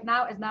was like,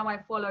 now I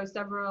follow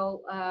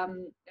several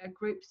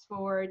groups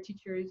for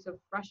teachers of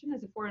Russian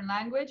as a foreign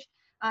language,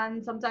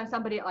 and sometimes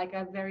somebody like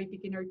a very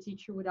beginner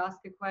teacher would ask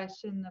a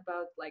question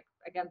about, like,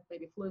 again,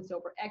 maybe fluency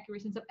over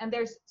accuracy and stuff, and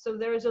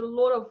there's a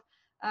lot of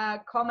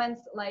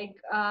comments like,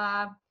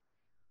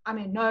 I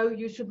mean, no,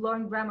 you should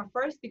learn grammar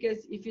first,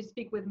 because if you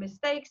speak with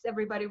mistakes,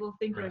 everybody will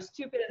think you're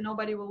stupid and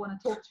nobody will want to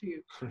talk to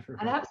you.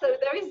 And so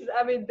there is,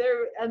 I mean,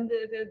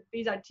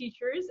 these are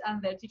teachers, and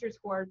they're teachers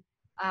who are,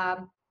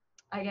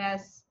 I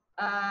guess,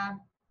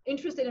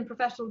 interested in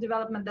professional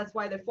development. That's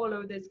why they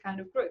follow this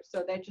kind of group.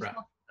 So they're just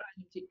not,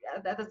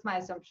 that's my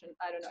assumption.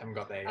 I don't know. Haven't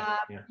got there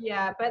yet.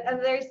 Yeah, but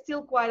there's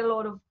still quite a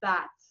lot of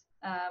that,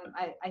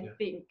 I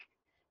think.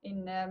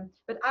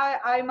 But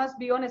I must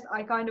be honest,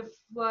 I kind of,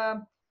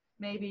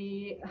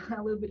 maybe a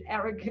little bit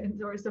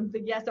arrogant or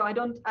something. Yeah, so I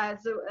don't.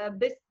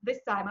 This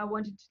time I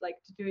wanted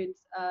to do it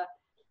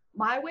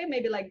my way,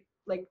 maybe like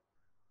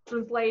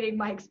translating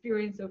my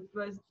experience of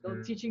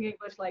teaching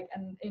English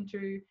and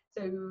into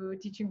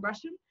teaching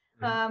Russian.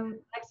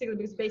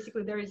 Because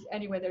basically there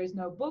is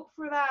no book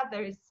for that.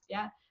 There is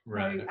no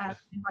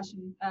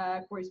Russian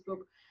course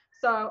book.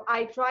 So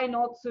I try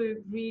not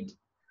to read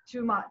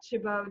too much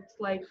about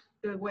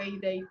the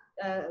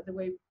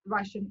way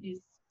Russian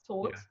is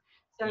taught. Yeah.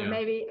 So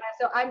maybe,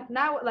 I'm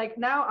now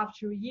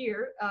after a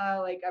year,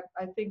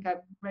 I think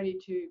I'm ready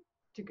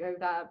to go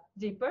that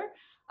deeper.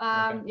 So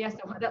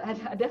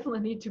I definitely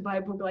need to buy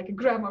a book like a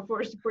grammar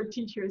for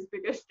teachers,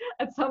 because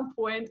at some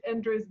point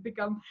Andrew's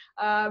become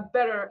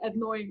better at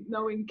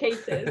knowing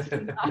cases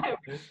than I am.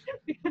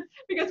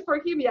 because for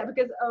him,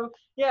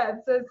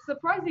 it's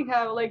surprising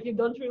how you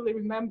don't really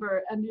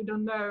remember and you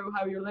don't know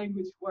how your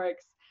language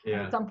works.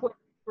 Yeah. At some point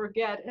you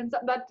forget,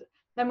 but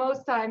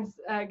most times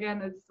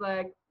again it's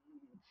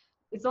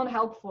it's not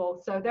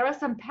helpful. So there are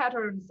some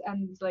patterns,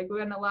 and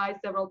we analyze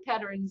several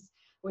patterns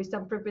with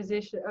some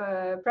prefixes,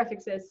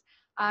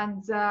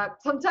 and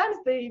sometimes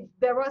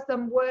there are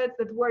some words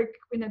that work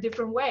in a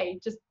different way.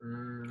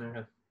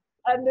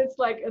 And it's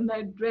and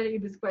then really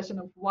this question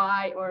of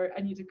why, or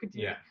I need to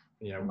continue.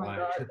 Yeah, oh my why?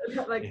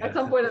 God. At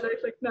some point I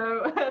was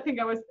no, I think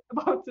I was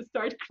about to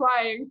start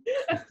crying.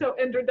 So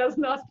Andrew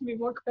doesn't ask me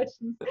more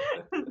questions.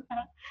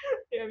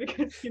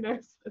 Because he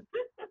knows.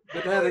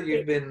 But now that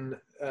you've been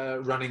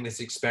running this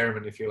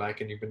experiment, if you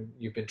like, and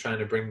you've been trying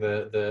to bring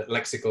the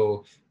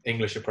lexical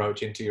English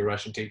approach into your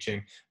Russian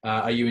teaching,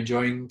 are you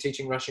enjoying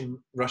teaching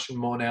Russian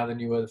more now than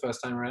you were the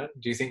first time around?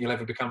 Do you think you'll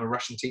ever become a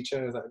Russian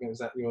teacher? Is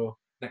that your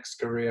next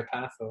career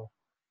path, or?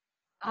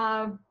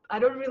 I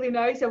don't really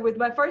know. So with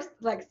my first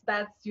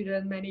STAT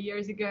student many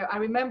years ago, I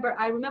remember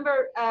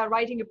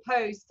writing a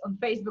post on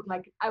Facebook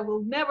I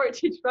will never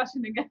teach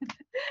Russian again.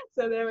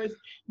 So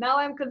now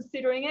I'm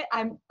considering it.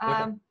 I'm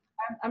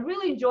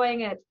really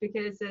enjoying it,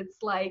 because it's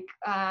I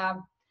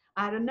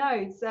don't know.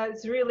 It's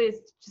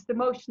just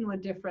emotionally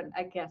different,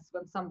 I guess,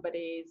 when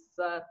somebody is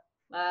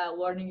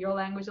learning your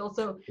language.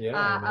 Also,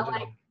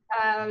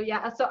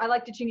 So I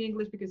like teaching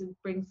English because it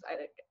brings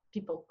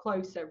people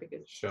closer,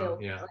 because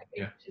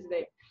English is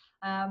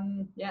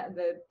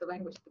the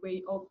language that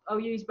we all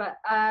use. But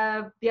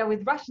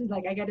with Russians,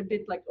 I get a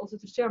bit also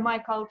to share my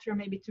culture,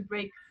 maybe to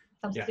break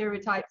some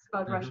stereotypes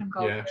about Russian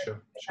culture.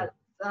 Yeah, sure.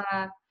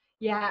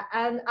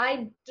 And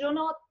I do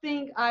not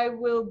think I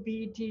will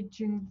be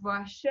teaching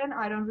Russian.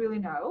 I don't really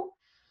know.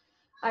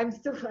 I'm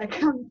still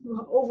I'm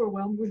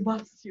overwhelmed with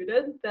one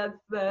student.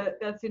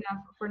 That's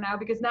enough for now,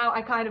 because now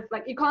I kind of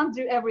you can't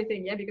do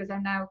everything, because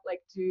I'm now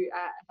to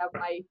have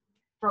my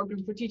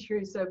program for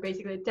teachers. So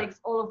basically it takes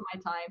all of my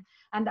time.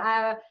 And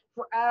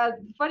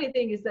the funny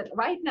thing is that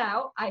right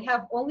now I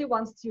have only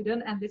one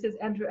student, and this is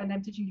Andrew, and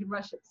I'm teaching him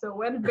Russian. So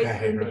when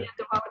basically in the end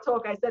of our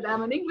talk I said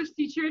I'm an English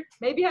teacher,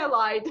 maybe I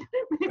lied.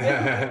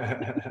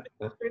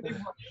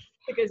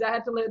 Because I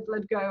had to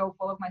let go of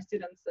all of my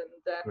students, and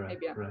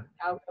maybe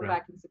I'll go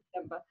back in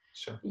September.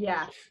 Sure.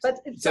 Yeah, but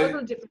it's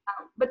totally different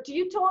now. But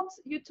you taught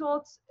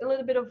a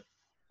little bit of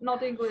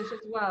not English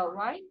as well,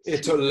 right?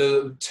 It took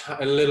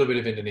a little bit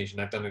of Indonesian.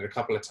 I've done it a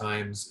couple of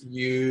times.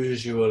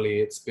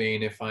 Usually it's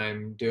been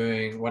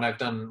when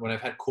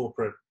I've had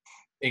corporate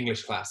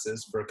English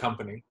classes for a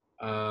company,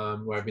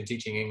 where I've been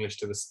teaching English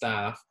to the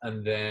staff,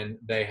 and then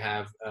they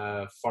have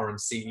a foreign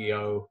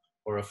CEO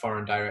or a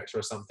foreign director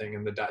or something,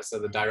 and so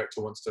the director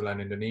wants to learn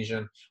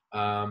Indonesian.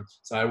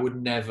 So I would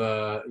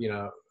never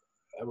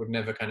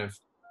kind of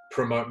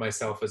promote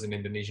myself as an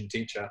Indonesian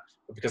teacher,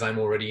 but because I'm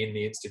already in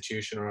the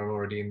institution or I'm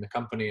already in the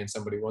company and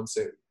somebody wants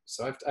it.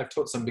 So I've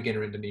taught some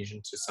beginner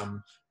Indonesian to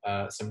some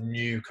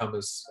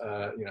newcomers,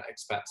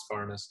 expats,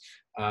 foreigners.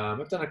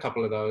 I've done a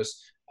couple of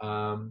those,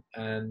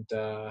 and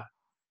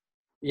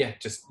yeah,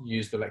 just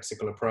use the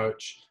lexical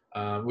approach,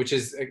 which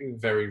is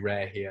very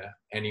rare here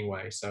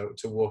anyway. So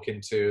to walk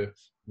into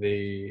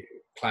the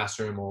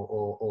classroom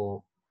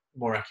or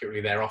more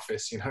accurately their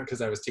office, you know,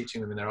 because I was teaching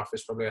them in their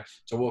office, probably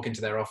to walk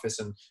into their office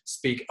and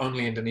speak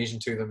only Indonesian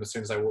to them as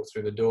soon as I walked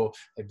through the door,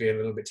 they'd be a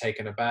little bit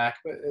taken aback,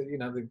 but you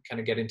know, they kind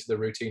of get into the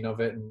routine of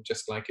it, and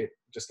just like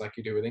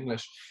you do with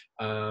English.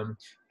 And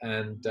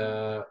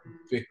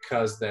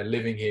because they're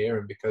living here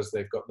and because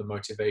they've got the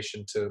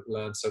motivation to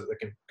learn so that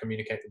they can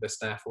communicate with their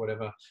staff or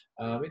whatever,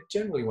 it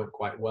generally went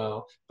quite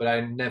well, but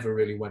I never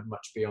really went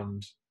much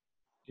beyond,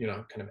 you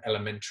know, kind of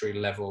elementary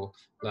level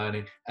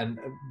learning, and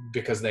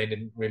because they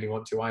didn't really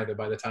want to either.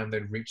 By the time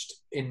they'd reached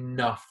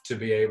enough to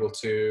be able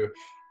to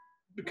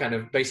kind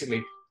of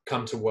basically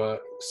come to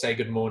work, say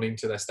good morning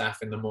to their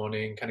staff in the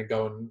morning, kind of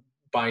go and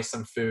buy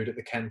some food at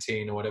the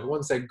canteen or whatever,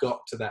 once they got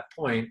to that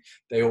point,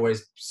 they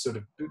always sort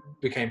of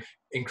became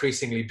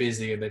increasingly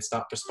busy, and they'd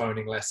start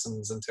postponing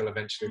lessons until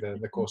eventually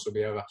the course would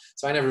be over.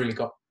 So I never really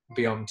got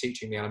beyond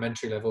teaching the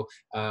elementary level,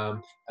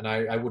 and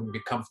I wouldn't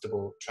be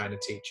comfortable trying to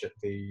teach at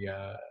the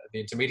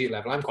intermediate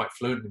level. I'm quite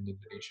fluent in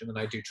Indonesian, and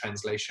I do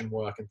translation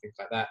work and things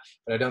like that,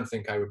 but I don't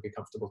think I would be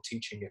comfortable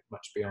teaching it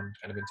much beyond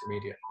kind of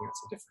intermediate. I think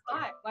that's a different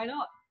thing. Why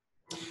not?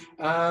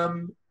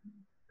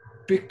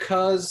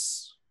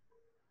 Because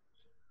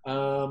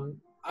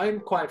I'm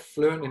quite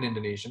fluent in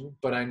Indonesian,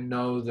 but I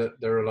know that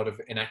there are a lot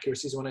of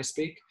inaccuracies when I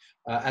speak.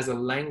 As a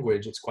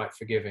language, it's quite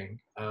forgiving.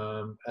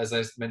 As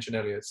I mentioned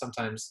earlier,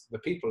 sometimes the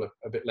people are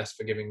a bit less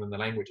forgiving than the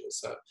languages,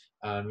 so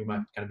you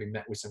might kind of be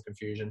met with some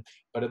confusion.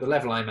 But at the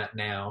level I'm at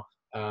now,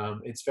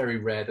 it's very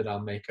rare that I'll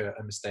make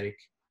a mistake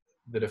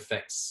that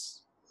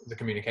affects the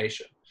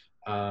communication.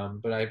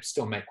 But I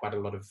still make quite a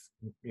lot of,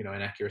 you know,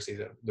 inaccuracies,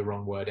 the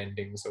wrong word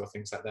endings or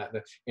things like that.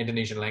 The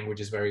Indonesian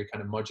language is very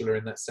kind of modular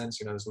in that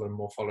sense. You know, there's a lot of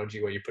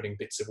morphology where you're putting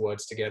bits of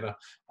words together.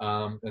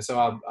 And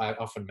so I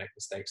often make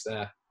mistakes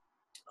there.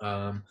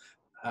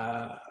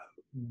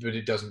 But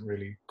it doesn't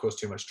really cause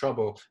too much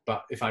trouble.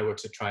 But if I were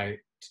to try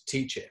to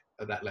teach it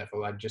at that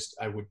level,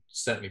 I would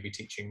certainly be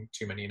teaching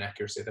too many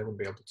inaccuracies. I wouldn't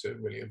be able to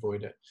really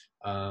avoid it.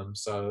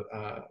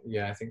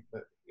 Yeah, I think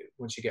that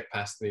once you get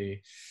past the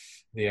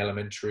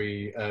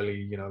elementary, early,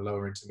 you know,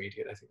 lower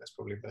intermediate, I think that's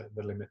probably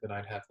the limit that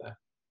I'd have there.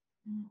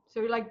 So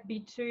like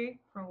B2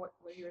 from what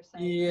you were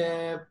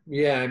Yeah.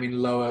 saying? I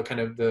mean, lower kind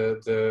of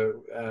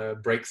the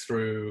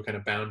breakthrough kind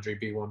of boundary,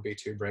 B1,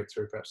 B2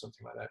 breakthrough, perhaps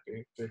something like that.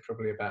 Be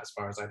probably about as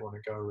far as I'd want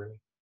to go, really.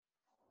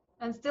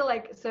 And still,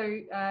 like, so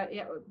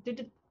yeah,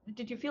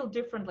 did you feel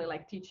differently,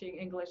 like teaching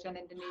English and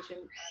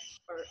Indonesian,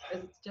 or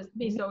is it just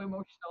me so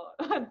emotional?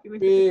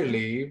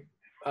 Really?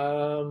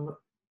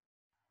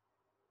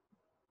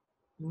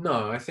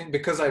 No, I think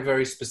because I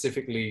very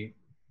specifically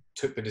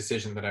took the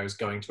decision that I was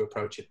going to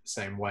approach it the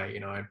same way. You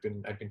know, I'd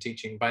been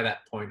teaching, by that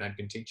point, I'd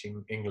been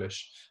teaching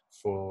English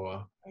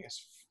for, I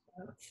guess,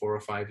 4 or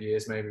 5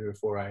 years maybe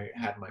before I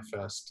had my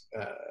first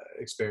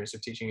experience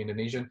of teaching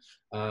Indonesian.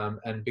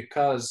 And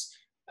because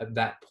at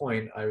that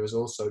point I was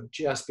also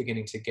just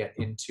beginning to get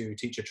into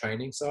teacher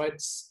training, so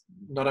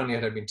not only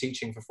had I been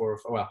teaching for 4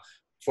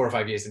 or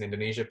 5 years in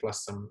Indonesia,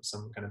 plus some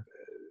kind of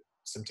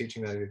some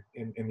teaching that I did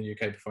in the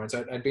UK before, and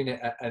so I'd been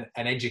an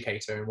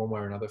educator in one way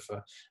or another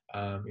for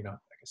you know,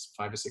 I guess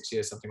 5 or 6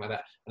 years, something like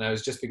that, and I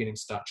was just beginning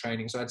to start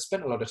training. So I'd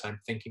spent a lot of time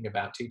thinking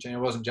about teaching. I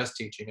wasn't just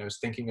teaching, I was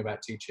thinking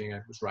about teaching, I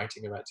was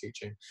writing about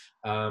teaching,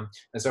 and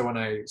so when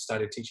I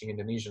started teaching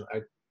Indonesian,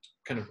 I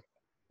kind of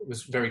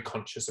was very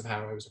conscious of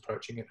how I was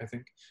approaching it, I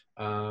think.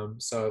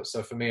 So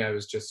for me, I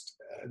was just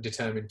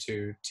determined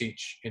to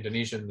teach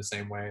Indonesian the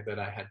same way that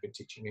I had been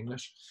teaching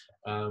English.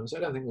 So I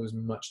don't think there was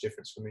much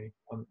difference for me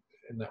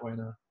in that way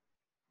now.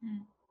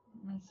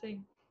 I see.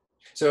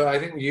 So I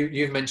think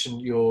you've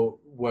mentioned your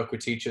work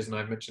with teachers, and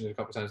I've mentioned it a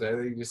couple of times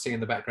there. You see in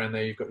the background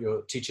there, you've got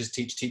your Teachers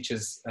Teach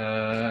Teachers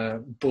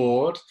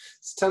board.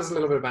 So tell us a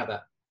little bit about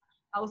that.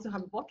 I also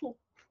have a bottle.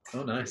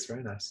 Oh, nice.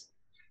 Very nice.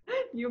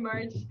 New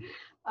merch.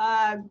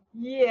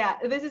 Yeah,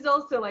 this is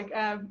also like,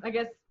 I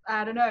guess,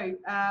 I don't know,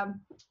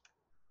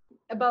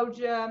 about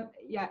a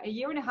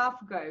year and a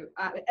half ago,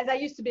 as I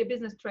used to be a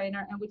business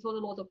trainer, and we taught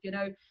a lot of, you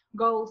know,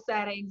 goal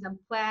settings and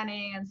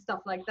planning and stuff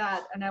like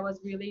that, and I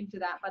was really into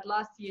that. But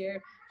last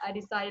year I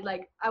decided,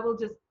 like, I will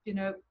just, you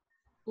know,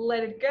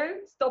 let it go,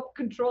 stop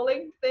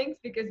controlling things,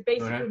 because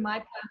basically my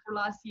plan for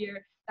last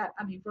year,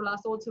 for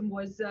last autumn,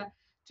 was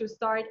to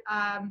start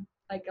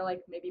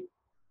like maybe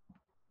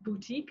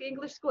boutique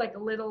English school, like a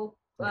little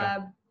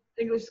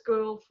English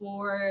school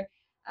for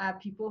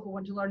people who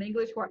want to learn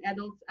English, who are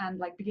adults and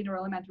like beginner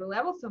elementary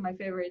level. So my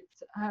favorite,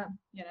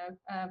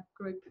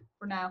 group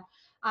for now.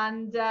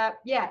 And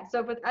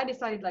but I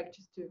decided, like,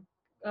 just to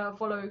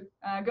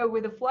go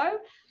with the flow.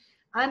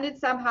 And it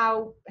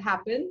somehow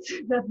happened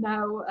that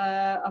now,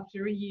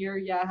 after a year,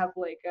 I have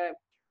like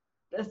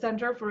a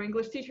center for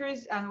English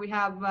teachers, and we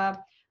have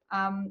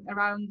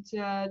around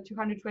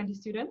 220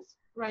 students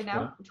right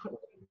now,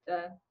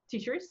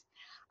 teachers.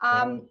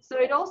 So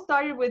it all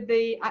started with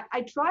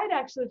I tried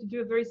actually to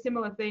do a very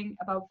similar thing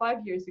about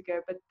 5 years ago,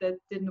 but that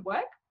didn't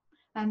work.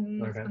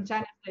 and Okay.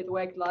 spontaneously it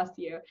worked last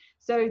year.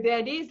 So the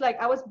idea is like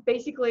I was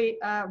basically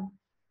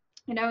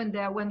you know, and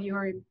when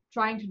you're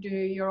trying to do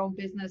your own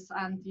business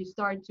and you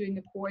start doing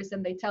a course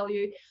and they tell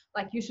you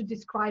like you should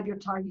describe your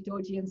target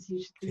audience,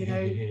 you should, you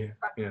know,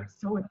 Yeah.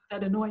 so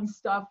that annoying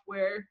stuff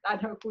where I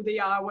don't know who they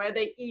are, where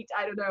they eat,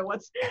 I don't know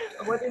what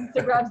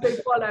Instagrams they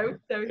follow.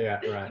 So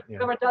Yeah, right. Yeah.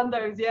 never done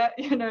those yet,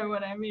 you know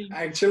what I mean.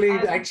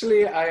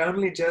 Actually, I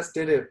only just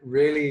did it,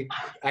 really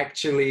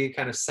actually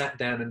kind of sat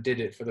down and did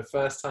it for the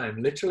first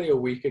time literally a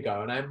week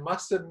ago, and I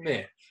must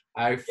admit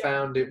I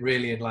found it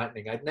really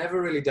enlightening. I'd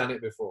never really done it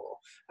before.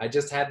 I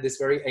just had this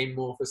very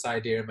amorphous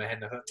idea in my head,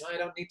 and I thought, no, I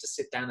don't need to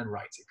sit down and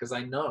write it because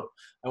I know.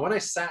 And when I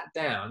sat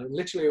down,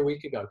 literally a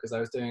week ago, because I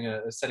was doing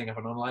setting up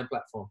an online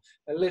platform,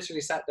 I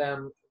literally sat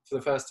down for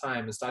the first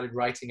time and started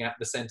writing out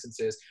the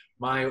sentences.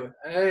 I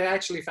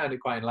actually found it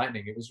quite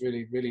enlightening. It was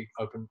really, really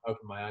opened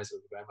my eyes a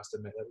little bit. I must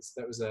admit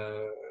that was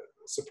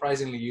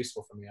surprisingly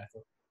useful for me, I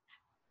thought.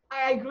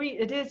 I agree,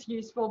 it is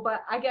useful,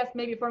 but I guess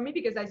maybe for me,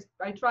 because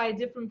I try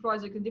different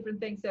projects and different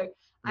things, so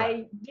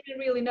I didn't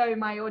really know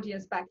my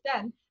audience back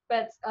then.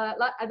 But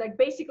like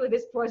basically,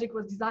 this project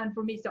was designed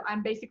for me, so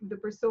I'm basically the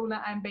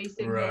persona I'm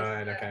basing this.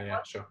 Right. Okay.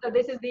 Yeah. Sure. So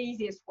this is the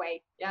easiest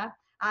way, yeah.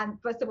 And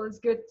first of all, it's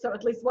good, so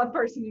at least one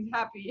person is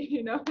happy,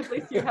 you know. At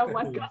least you have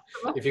one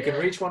customer. If you can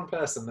reach one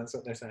person, that's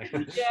what they say.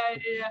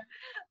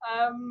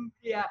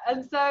 Yeah.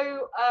 And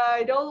so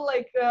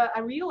I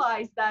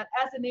realized that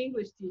as an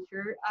English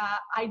teacher,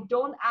 I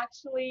don't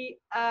actually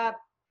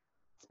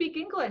speak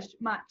English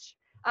much.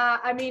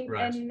 I mean,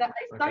 and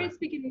I started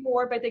speaking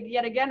more, but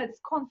yet again, it's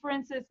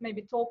conferences,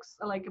 maybe talks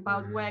like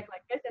about work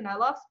like this, and I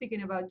love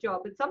speaking about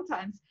job. But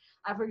sometimes,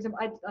 for example,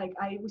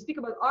 we speak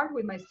about art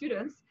with my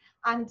students,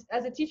 and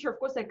as a teacher, of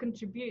course, I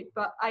contribute,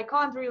 but I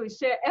can't really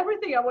share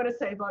everything I want to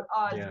say about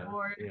art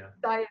or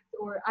science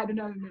or I don't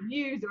know, the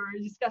news or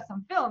discuss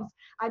some films.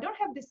 I don't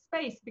have this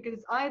space because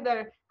it's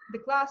either the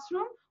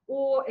classroom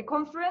or a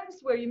conference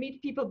where you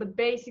meet people, but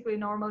basically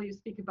normally you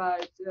speak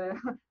about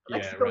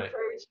lexical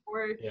coach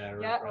or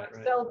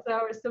seltzer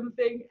or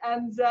something,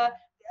 and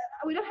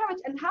we don't have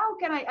it. And how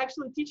can I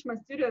actually teach my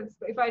students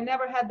if I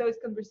never had those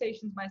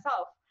conversations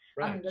myself?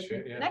 I mean, that's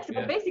next.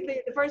 But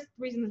basically, the first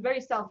reason is very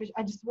selfish.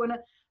 I just want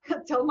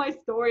to tell my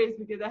stories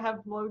because I have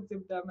loads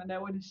of them and I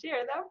want to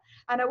share them.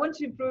 And I want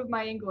to improve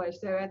my English.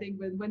 So I think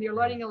when you're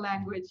learning a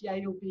language,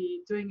 you'll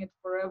be doing it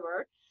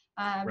forever.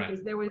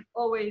 Because there will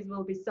always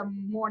be some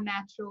more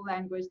natural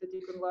language that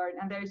you can learn,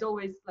 and there's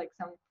always like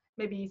some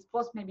maybe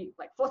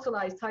like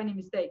fossilized tiny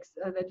mistakes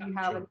that you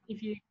have. And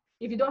if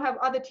you don't have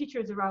other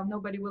teachers around,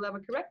 nobody will ever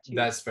correct you.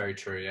 That's very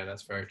true. Yeah,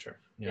 that's very true.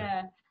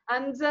 Yeah.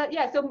 And so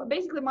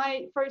basically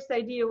my first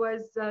idea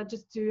was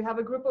just to have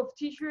a group of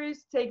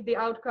teachers take the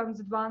Outcomes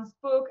Advanced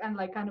book and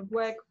like kind of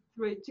work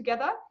through it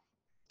together.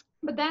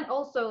 But then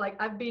also, like,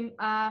 I've been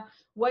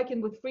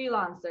working with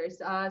freelancers.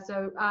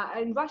 So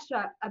in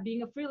Russia,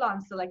 being a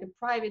freelancer, like a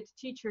private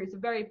teacher, is a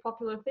very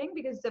popular thing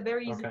because it's a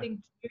very easy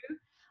thing to do.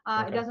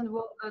 It doesn't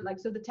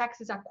so the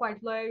taxes are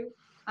quite low.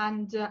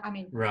 And I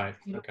mean,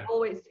 you don't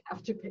always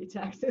have to pay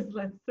taxes,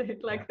 let's say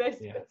it like this.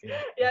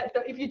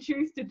 So if you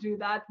choose to do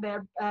that,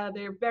 they're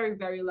very,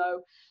 very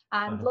low.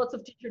 And lots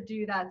of teachers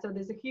do that. So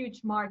there's a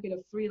huge market of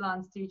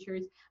freelance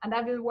teachers. And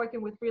I've been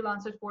working with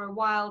freelancers for a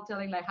while,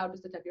 telling like how to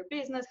set up your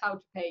business, how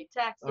to pay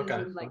taxes,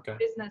 and like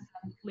business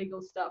and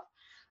legal stuff.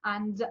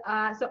 And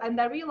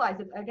and I realized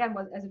that again,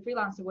 as a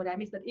freelancer, what I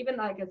missed, that even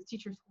like as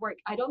teachers work,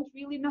 I don't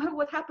really know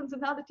what happens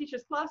in other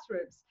teachers'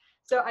 classrooms.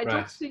 So I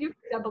talk to you,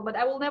 for example, but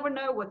I will never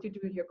know what you do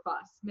in your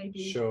class.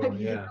 Maybe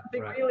something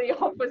really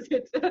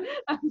opposite,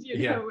 and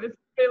you know, it's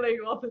failing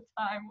all the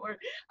time, or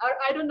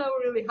I don't know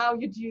really how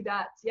you do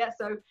that.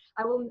 So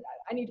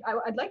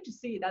I'd like to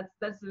see.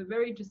 That's a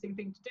very interesting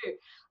thing to do.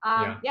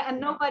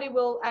 And nobody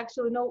will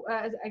actually know.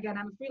 Again,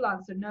 I'm a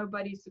freelancer.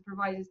 Nobody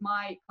supervises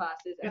my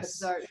classes.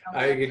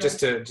 Just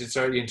to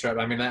sorry to interrupt.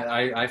 I mean,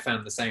 I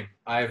found the same.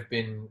 I've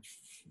been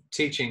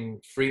teaching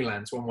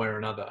freelance one way or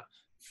another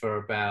for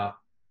about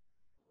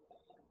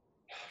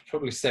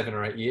probably 7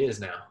 or 8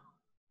 years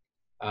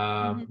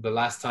now. The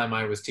last time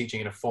I was teaching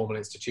in a formal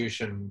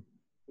institution,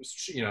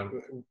 you know,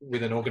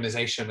 with an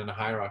organization and a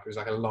hierarchy, was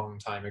like a long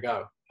time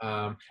ago.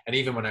 And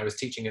even when I was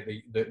teaching at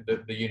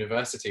the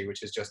university,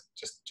 which is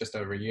just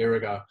over a year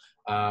ago,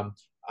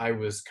 I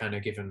was kind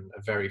of given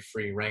a very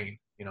free rein.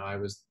 You know, I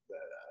was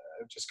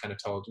just kind of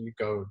told, you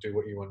go do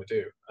what you want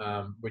to do,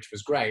 which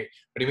was great.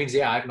 But it means,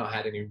 I've not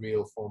had any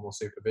real formal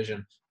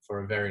supervision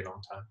for a very long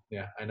time.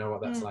 Yeah, I know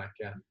what that's like.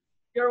 Yeah.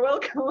 You're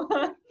welcome.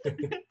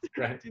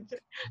 Right.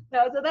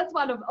 No, so that's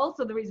one of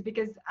also the reasons,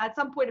 because at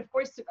some point, of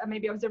course,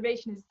 maybe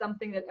observation is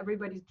something that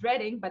everybody's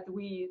dreading, but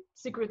we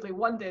secretly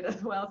want it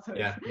as well. So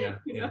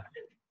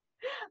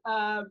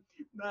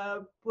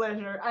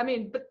pleasure. I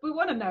mean, but we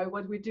want to know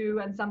what we do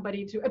and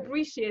somebody to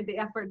appreciate the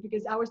effort,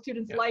 because our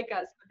students like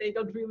us, but they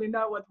don't really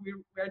know what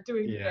we're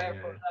doing there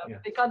for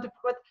them. They can't.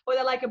 What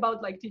I like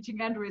about like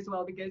teaching Andrew as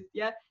well, because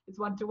it's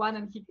one-to-one,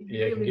 and he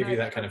really can give you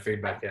that kind of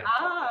feedback. Neat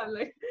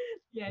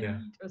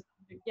or something.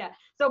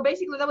 So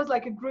basically that was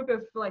like a group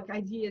of like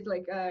ideas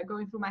like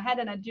going through my head,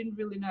 and I didn't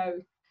really know.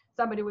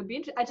 somebody would be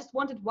interested. I just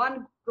wanted one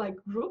like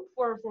group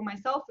for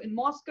myself in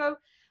Moscow,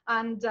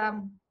 and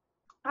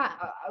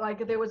like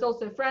there was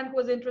also a friend who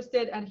was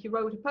interested, and he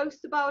wrote a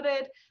post about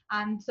it.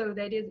 And so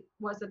the idea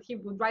was that he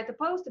would write a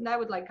post, and I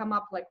would like come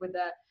up like with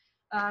a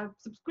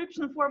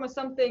subscription form or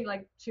something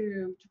like to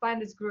find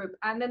this group.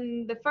 And then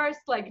the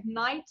first like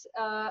night,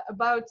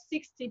 about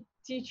 60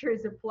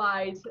 teachers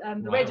applied and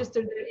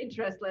registered their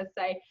interest, let's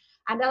say.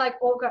 And they're like,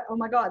 oh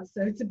my God, so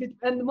it's a bit,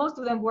 and most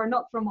of them were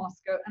not from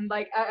Moscow. And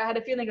like I had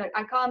a feeling like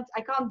I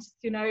can't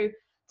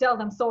tell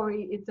them, sorry,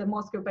 it's a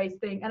Moscow-based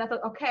thing. And I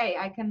thought, okay,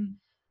 I can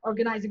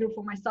organize a group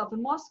for myself in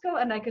Moscow,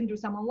 and I can do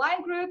some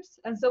online groups.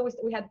 And so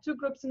we had 2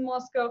 groups in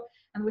Moscow,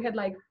 and we had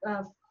like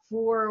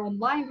 4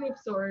 online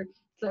groups, or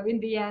so in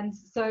the end.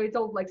 So it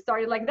all like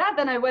started like that.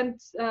 Then I went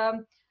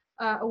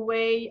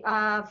away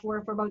for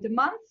about a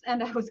month, and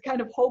I was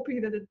kind of hoping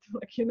that it,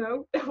 like,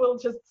 they will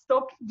just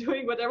stop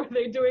doing whatever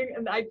they're doing,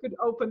 and I could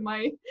open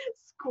my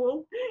school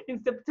in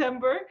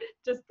September.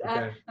 Just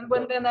and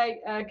when then I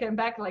came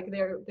back, like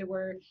they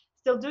were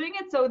still doing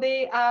it. So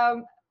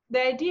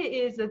the idea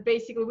is that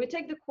basically we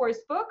take the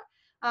course book,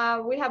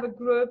 we have a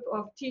group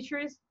of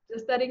teachers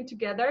studying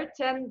together,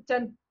 10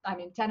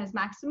 is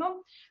maximum,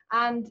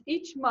 and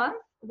each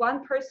month one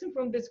person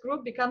from this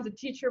group becomes a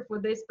teacher for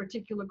this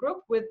particular group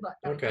with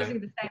using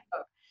the same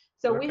book.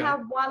 So we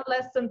have one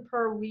lesson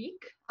per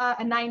week,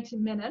 a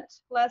 90-minute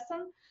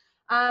lesson.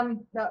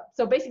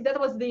 So basically that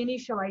was the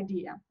initial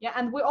idea. Yeah,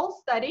 and we all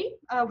study,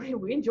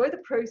 we enjoy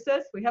the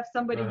process. We have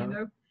somebody,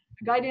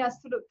 guiding us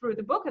through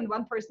the book, and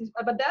one person,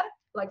 but then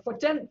like for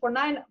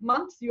 9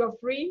 months you are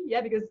free,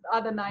 because the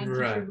other 9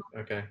 teachers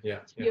will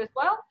you as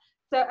well.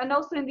 So, and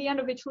also in the end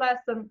of each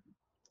lesson,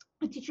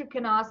 the teacher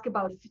can ask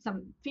about some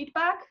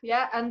feedback,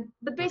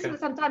 but basically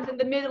sometimes in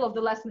the middle of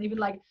the lesson, even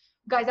like,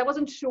 guys, I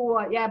wasn't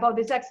sure, about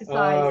this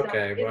exercise.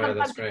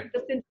 That's great.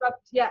 Just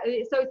interrupt,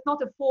 so it's not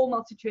a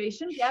formal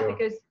situation,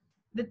 because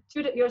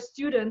your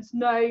students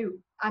know,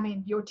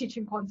 your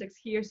teaching context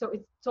here, so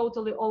it's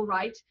totally all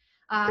right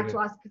to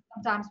ask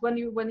sometimes when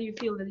you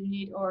feel that you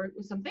need or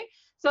something.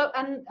 So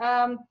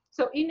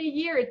so in a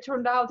year it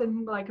turned out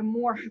in like a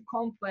more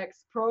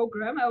complex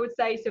program, I would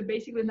say. So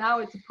basically now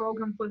it's a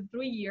program for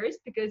 3 years,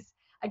 because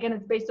again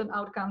it's based on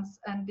outcomes.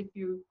 And if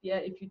you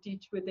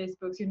teach with these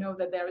books, you know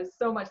that there is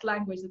so much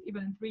language that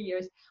even in 3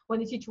 years,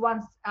 when you teach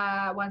once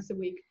a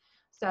week,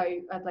 so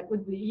like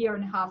with the year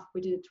and a half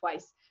we did it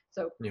twice.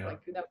 So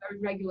like very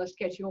regular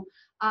schedule.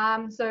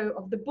 So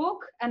of the book,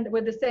 and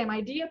with the same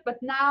idea, but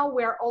now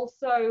we're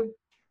also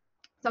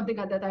something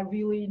that I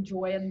really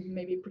enjoy and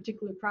maybe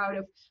particularly proud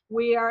of.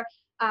 We are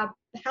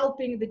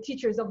helping the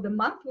teachers of the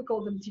month. We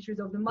call them teachers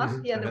of the month.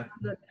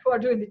 Who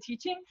are doing the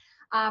teaching,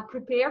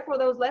 prepare for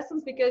those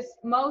lessons, because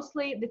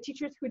mostly the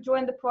teachers who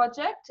join the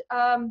project,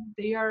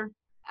 they are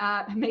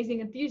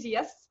amazing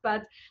enthusiasts.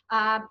 But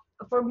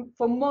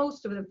for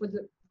most of them, for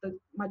the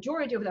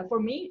majority of them, for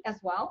me as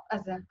well,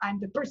 as I'm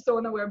the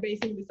persona we're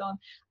basing this on,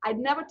 I'd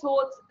never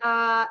taught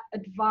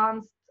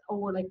advanced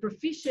or like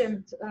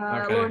proficient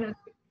learners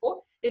before.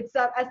 It's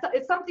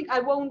something I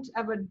won't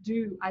ever do.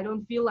 I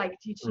don't feel like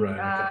teaching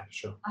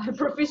a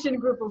proficient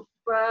group of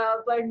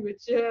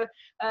language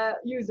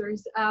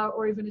users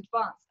or even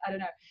advanced. I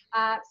don't know.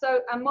 So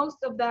most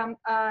of them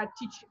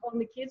teach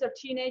only kids or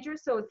teenagers.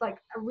 So it's like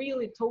a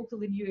really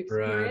totally new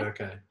experience.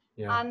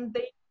 And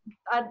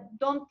I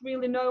don't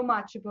really know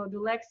much about the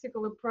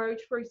lexical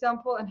approach, for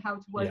example, and how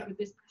to work with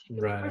this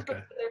particular person.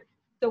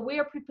 So we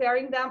are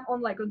preparing them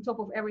on top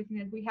of everything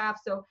that we have.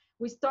 So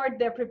we start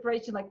their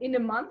preparation like in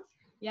a month.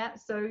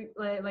 So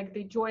like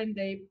they join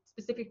the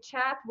specific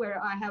chat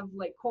where I have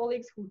like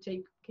colleagues who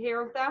take care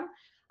of them,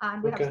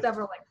 and we have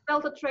several like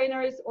Delta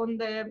trainers on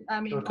the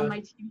on my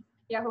team,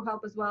 who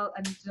help as well,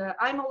 and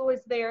I'm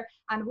always there.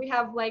 And we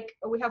have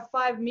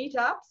 5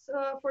 meetups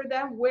for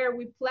them where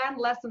we plan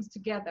lessons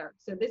together.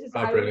 So this is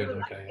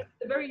brilliant.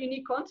 It's a very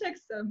unique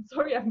context. I'm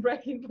sorry I'm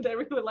bragging, but I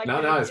really like it.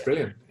 No, it's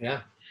brilliant.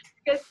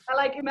 Because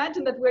I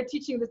imagine that we're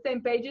teaching the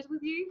same pages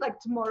with you like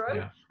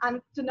tomorrow,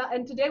 and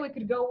today we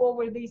could go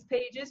over these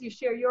pages. You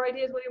share your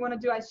ideas, what you want to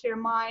do, I share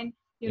mine,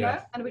 know,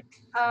 and we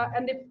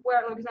and if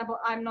we're, for example,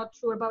 I'm not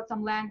sure about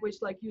some language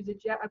like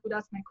usage, I could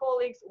ask my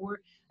colleagues, or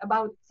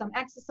about some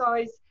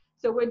exercise.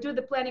 So we do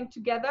the planning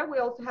together. We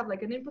also have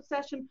like an input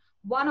session.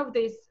 One of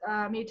these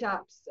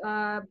meetups,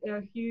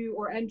 Hugh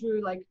or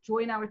Andrew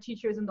join our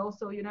teachers, and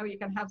also you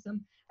can have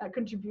some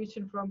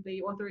contribution from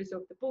the authors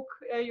of the book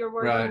you're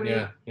working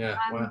with.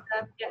 And,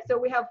 so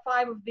we have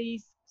 5 of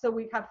these. So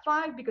we have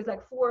 5 because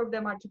 4 of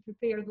them are to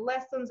prepare the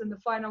lessons, and the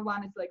final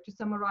one is to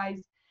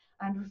summarize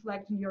and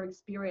reflect on your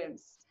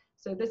experience.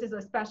 So this is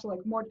a special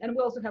more, and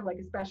we also have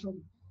a special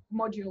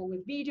module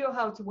with video,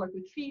 how to work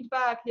with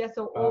feedback.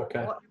 So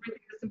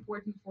everything that's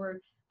important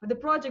for the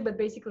project, but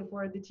basically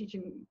for the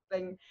teaching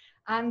thing.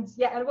 And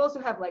and we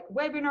also have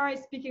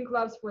webinars, speaking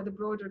clubs for the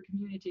broader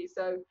community.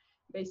 So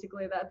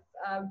basically that's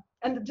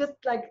and just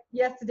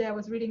yesterday I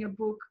was reading a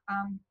book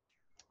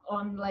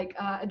on like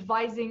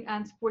advising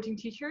and supporting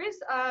teachers.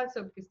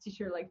 So because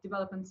teacher like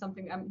development is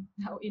something I'm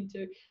now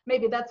into.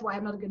 Maybe that's why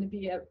I'm not going to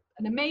be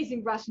an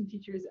amazing Russian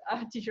teacher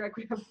I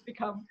could have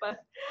become, but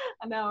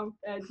now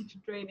teacher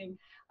training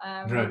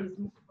Right. maybe is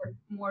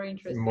more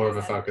interesting. More of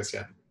a focus,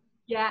 yeah.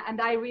 Yeah,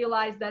 and I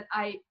realized that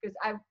because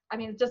I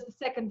mean, it's just the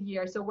second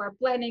year, so we're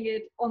planning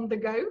it on the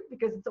go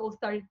because it's all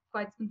started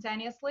quite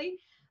spontaneously.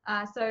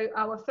 So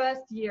our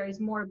first year is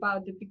more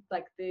about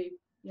the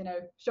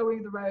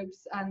showing the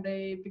ropes and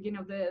the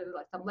beginning of the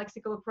some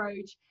lexical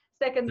approach.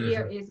 Second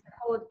year is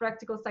call it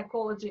practical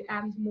psychology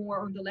and more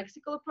on the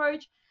lexical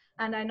approach.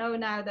 And I know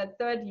now that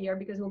third year,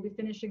 because we'll be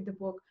finishing the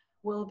book,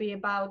 will be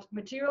about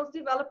materials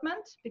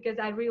development, because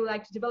I really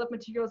like to develop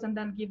materials and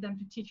then give them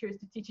to teachers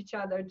to teach each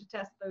other to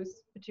test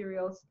those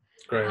materials.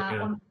 Great,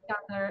 on each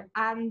other,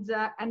 and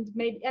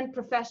maybe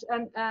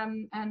profession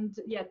and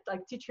yeah,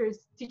 like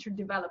teacher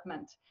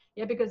development.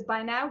 Yeah, because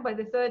by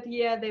the third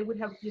year they would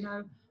have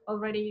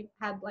already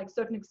had like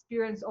certain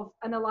experience of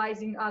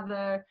analyzing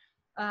other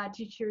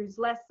teachers'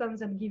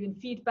 lessons and giving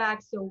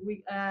feedback. So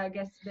we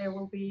guess there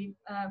will be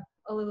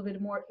a little bit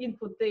more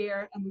input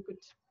there, and we could,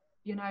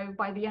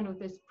 by the end of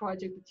this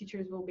project, the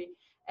teachers will be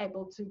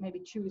able to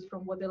maybe choose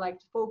from what they like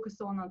to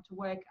focus on or to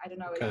work. I don't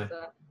know. Okay.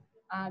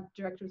 As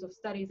directors of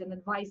studies and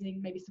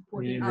advising, maybe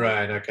supporting.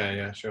 Right. Okay.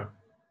 Yeah. Sure.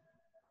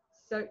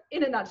 So,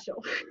 in a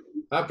nutshell.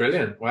 Oh,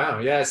 brilliant! Wow.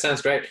 Yeah, it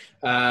sounds great.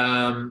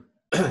 Yeah,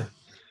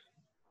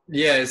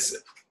 it's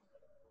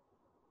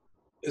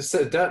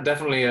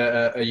definitely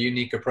a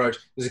unique approach.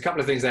 There's a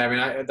couple of things there. I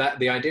mean,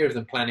 the idea of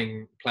them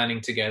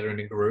planning together in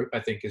a group, I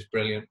think, is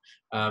brilliant.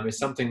 It's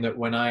something that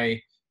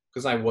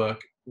because I work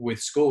with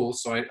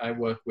schools, so I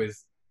work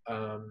with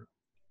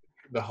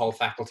the whole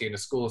faculty in a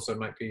school. So it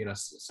might be,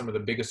 some of the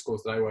bigger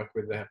schools that I work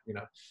with, they have,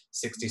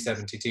 60,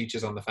 70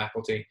 teachers on the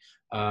faculty.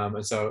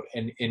 And so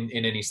in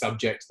any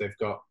subject, they've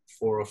got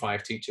 4 or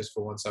 5 teachers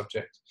for one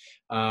subject.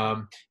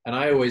 And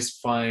I always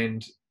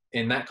find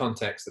in that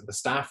context that the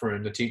staff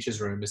room, the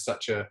teacher's room, is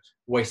such a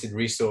wasted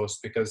resource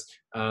because,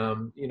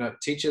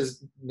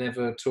 teachers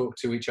never talk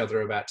to each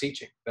other about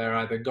teaching. They're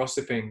either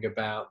gossiping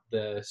about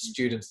the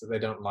students that they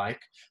don't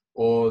like,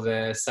 or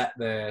they're sat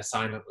there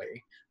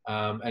silently.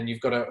 And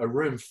you've got a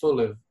room full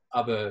of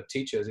other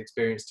teachers,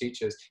 experienced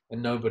teachers,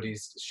 and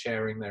nobody's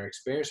sharing their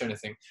experience or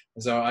anything.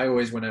 And so I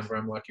always, whenever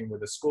I'm working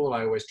with a school,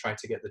 I always try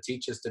to get the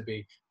teachers to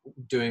be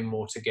doing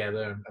more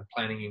together and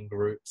planning in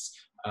groups,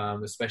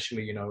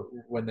 especially,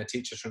 when they're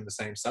teachers from the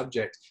same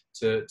subject,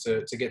 to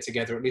get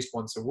together at least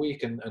once a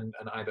week and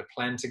either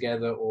plan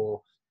together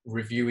or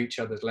review each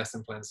other's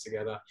lesson plans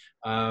together.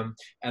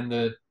 And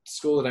the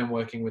school that I'm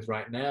working with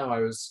right now, I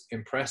was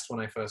impressed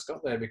when I first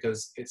got there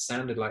because it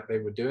sounded like they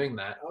were doing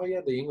that. Oh yeah,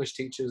 the English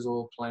teachers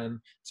all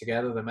plan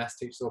together, the maths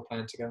teachers all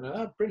plan together.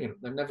 Oh, brilliant.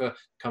 I've never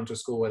come to a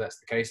school where that's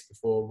the case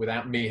before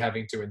without me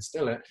having to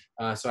instill it.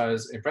 So I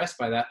was impressed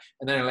by that.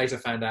 And then I later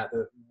found out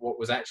that what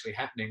was actually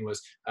happening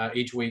was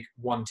each week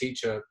one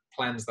teacher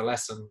plans the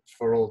lesson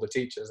for all the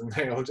teachers, and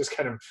they all just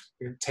kind of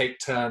take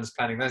turns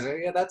planning that. So,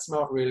 yeah, that's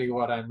not really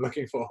what I'm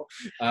looking for.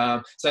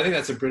 So I think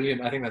that's a brilliant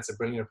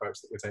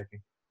approach that you're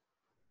taking.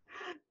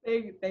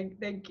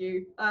 Thank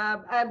you.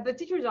 The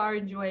teachers are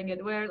enjoying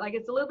it. Where like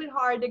it's a little bit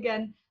hard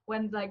again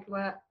when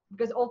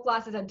because all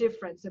classes are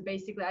different. So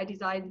basically, I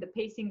designed the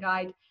pacing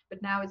guide,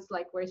 but now it's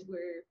like we're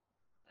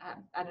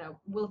I don't know.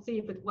 We'll see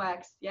if it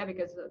works. Yeah,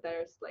 because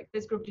there's like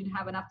this group didn't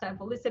have enough time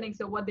for listening,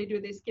 so what they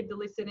do, they skip the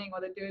listening, or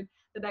they do it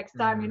the next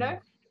time.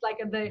 It's like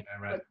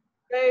right.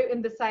 Go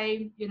in the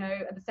same,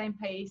 at the same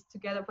pace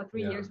together for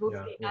 3 years. We'll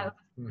see. So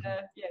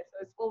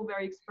it's all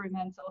very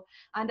experimental.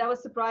 And I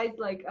was surprised,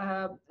 like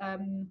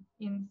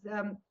in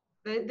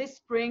this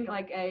spring,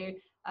 like a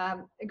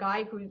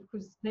guy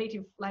whose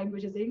native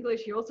language is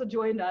English, he also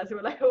joined us. We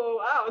were like,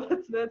 oh wow,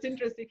 that's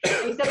interesting.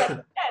 And he said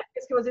like,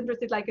 because he was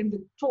interested like in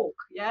the talk,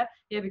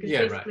 because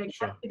basically right,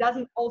 sure. He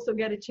doesn't also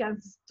get a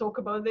chance to talk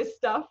about this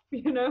stuff,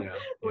 and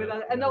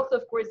also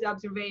of course the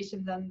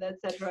observations and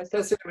etc. So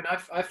that's it. I mean,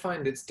 I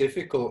find it's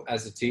difficult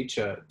as a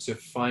teacher to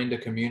find a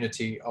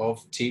community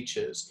of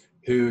teachers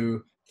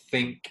who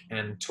think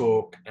and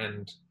talk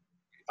and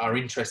are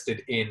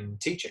interested in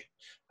teaching.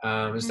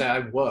 So I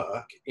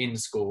work in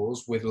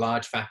schools with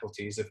large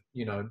faculties of,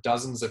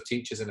 dozens of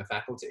teachers in a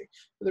faculty.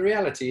 But the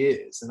reality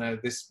is,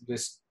 and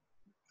this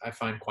I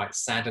find quite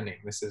saddening.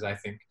 This is, I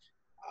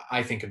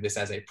think of this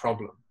as a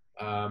problem.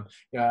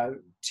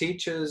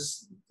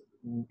 Teachers,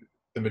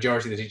 the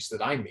majority of the teachers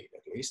that I meet,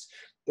 at least,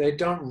 they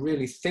don't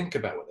really think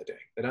about what they're doing.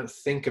 They don't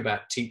think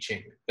about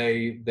teaching.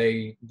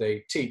 They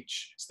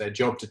teach. It's their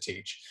job to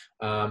teach.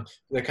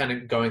 They're kind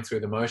of going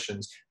through the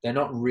motions. They're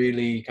not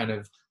really kind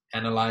of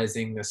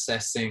analyzing,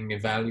 assessing,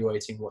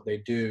 evaluating what they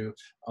do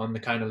on the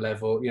kind of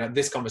level,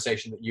 this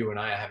conversation that you and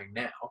I are having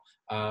now.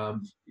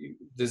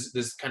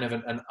 There's kind of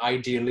an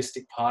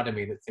idealistic part of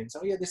me that thinks,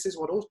 oh yeah, this is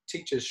what all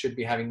teachers should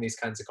be having, these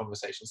kinds of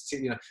conversations.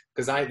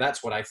 Because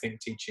that's what I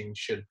think teaching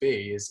should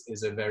be,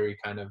 is a very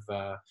kind of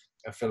a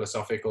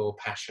philosophical,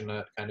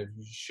 passionate kind of,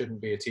 you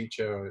shouldn't be a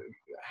teacher, or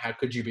how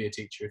could you be a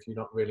teacher if you're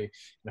not really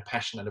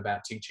passionate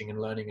about teaching and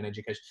learning and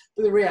education?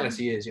 But the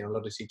reality is, a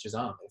lot of teachers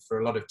aren't. For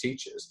a lot of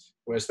teachers,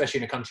 where especially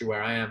in a country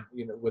where I am,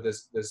 where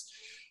there's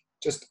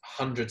just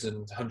hundreds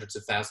and hundreds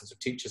of thousands of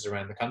teachers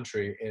around the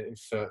country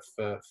for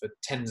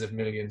tens of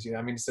millions.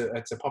 I mean,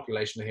 it's a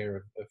population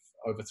here of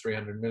over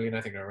 300 million. I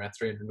think around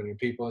 300 million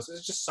people. So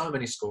there's just so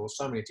many schools,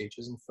 so many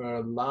teachers, and for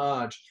a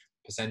large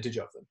percentage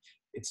of them,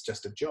 it's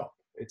just a job.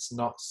 It's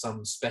not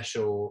some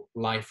special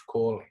life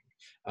calling.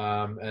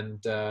 My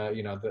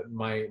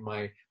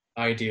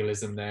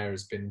idealism there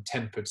has been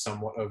tempered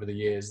somewhat over the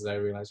years, as I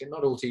realize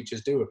not all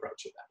teachers do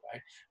approach it that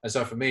way. And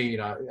so for me,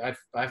 I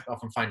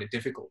often find it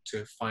difficult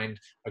to find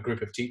a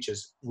group of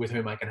teachers with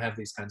whom I can have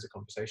these kinds of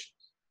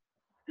conversations.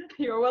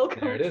 You're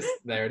welcome. There it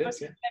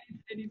is. Yeah.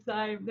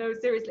 Anytime. No,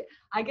 seriously.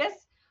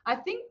 I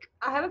think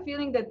I have a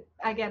feeling that,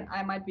 again,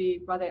 I might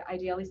be rather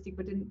idealistic,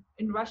 but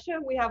in Russia,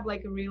 we have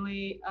like a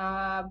really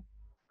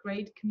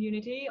great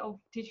community of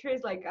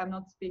teachers. Like, I'm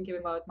not speaking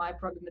about my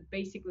program, but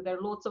basically there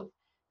are lots of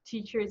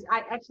teachers.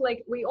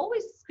 We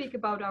always speak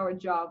about our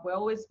job. We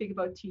always speak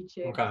about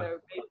teaching. Okay. So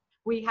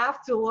we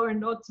have to learn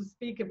not to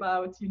speak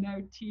about,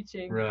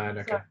 teaching. Right.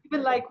 Okay. So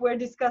even like we're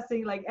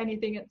discussing like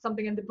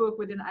something in the book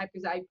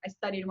because I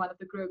studied in one of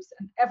the groups,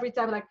 and every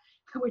time like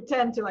we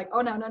tend to like,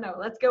 oh no,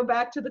 let's go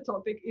back to the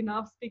topic.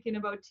 Enough speaking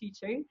about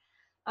teaching.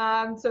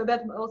 So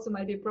that also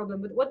might be a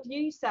problem. But what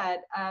you said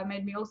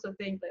made me also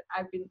think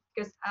that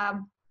because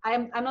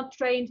I'm not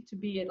trained to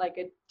be like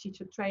a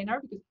teacher trainer,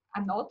 because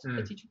I'm not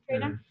a teacher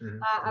trainer.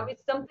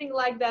 It's something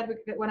like that.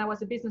 When I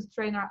was a business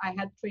trainer, I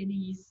had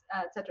trainees,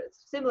 etc.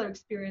 It's a similar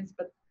experience,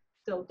 but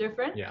still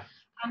different. Yeah.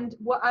 And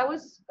what I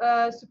was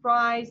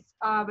surprised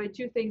by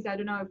two things. I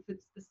don't know if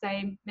it's the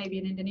same, maybe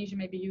in Indonesia,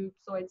 maybe you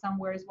saw it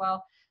somewhere as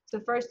well. So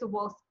first of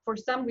all, for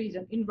some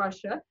reason in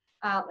Russia,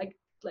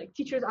 like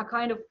teachers are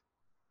kind of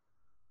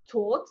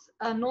taught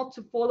not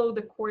to follow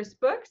the course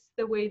books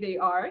the way they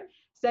are.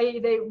 Say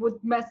they would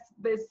mess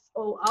this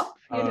all up,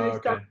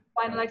 start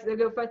finalize, they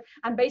go first.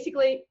 And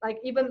basically, like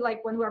even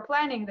like when we're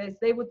planning this,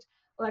 they would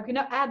like,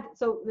 add,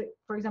 so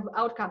for example,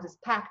 outcomes is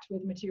packed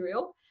with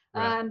material.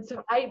 Right. And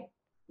so I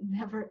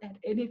never add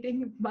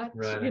anything much,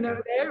 Right,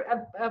 there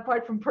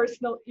apart from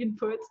personal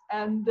input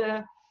and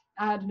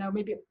I don't know,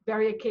 maybe a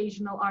very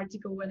occasional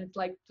article when it's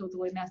like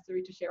totally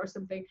necessary to share or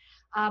something.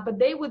 But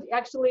they would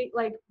actually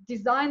like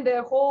design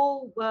their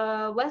whole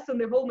lesson,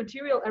 their whole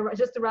material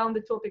just around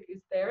the topic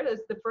is there.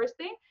 That's the first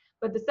thing.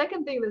 But the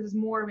second thing that is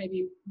more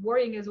maybe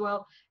worrying as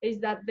well is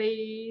that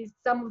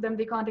some of them,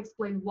 they can't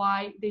explain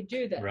why they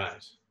do this.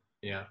 Right.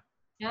 Yeah.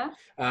 Yeah.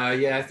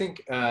 I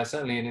think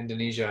certainly in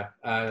Indonesia,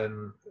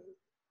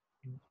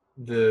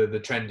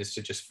 the trend is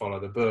to just follow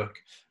the book,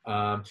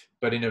 but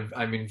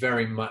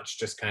very much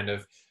just kind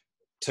of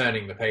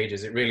turning the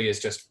pages. It really is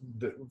just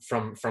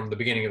from the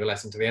beginning of the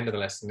lesson to the end of the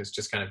lesson. It's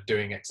just kind of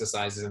doing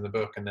exercises in the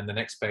book, and then the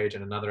next page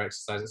and another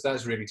exercise. So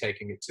that's really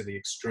taking it to the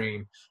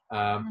extreme,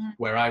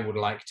 where I would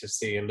like to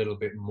see a little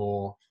bit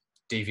more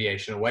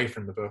deviation away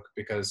from the book,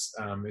 because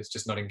it's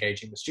just not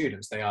engaging the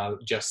students. They are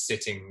just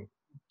sitting,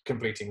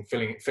 completing,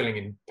 filling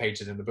in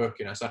pages in the book.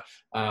 So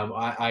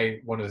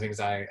one of the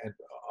things I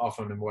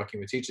often am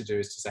working with teachers do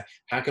is to say,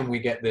 how can we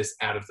get this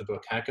out of the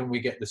book? How can we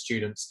get the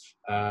students'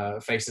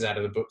 faces out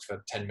of the book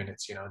for 10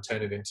 minutes, and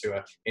turn it into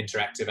an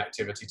interactive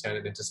activity, turn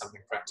it into something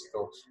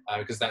practical,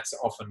 because that's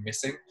often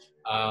missing.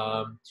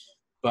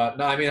 But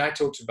no, I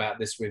talked about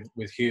this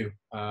with Hugh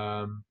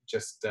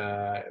just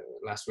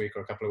last week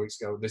or a couple of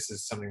weeks ago. This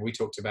is something we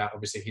talked about.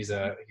 Obviously, he's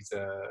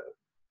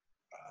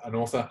an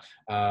author,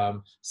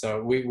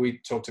 so we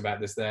talked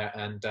about this there,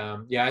 and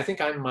I think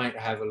I might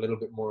have a little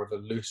bit more of a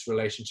loose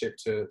relationship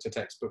to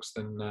textbooks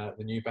than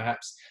you,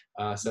 perhaps,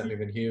 certainly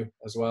than Hugh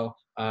as well.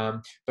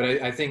 But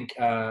I think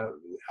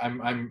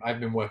I've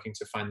been working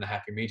to find the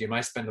happy medium.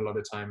 I spend a lot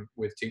of time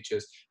with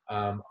teachers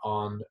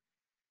on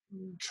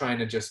trying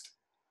to just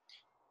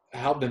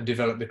help them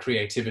develop the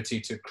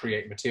creativity to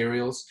create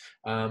materials.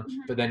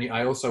 But then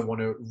I also want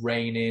to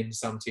rein in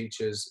some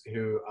teachers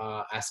who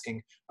are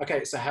asking,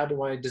 okay, so how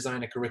do I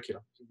design a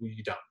curriculum? Well,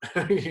 you don't.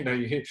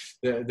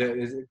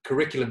 The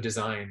curriculum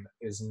design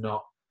is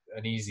not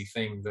an easy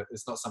thing. That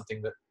it's not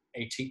something that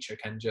a teacher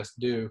can just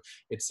do.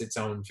 It's its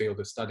own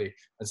field of study.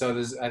 And so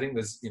I think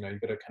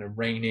you've got to kind of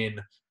rein in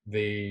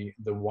the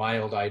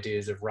wild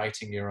ideas of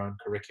writing your own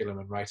curriculum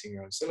and writing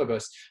your own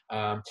syllabus,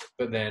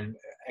 but then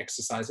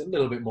exercise a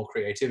little bit more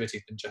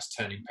creativity than just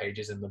turning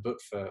pages in the book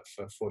for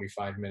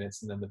 45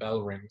 minutes and then the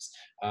bell rings.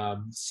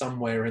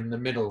 Somewhere in the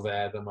middle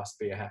there must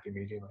be a happy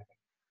medium, I think.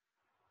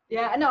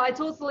 Yeah, no, I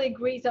totally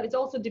agree. So it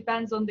also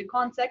depends on the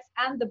context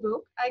and the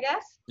book, I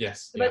guess.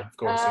 Yes, but, yeah, of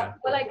course, yeah.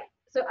 But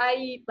so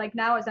I,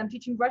 now as I'm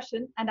teaching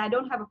Russian and I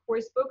don't have a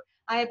course book,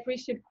 I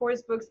appreciate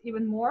course books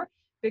even more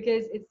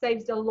because it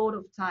saves a lot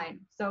of time.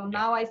 So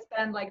now I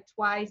spend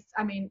twice,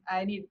 I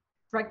need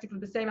practically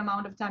the same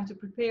amount of time to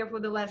prepare for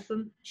the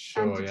lesson.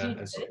 Sure, and to yeah.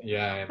 teach it.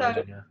 I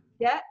imagine,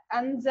 Yeah,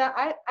 and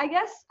I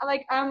guess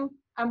I'm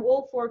I'm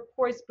all for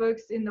course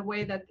books in the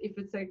way that if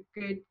it's a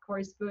good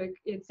course book,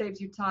 it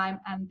saves you time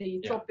and the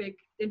topic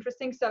is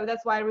interesting. So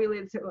that's why I really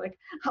like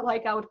I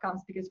like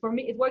outcomes, because for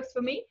me it works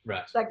for me.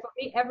 Right. Like for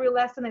me, every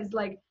lesson is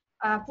like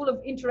full of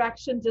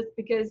interaction, just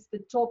because the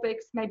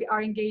topics maybe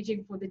are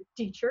engaging for the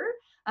teacher,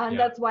 and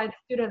that's why the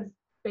students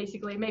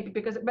basically maybe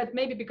because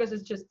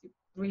it's just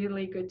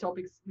really good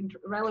topics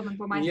relevant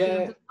for my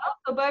students as well.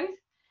 So both.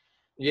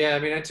 Yeah, I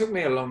mean, it took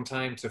me a long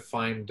time to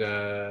find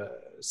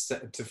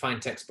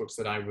textbooks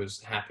that I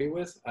was happy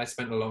with. I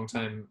spent a long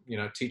time, you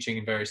know, teaching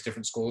in various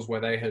different schools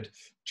where they had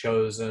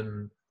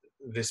chosen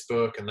this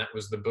book and that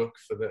was the book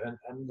for the,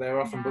 and there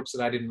are often books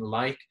that I didn't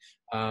like.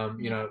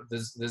 You know,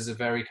 there's a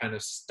very kind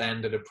of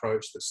standard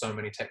approach that so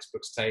many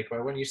textbooks take,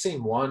 where when you've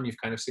seen one,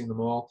 you've kind of seen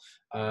them all,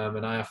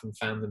 and I often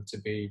found them to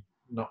be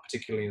not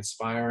particularly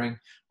inspiring.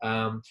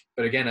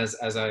 But again, as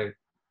I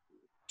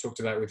talked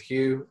about with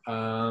Hugh,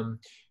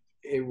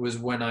 it was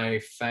when I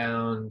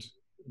found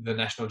the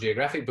National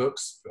Geographic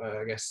books,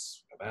 I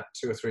guess about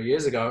 2 or 3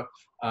 years ago,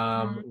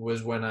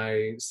 was when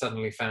I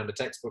suddenly found a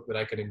textbook that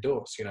I could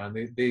endorse. You know, and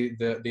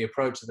the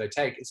approach that they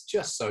take is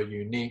just so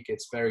unique.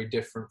 It's very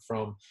different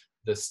from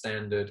the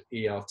standard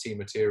ELT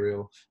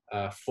material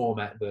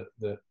format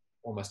that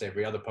almost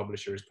every other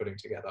publisher is putting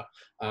together.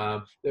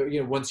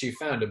 You know, once you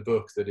found a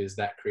book that is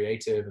that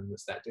creative and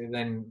that's that,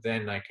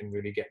 then I can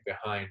really get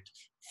behind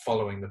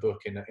following the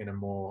book in a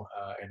more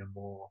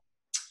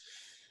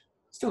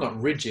still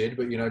not rigid,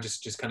 but you know,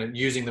 just kind of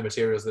using the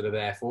materials that are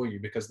there for you,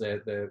 because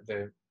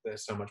they're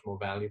so much more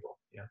valuable.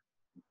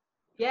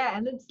 Yeah,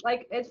 and it's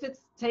like if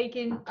it's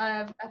taking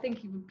I think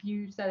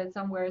you said it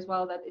somewhere as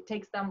well, that it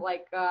takes them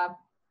like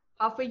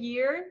half a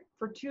year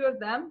for 2 of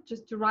them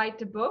just to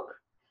write a book.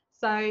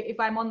 So if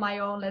I'm on my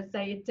own, let's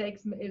say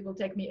it will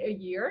take me a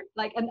year.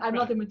 Like, and I'm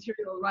not a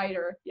material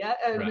writer,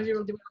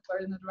 material developer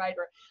and a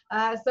writer.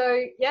 So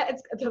yeah,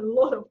 it's a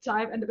lot of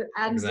time, and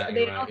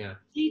they're not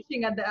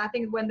teaching. And I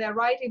think when they're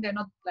writing, they're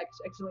not like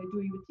actually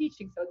doing the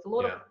teaching. So it's a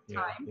lot of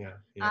time.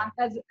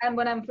 And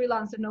when I'm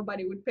freelancer,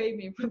 nobody would pay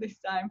me for this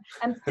time.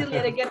 And still,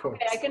 yet again,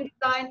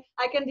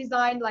 I can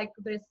design like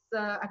this.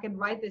 I can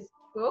write this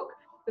book.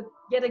 But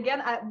yet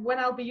again, when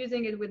I'll be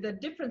using it with a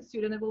different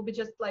student, it will be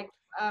just like,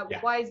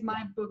 why is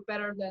my book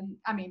better than,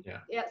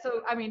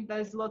 so I mean,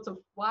 there's lots of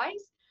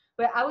whys,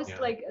 but I was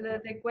like,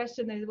 the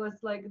question was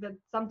like that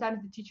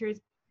sometimes the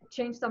teachers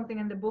change something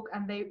in the book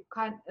and they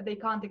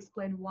can't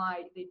explain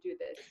why they do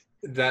this.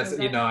 That's,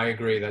 you know, I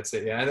agree, that's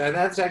it. Yeah, and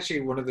that's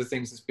actually one of the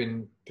things that's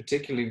been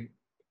particularly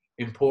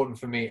important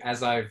for me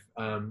as I've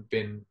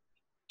been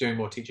doing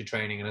more teacher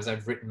training, and as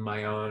I've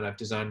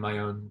designed my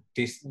own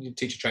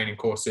teacher training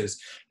courses.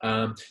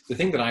 The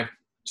thing that I've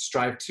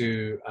strived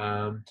to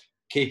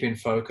keep in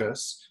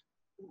focus,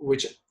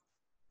 which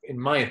in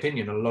my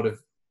opinion a lot of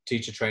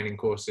teacher training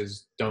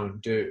courses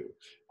don't do,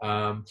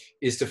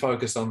 is to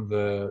focus on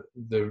the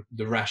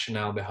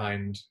rationale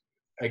behind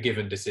a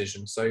given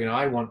decision. So, you know,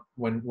 I want,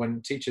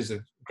 when teachers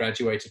have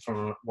graduated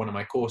from one of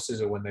my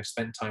courses, or when they've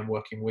spent time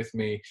working with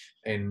me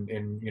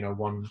in you know,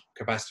 one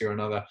capacity or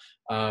another,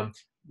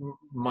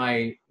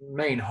 my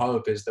main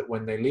hope is that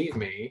when they leave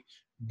me,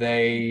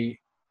 they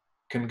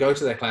can go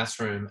to their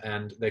classroom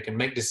and they can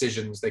make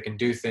decisions, they can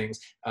do things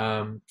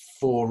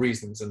for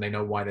reasons, and they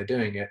know why they're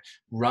doing it,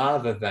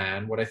 rather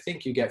than what I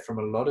think you get from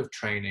a lot of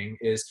training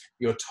is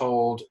you're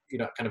told, you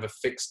know, kind of a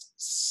fixed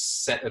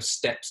set of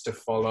steps to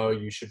follow.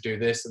 You should do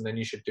this, and then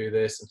you should do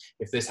this, and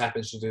if this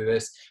happens, you do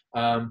this.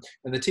 And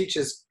the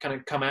teachers kind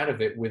of come out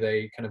of it with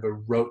a kind of a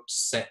rote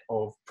set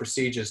of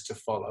procedures to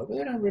follow, but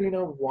they don't really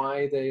know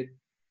why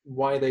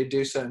they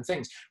do certain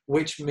things,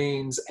 which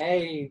means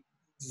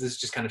this is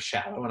just kind of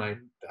shallow, and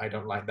I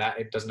don't like that.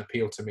 It doesn't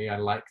appeal to me. I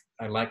like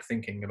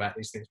thinking about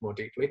these things more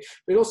deeply.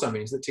 But it also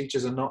means that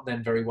teachers are not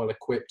then very well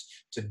equipped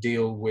to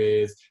deal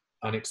with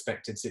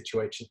unexpected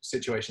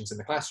situations in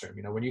the classroom.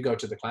 You know, when you go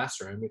to the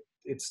classroom,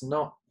 it's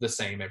not the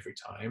same every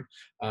time,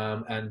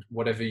 and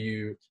whatever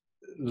you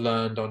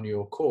learned on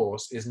your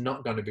course is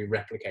not going to be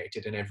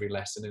replicated in every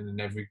lesson and in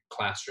every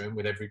classroom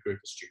with every group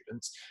of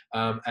students.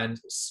 And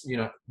you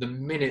know, the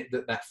minute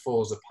that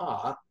falls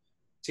apart,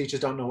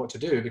 teachers don't know what to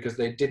do, because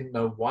they didn't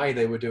know why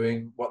they were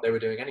doing what they were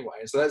doing anyway.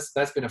 And so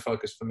that's been a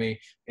focus for me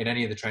in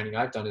any of the training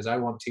I've done, is I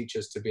want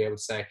teachers to be able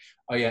to say,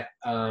 oh yeah,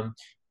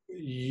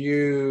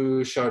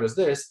 you showed us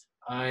this,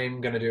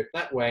 I'm going to do it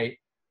that way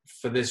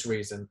for this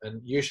reason,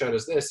 and you showed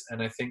us this,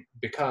 and I think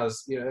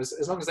because, you know,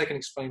 as long as they can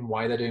explain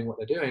why they're doing what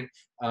they're doing,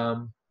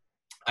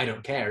 I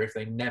don't care if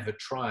they never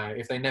try,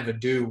 if they never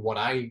do what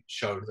I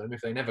showed them,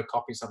 if they never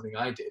copy something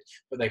I did,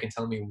 but they can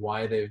tell me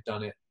why they've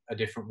done it a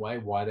different way,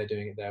 why they're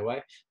doing it their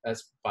way.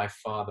 That's by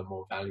far the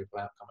more valuable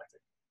outcome, I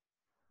think.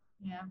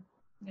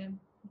 Yeah,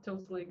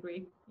 totally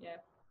agree. Yeah.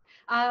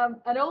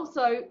 And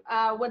also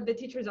what the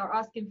teachers are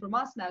asking from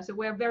us now, so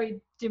we're very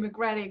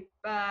democratic,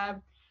 as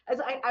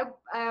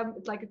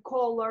it's like a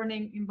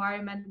co-learning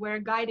environment.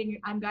 I'm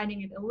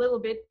guiding it a little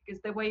bit,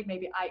 because the way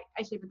maybe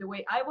I shape it the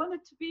way I want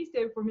it to be,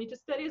 so for me to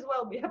study as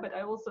well. Yeah, but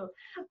I also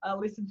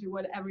listen to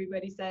what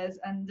everybody says.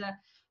 And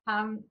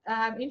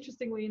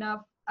interestingly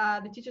enough,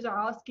 the teachers are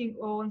asking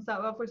on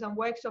some, for some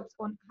workshops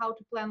on how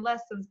to plan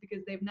lessons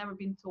because they've never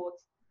been taught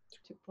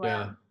to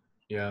plan.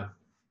 Yeah.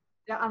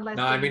 Unless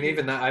No, I mean,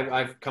 even that,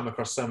 I've come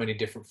across so many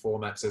different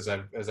formats as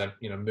I've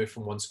moved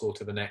from one school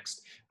to the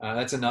next.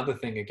 That's another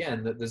thing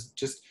again, that this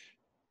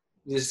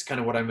is kind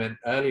of what I meant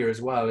earlier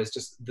as well, is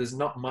just there's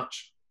not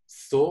much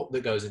thought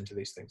that goes into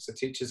these things. So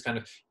teachers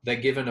they're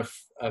given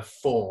a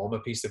form, a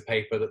piece of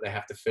paper that they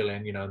have to fill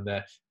in, and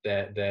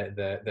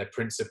their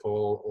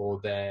principal or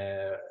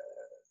their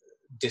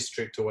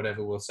district or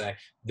whatever will say,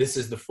 this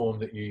is the form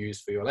that you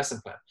use for your lesson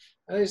plan.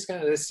 And they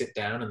just sit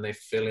down and they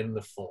fill in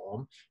the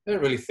form. They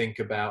don't really think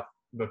about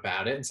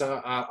it. And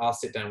so I'll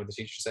sit down with the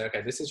teacher and say,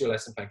 okay, this is your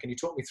lesson plan. Can you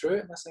talk me through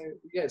it? And I say,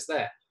 yeah, it's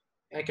there.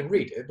 I can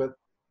read it, but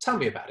tell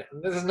me about it.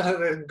 And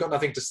they've got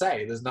nothing to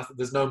say.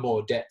 There's no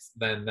more depth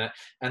than that.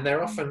 And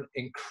they're often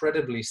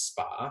incredibly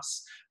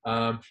sparse.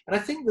 And I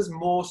think there's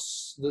more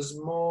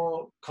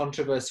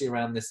controversy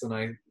around this than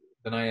I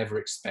ever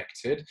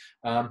expected.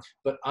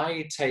 But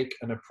I take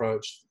an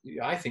approach,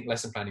 I think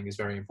lesson planning is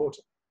very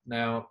important.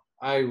 Now,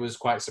 I was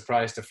quite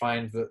surprised to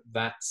find that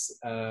that's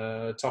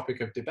a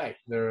topic of debate.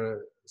 There are a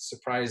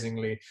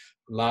surprisingly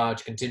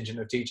large contingent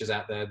of teachers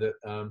out there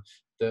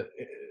that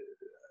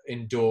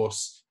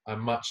endorse a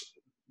much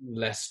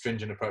less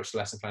stringent approach to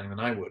lesson planning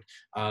than I would.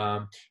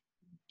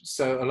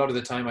 So a lot of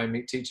the time I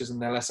meet teachers and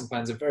their lesson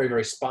plans are very,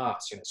 very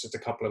sparse. It's just a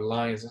couple of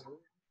lines.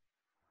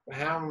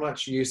 How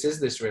much use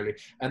is this really?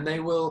 And they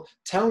will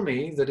tell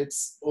me that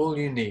it's all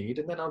you need,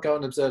 and then I'll go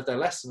and observe their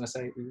lesson. I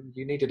say,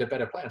 you needed a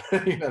better plan.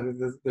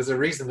 There's a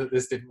reason that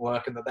this didn't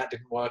work and that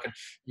didn't work, and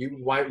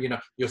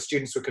your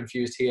students were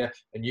confused here,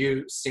 and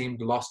you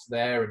seemed lost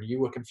there, and you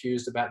were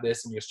confused about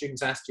this, and your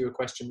students asked you a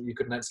question that you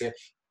couldn't answer.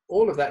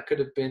 All of that could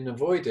have been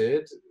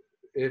avoided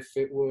if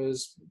it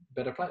was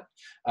better planned.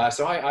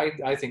 So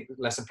I think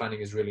lesson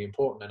planning is really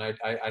important, and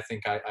I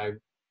think I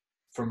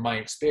from my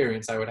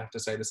experience, I would have to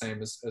say the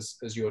same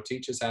as your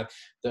teachers have,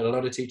 that a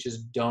lot of teachers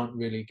don't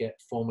really get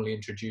formally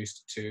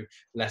introduced to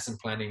lesson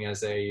planning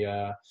as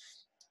a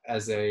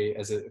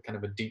kind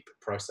of a deep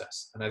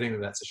process. And I think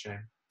that's a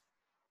shame.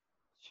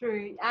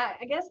 True.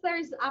 I guess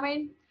I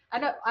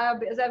know,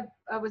 as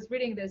I was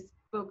reading this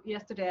book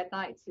yesterday at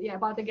night,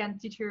 about, again,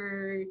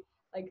 teachers'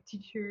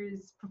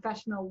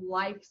 professional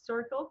life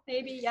circle,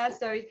 maybe.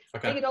 So I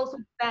think it also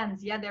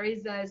depends. There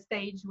is a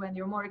stage when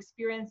you're more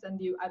experienced and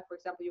for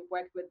example, you've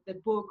worked with the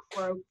book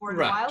for a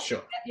while.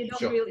 Sure. You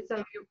don't really,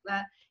 so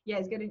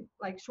it's getting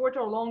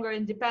shorter or longer,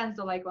 and depends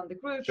on the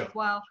group as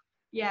well.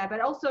 But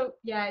also,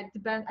 it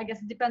depends. I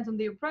guess it depends on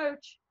the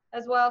approach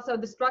as well. So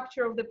the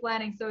structure of the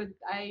planning. So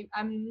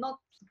I'm not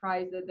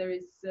surprised that there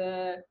is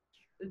there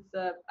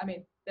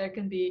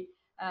can be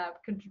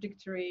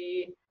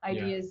contradictory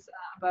ideas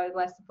about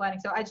lesson planning.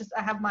 So I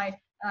have my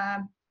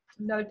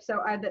note. So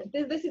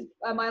this is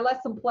my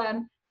lesson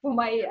plan for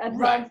my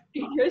advanced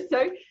teachers.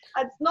 So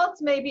it's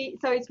not maybe.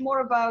 So it's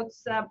more about.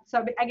 So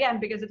again,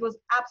 because it was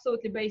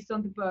absolutely based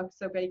on the book.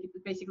 So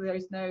basically, there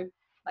is no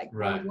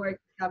work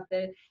up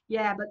there.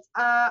 But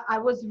I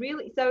was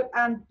really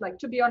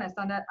to be honest,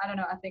 and I don't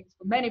know. I think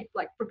for many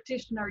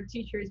practitioner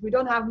teachers, we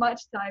don't have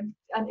much time,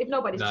 and if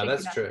nobody's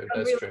that's true.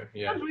 We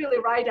don't really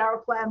write our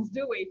plans,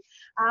 do we?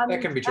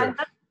 That can be true.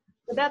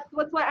 That's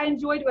what I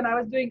enjoyed when I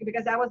was doing it,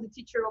 because I was the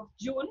teacher of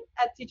June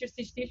at Teachers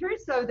Teach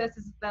Teachers. So this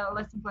is the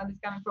lesson plan is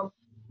coming from.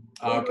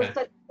 It was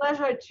such a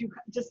pleasure to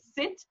just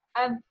sit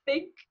and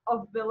think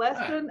of the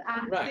lesson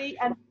and see,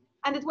 and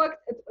it worked.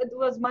 It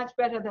was much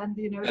better than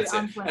the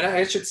unplanned. And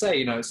I should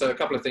say, so a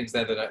couple of things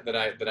there that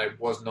I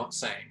was not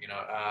saying.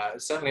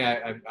 Certainly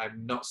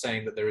I'm not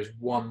saying that there is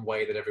one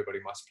way that everybody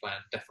must plan.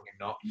 Definitely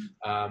not.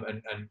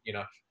 And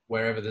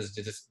wherever there's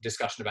a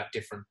discussion about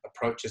different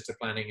approaches to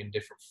planning and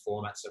different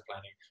formats of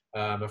planning,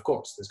 of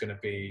course, there's going to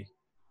be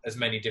as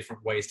many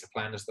different ways to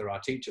plan as there are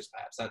teachers,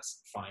 perhaps.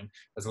 That's fine,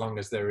 as long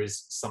as there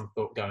is some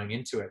thought going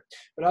into it.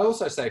 But I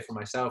also say for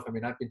myself, I've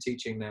been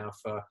teaching now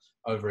for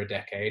over a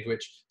decade,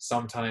 which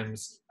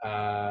sometimes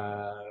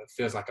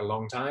feels like a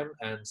long time,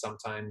 and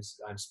sometimes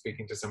I'm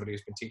speaking to somebody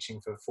who's been teaching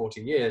for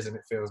 40 years and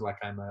it feels like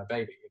I'm a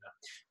baby,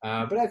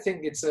 But I think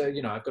it's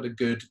I've got a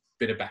good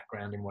bit of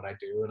background in what I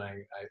do, and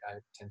I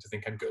tend to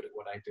think I'm good at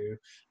what I do.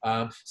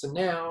 So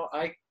now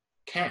I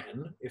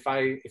can, if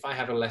I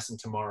have a lesson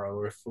tomorrow,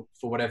 or if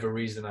for whatever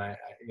reason I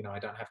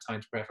don't have time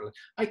to prepare for it,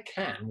 I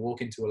can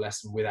walk into a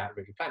lesson without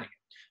really planning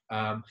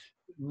it.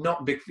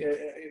 Not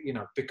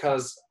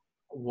because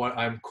what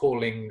I'm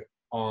calling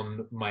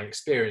on my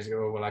experience,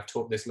 I've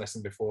taught this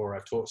lesson before, or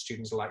I've taught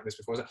students like this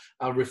before, so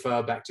I'll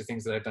refer back to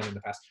things that I've done in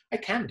the past. I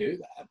can do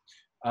that,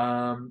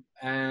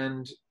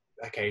 and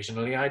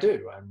occasionally I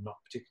do. I'm not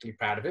particularly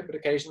proud of it, but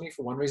occasionally,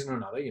 for one reason or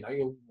another,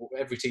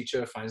 every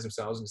teacher finds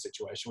themselves in a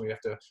situation where you have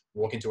to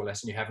walk into a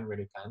lesson you haven't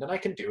really planned, and I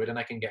can do it, and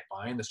I can get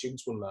by, and the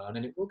students will learn,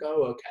 and it will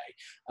go okay.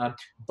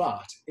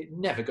 But it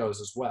never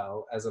goes as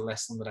well as a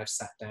lesson that I've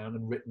sat down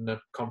and written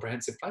a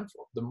comprehensive plan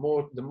for. The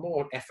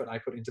more effort I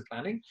put into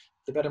planning,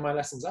 the better my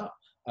lessons are.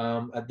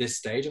 at this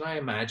stage. And I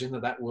imagine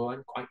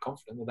I'm quite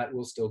confident that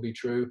will still be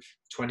true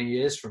 20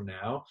 years from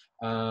now,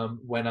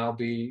 when I'll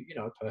be,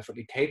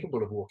 perfectly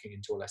capable of walking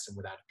into a lesson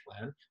without a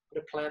plan.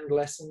 But a planned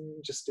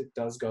lesson, it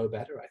does go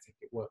better. I think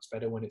it works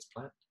better when it's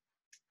planned.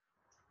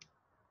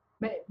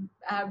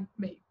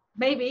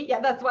 Maybe, yeah,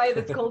 that's why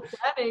it's called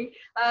planning.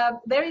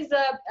 There is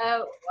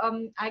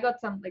I got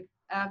some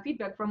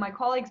feedback from my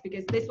colleagues,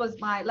 because this was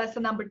my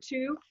lesson number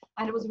 2,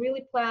 and it was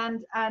really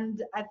planned.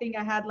 And I think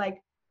I had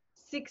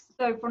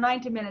for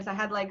 90 minutes, I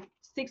had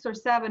 6 or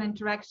 7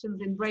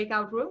 interactions in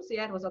breakout rooms.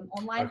 Yeah, it was an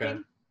online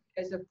thing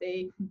because of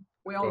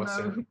we all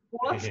know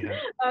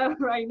what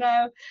right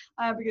now,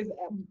 because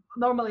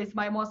normally it's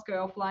my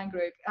Moscow offline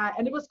group,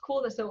 and it was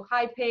cool. So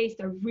high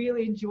paced. I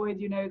really enjoyed,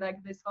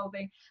 this whole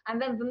thing.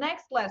 And then the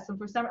next lesson,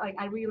 for some,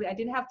 I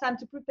didn't have time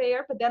to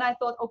prepare, but then I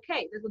thought,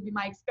 okay, this would be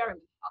my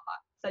experiment.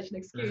 Such an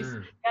excuse,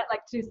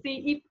 to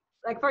see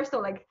if, first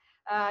of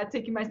all,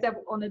 taking myself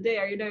on a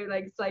dare,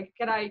 it's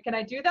can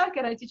I do that?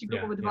 Can I teach a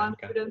group of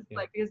advanced students?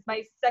 It's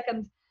my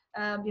second,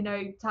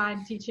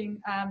 time teaching.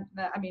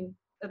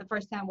 The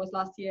first time was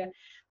last year,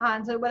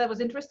 and so that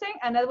was interesting,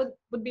 and that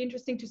would be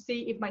interesting to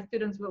see if my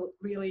students will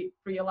really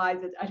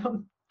realize it. I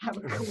don't have a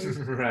clue.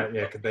 Right?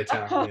 Yeah, could they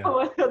tell? Yeah.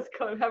 What's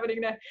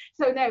happening there?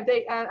 So no,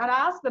 they and I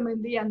asked them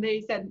in the end.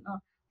 They said,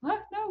 no,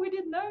 we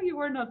didn't know you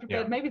were not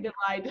prepared. Yeah. Maybe they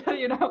lied,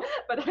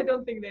 but I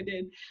don't think they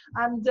did.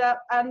 And so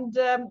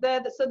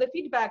the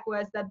feedback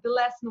was that the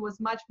lesson was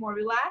much more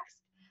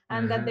relaxed,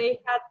 and that they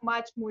had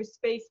much more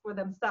space for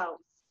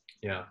themselves.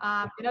 Yeah.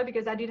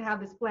 Because I didn't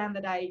have this plan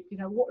that I,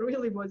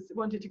 really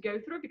wanted to go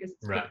through, because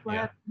it's a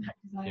plan.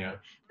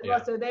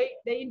 Yeah. So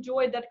they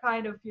enjoyed that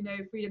kind of,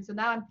 freedom. So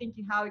now I'm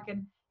thinking how I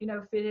can,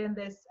 fit in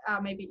this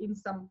maybe in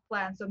some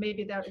plan. So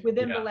maybe that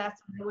within the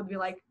lesson there would be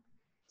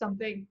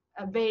something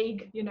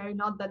vague,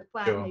 not that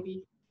plan,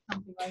 maybe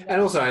something like that.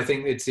 And also, I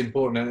think it's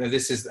important, and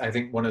this is, I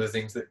think, one of the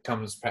things that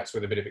comes perhaps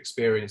with a bit of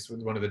experience.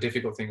 One of the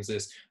difficult things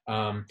is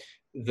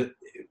that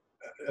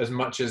as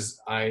much as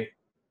I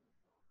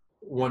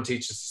want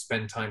teachers to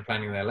spend time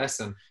planning their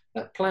lesson,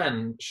 that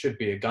plan should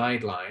be a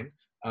guideline.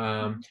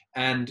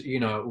 And,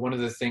 one of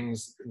the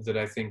things that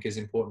I think is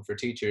important for a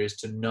teacher is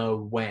to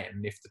know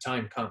when, if the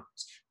time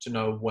comes, to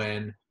know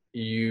when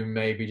you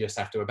maybe just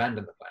have to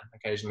abandon the plan.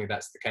 Occasionally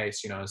that's the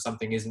case,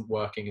 something isn't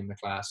working in the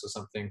class, or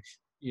something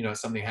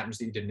happens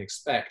that you didn't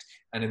expect.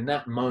 And in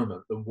that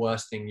moment, the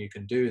worst thing you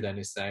can do then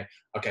is say,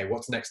 okay,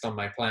 what's next on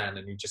my plan?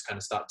 And you just kind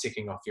of start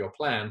ticking off your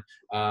plan.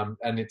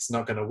 And it's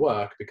not going to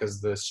work because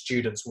the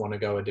students want to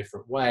go a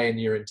different way, and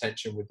your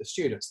intention with the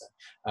students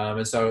then.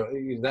 And so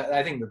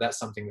I think that's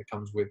something that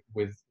comes with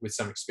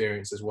some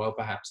experience as well,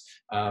 perhaps.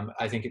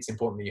 I think it's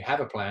important that you have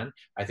a plan.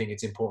 I think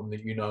it's important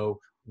that you know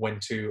when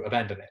to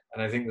abandon it.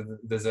 And I think that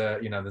there's a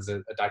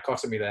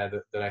dichotomy there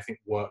that I think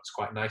works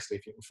quite nicely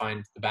if you can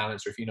find the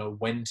balance, or if you know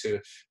when to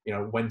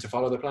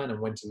follow the plan and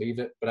when to leave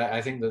it. But I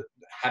think that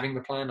having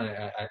the plan,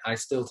 I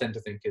still tend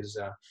to think is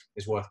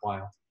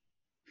worthwhile.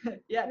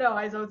 Yeah, no,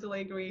 I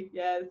totally agree.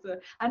 Yes,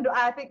 and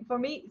I think for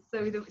me,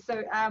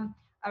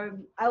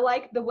 I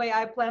like the way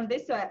I planned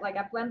this. So I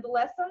planned the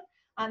lesson,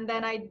 and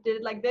then I did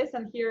it like this,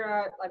 and here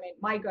are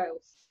my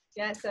goals.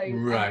 Yeah, so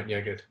right. Yeah,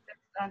 good.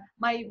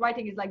 My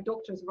writing is like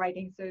doctor's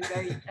writing, so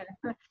very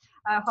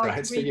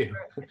hard to read. You.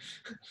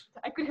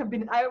 I could have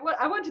been. I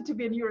wanted to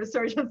be a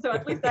neurosurgeon, so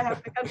at least I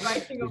have the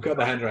handwriting. You've got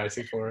the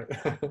handwriting for it.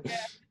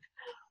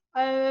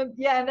 And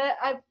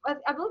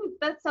I believe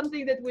that's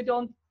something that we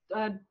don't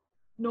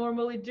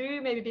normally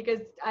do. Maybe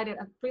because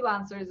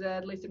freelancers,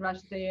 at least in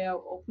Russia, they are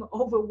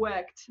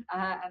overworked,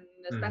 and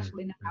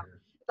especially now.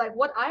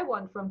 What I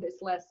want from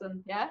this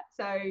lesson,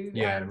 so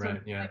my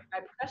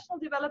professional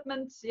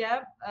development,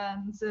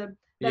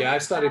 and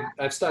I've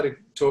started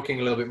talking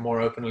a little bit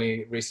more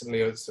openly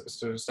recently. I've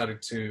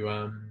started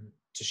to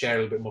share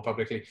a little bit more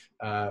publicly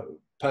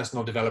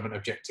personal development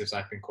objectives,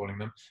 I've been calling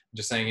them.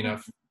 Just saying,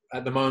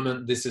 at the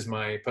moment, this is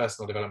my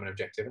personal development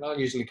objective, and I'll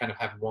usually kind of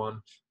have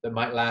one that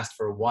might last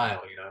for a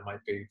while. It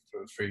might be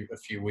for a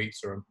few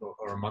weeks or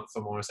a month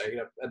or more. Say,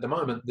 at the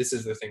moment, this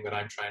is the thing that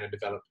I'm trying to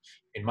develop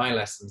in my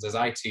lessons as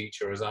I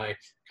teach, or as I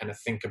kind of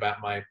think about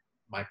my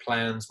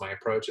plans, my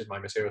approaches, my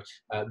materials.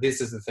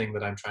 This is the thing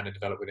that I'm trying to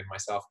develop within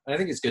myself. And I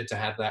think it's good to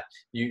have that.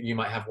 You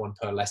might have one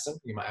per lesson.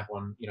 You might have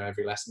one,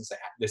 every lesson, say,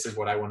 this is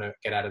what I want to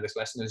get out of this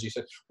lesson, as you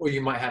said. Or you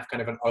might have kind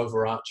of an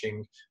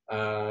overarching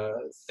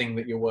thing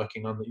that you're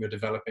working on, that you're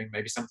developing,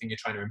 maybe something you're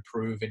trying to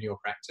improve in your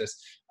practice,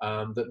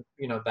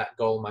 that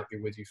goal might be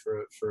with you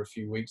for a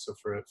few weeks, or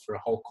for a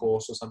whole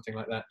course or something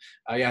like that.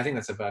 I think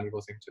that's a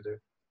valuable thing to do.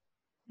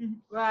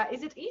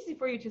 Is it easy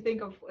for you to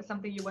think of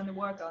something you want to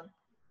work on?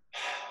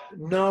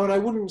 No, and I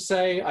wouldn't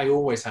say I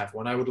always have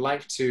one. I would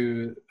like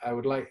to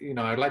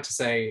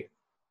say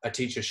a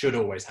teacher should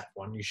always have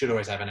one. You should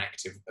always have an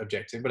active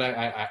objective, but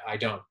I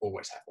don't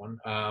always have one.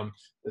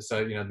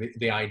 So,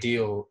 the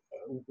ideal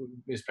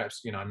is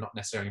perhaps, not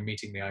necessarily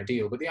meeting the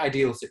ideal, but the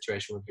ideal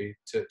situation would be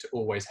to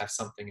always have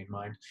something in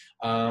mind.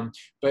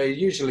 But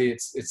usually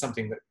it's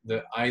something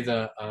that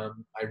either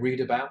I read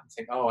about and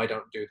think, oh, I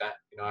don't do that.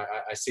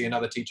 I see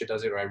another teacher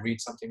does it, or I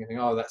read something and think,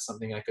 oh, that's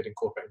something I could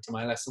incorporate into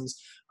my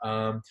lessons.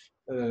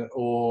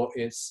 Or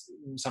it's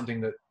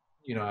something that,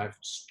 I've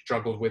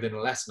struggled with in a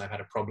lesson. I've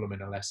had a problem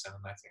in a lesson,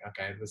 and I think,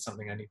 okay, there's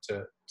something I need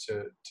to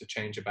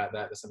change about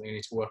that. There's something I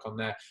need to work on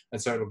there,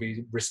 and so it'll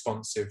be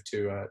responsive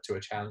to a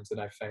challenge that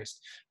I've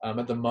faced.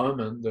 At the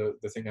moment,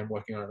 the thing I'm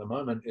working on at the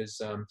moment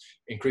is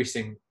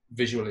increasing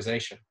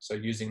visualization. So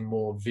using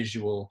more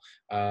visual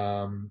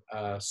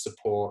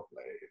support,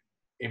 like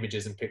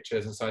images and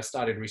pictures. And so I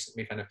started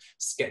recently kind of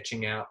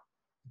sketching out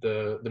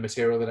the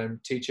material that I'm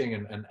teaching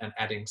and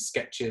adding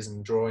sketches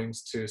and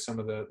drawings to some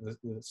of the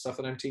stuff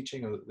that I'm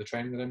teaching, or the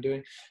training that I'm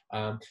doing.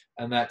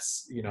 And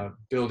that's,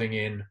 building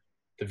in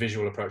the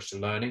visual approach to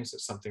learning. So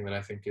it's something that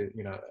I think,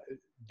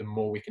 the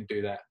more we can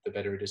do that, the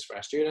better it is for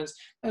our students.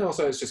 And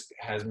also it's just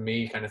has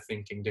me kind of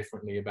thinking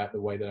differently about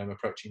the way that I'm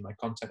approaching my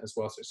content as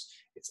well. So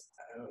it's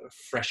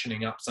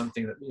freshening up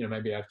something that,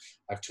 maybe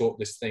I've taught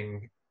this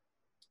thing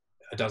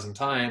a dozen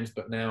times,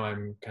 but now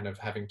I'm kind of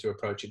having to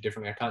approach it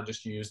differently. I can't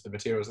just use the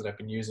materials that I've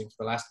been using for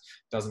the last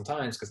dozen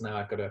times, because now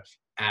I've got to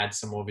add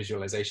some more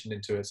visualization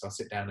into it. So I'll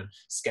sit down and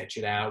sketch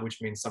it out,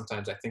 which means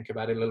sometimes I think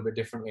about it a little bit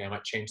differently. I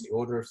might change the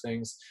order of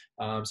things.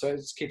 So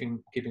it's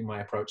keeping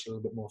my approach a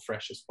little bit more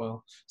fresh as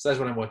well. So that's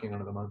what I'm working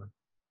on at the moment.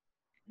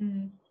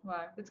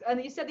 Wow.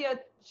 And you said you're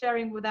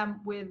sharing with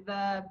them with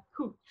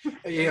who?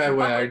 Yeah,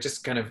 well,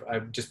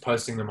 I'm just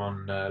posting them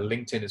on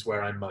LinkedIn is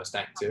where I'm most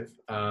active.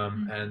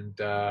 And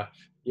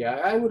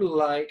yeah, I would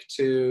like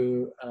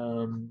to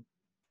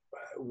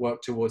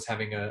work towards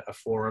having a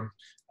forum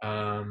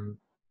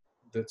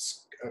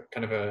that's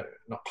kind of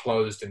not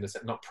closed in the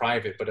sense, not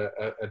private, but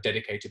a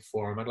dedicated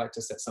forum. I'd like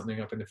to set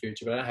something up in the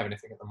future, but I don't have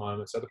anything at the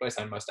moment. So the place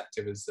I'm most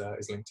active is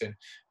LinkedIn,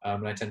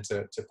 and I tend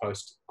to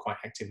post quite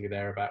actively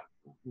there about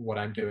what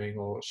I'm doing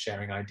or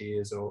sharing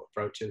ideas or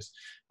approaches.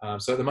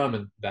 So at the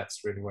moment, that's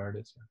really where it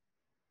is.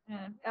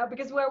 Yeah,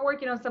 because we're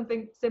working on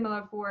something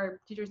similar for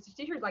teachers to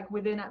teachers, like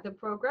within the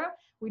program.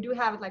 We do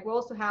have it, like we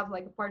also have,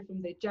 like, apart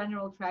from the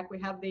general track, we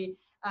have the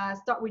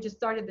we just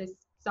started this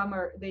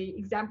summer the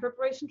exam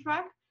preparation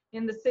track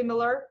in the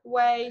similar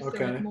way. Okay.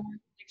 So it's more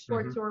like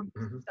short term.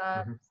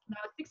 Now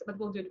it's 6, but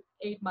we'll do it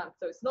 8 months,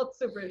 so it's not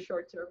super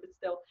short term, but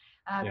still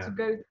to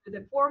go through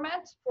the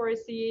format for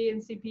CE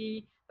and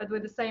CP, but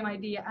with the same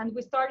idea. And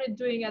we started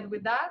doing it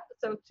with that,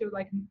 so to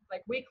like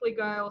weekly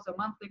goals or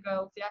monthly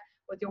goals,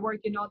 what you're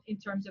working on in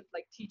terms of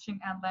like teaching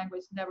and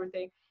language and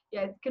everything.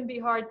 Yeah, it can be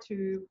hard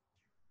to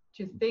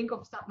think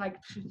of something like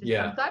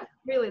sometimes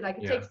really, like,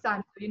 it takes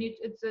time. So you need,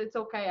 it's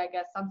okay, I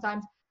guess.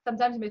 Sometimes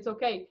it's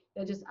okay.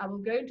 I will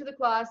go into the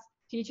class,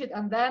 teach it,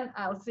 and then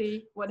I'll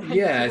see what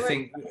I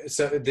think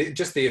so.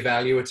 Just the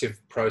evaluative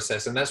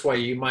process, and that's why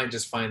you might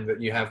just find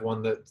that you have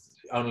one that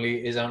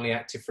is only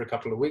active for a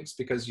couple of weeks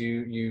because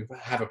you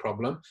have a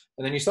problem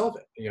and then you solve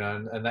it,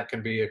 and that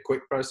can be a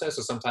quick process,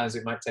 or sometimes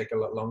it might take a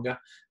lot longer.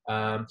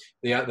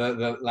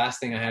 The last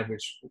thing I had,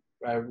 which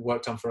I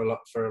worked on for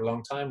a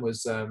long time,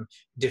 was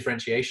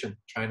differentiation,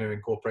 trying to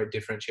incorporate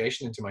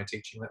differentiation into my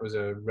teaching. That was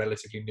a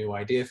relatively new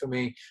idea for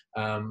me,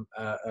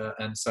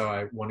 and so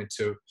I wanted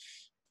to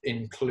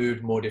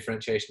include more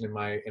differentiation in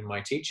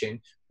my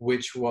teaching,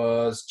 which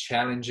was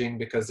challenging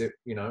because it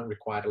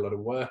required a lot of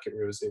work. It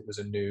was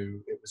a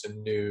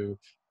new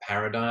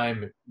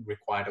paradigm. It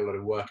required a lot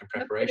of work and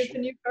preparation. It's a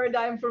new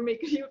paradigm for me.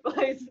 Can you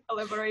please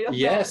elaborate on that?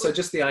 Yeah, so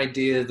just the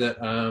idea that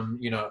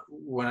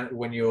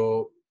when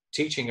you're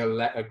teaching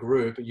a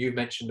group, you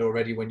mentioned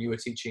already when you were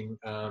teaching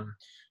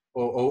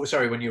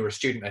when you were a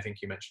student, I think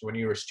you mentioned, when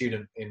you were a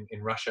student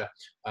in Russia,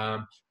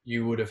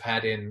 you would have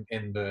had in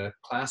the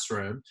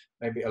classroom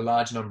maybe a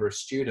large number of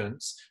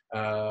students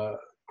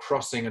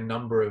crossing a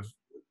number of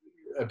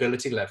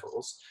ability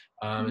levels.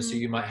 So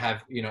you might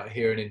have,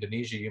 here in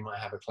Indonesia, you might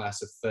have a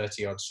class of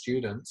 30 odd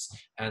students,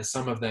 and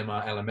some of them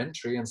are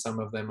elementary and some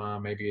of them are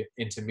maybe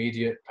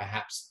intermediate,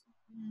 perhaps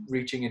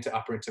reaching into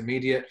upper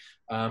intermediate.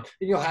 And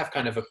you'll have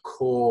kind of a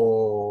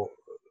core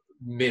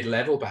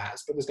mid-level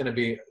perhaps, but there's going to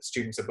be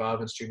students above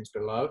and students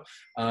below.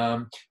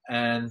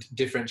 And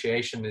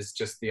differentiation is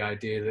just the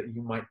idea that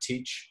you might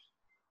teach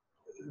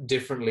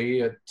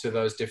differently to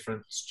those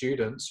different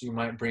students. You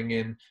might bring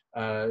in,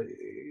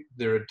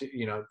 there's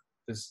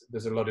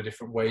a lot of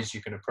different ways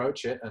you can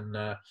approach it. And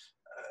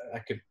I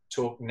could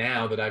talk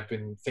now that I've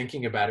been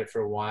thinking about it for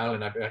a while,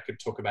 and I could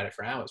talk about it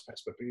for hours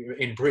perhaps, but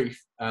in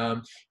brief,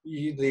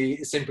 the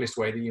simplest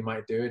way that you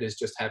might do it is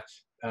just have,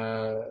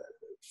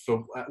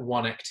 for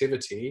one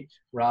activity,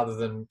 rather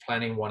than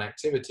planning one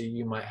activity,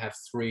 you might have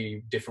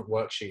 3 different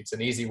worksheets,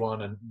 an easy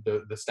one and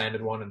the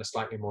standard one and a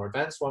slightly more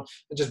advanced one,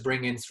 and just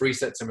bring in 3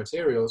 sets of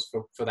materials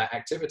for that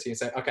activity and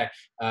say, okay,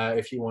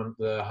 if you want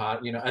the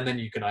hard, and then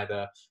you can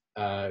either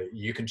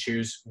you can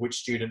choose which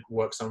student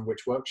works on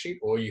which worksheet,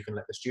 or you can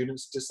let the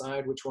students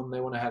decide which one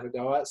they want to have a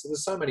go at. So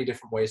there's so many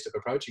different ways of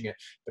approaching it.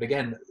 But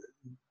again,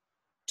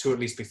 to at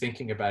least be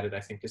thinking about it, I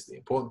think, is the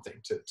important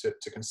thing.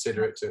 To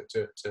consider it,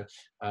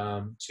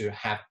 to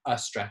have a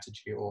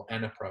strategy or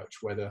an approach,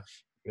 whether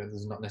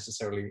there's not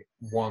necessarily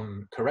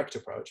one correct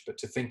approach, but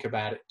to think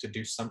about it, to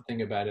do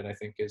something about it, I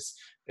think is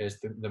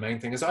the main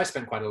thing. As I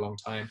spent quite a long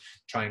time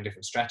trying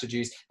different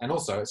strategies, and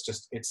also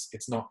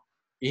it's not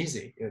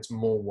easy. It's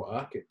more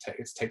work.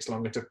 It takes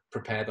longer to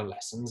prepare the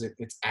lessons.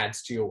 It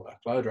adds to your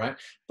workload, right?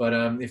 But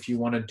if you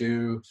want to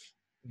do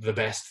the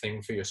best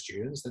thing for your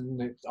students, then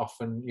it's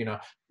often,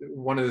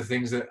 one of the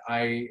things that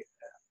I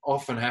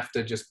often have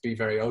to just be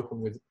very open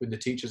with the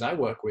teachers I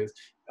work with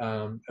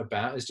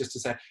about is just to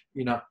say,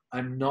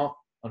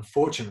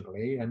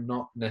 unfortunately, I'm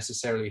not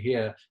necessarily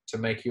here to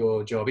make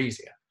your job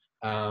easier.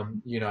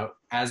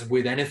 As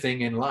with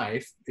anything in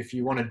life, if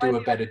you want to do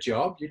a better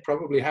job, you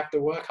probably have to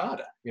work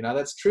harder.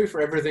 That's true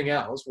for everything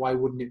else. Why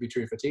wouldn't it be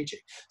true for teaching?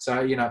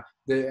 So,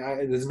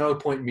 there's no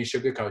point in me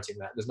sugarcoating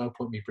that. There's no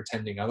point in me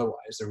pretending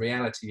otherwise. The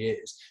reality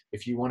is,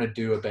 if you want to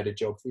do a better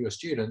job for your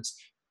students,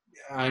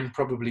 I'm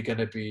probably going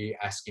to be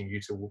asking you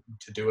to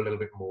do a little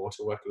bit more,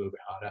 to work a little bit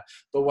harder.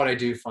 But what I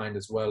do find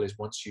as well is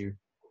once you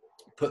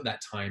put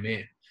that time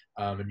in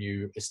and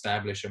you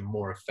establish a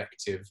more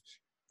effective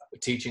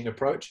teaching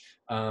approach,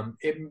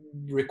 it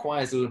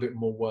requires a little bit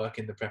more work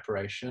in the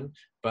preparation,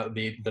 but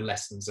the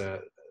lessons are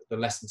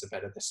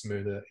better, they're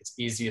smoother. It's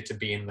easier to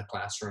be in the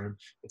classroom.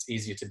 It's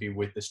easier to be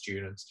with the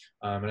students,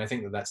 and I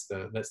think that's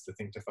the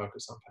thing to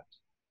focus on, Pat.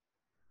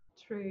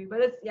 True, but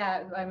it's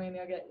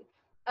okay.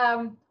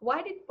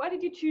 Why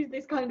did you choose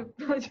this kind of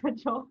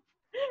job?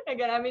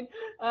 Again,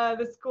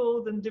 the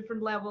schools and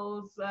different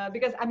levels,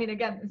 because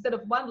again, instead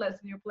of one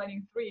lesson, you're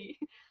planning 3.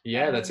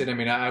 Yeah, that's it.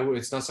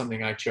 It's not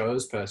something I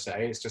chose per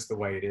se. It's just the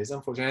way it is.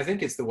 Unfortunately, I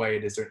think it's the way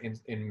it is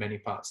in many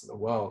parts of the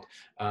world.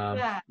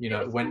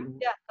 Absolutely.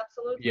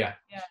 Yeah.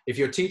 If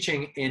you're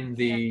teaching in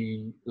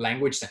the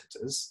language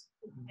centers,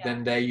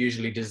 then they're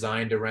usually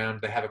designed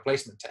around, they have a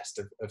placement test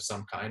of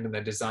some kind, and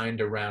they're designed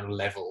around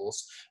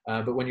levels.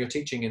 But when you're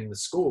teaching in the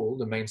school,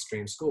 the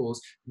mainstream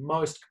schools,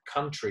 most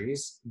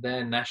countries,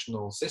 their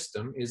national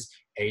system is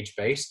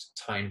age-based,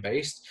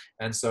 time-based.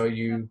 And so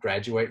you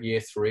graduate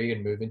year 3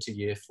 and move into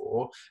year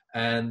 4.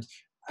 And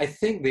I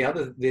think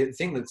the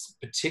thing that's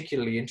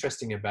particularly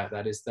interesting about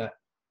that is that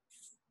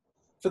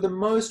for the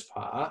most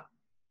part,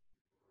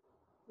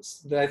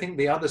 I think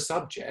the other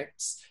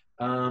subjects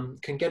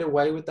can get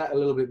away with that a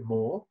little bit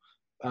more.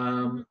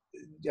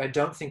 I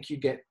don't think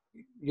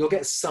you'll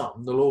get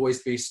some. There'll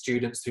always be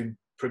students who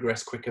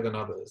progress quicker than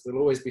others. There'll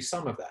always be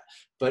some of that.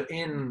 But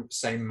in,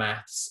 say,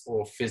 maths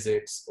or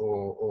physics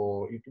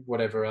or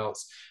whatever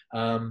else,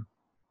 I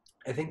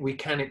think we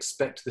can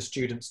expect the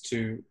students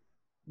to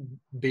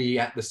be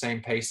at the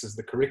same pace as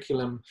the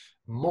curriculum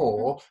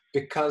more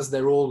because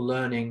they're all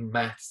learning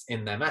maths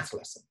in their maths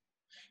lesson.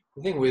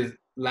 The thing with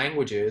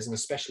languages, and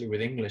especially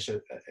with English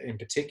in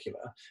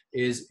particular,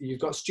 is you've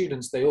got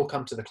students, they all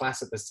come to the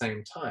class at the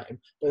same time,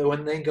 but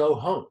when they go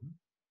home,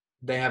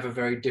 they have a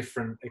very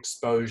different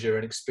exposure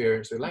and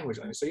experience with language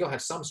learning. So you'll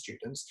have some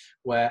students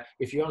where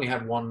if you only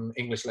have one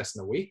English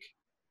lesson a week,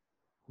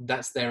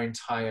 that's their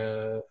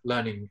entire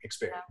learning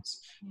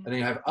experience. And then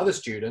you have other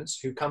students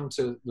who come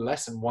to the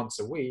lesson once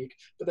a week,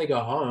 but they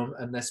go home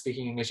and they're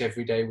speaking English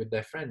every day with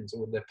their friends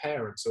or with their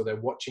parents, or they're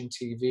watching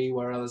TV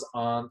where others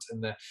aren't.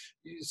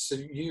 So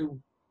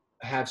you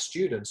have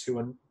students who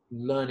are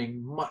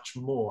learning much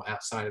more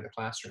outside of the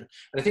classroom.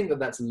 And I think that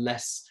that's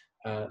less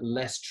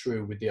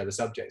true with the other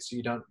subjects.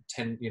 You don't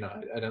tend,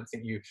 I don't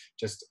think you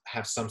just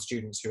have some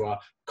students who are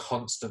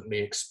constantly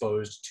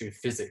exposed to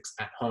physics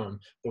at home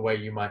the way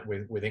you might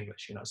with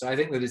English, So I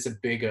think that it's a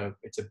bigger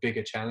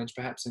challenge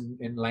perhaps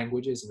in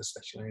languages, and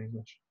especially in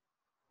English.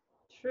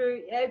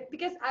 True,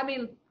 because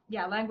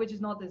language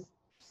is not this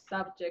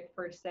subject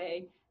per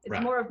se.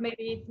 It's more of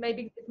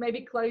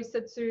maybe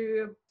closer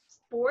to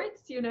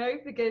sports,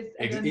 because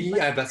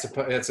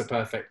that's a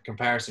perfect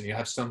comparison. You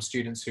have some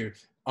students who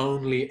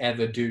only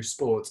ever do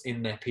sports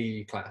in their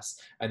PE class,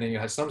 and then you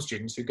have some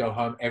students who go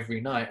home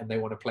every night and they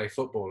want to play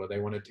football, or they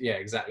want to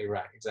exactly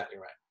right.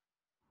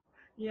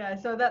 Yeah,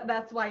 so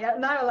that's why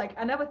now,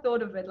 I never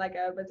thought of it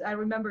but I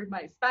remembered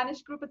my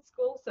Spanish group at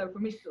school. So for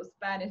me, still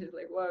Spanish is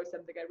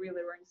something I really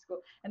learned in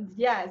school. And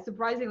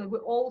surprisingly, we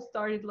all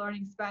started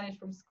learning Spanish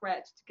from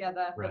scratch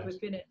together, but we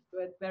finished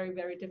with very,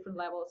 very different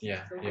levels.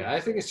 I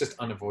think it's just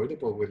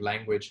unavoidable with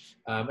language,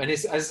 and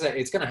it's, as I say,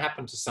 it's going to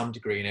happen to some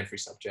degree in every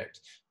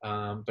subject.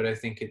 But I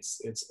think it's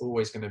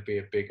always going to be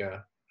a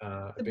bigger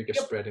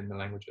spread in the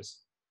languages.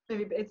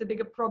 Maybe it's a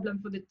bigger problem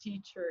for the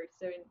teacher.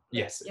 So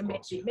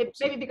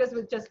maybe because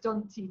we just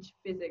don't teach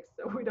physics,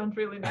 so we don't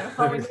really know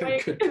how it's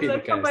going. Could be the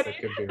case. That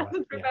could be right.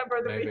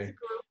 Remember the basic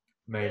rule.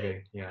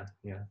 Maybe, yeah.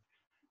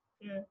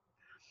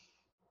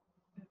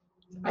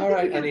 All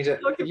right, Anita.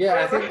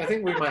 I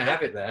think we might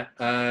have it there.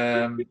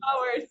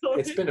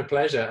 It's been a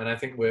pleasure, and I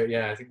think we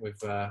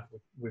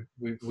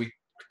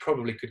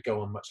probably could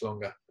go on much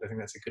longer. I think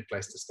that's a good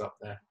place to stop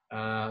there.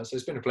 So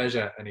it's been a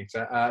pleasure,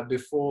 Anita.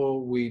 Before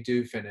we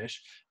do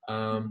finish,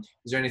 is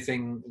there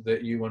anything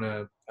that you want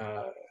to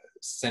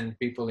send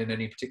people in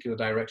any particular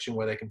direction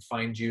where they can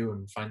find you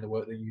and find the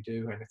work that you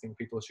do? Anything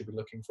people should be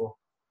looking for?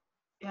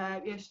 Yeah,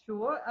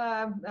 sure.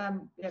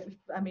 Yeah,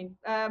 I mean,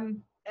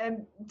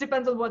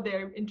 depends on what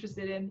they're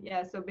interested in.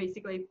 Yeah, so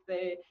basically, if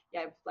they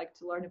like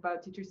to learn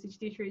about Teachers Teach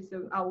Teachers,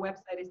 so our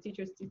website is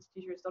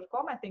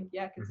teachersteachteachers.com. I think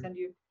I can send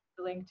you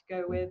the link to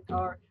go with.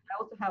 Or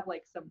I also have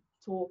like some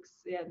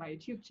talks, my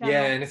YouTube channel.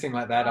 Yeah, anything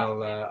like that.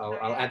 I'll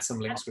add some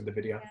links with the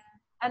video. Yeah.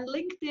 And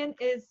LinkedIn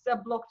is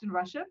blocked in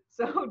Russia,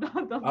 so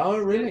don't Oh,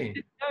 really?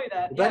 didn't know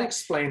that. Well, that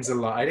explains a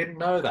lot. I didn't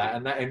know that,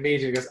 and that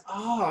immediately goes,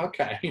 oh,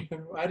 okay.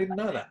 I didn't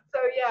know that. So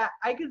yeah,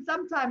 I can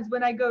sometimes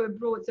when I go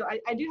abroad. So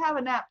I do have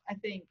an app, I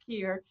think,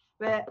 here.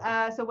 But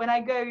so when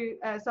I go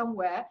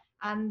somewhere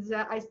and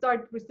I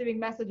start receiving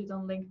messages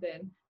on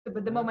LinkedIn,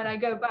 but the moment I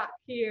go back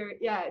here,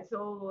 it's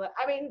all.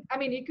 I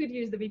mean, you could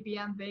use the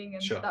VPN thing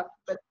and stuff,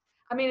 but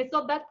I mean, it's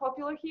not that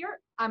popular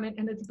here. I mean,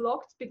 and it's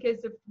blocked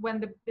because of when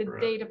the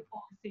data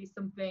policy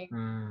something.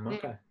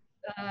 Okay.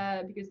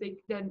 Because they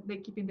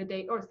keeping the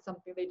date or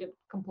something, they didn't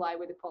comply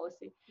with the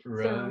policy.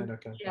 Right. So,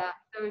 okay. Yeah.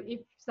 So if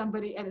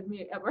somebody added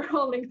me ever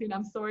on LinkedIn,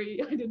 I'm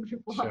sorry I didn't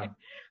reply.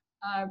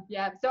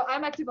 Sure. So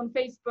I'm active on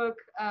Facebook.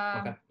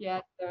 Okay.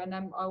 So, and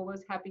I'm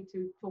always happy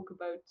to talk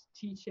about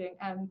teaching.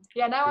 And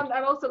now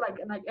I'm also like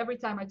every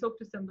time I talk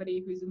to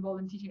somebody who's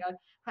involved in teaching,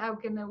 how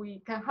can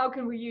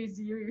we use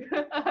you,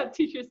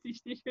 Teachers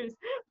Teach Teachers?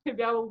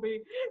 Maybe I will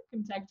be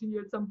contacting you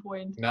at some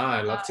point. No,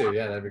 I'd love to.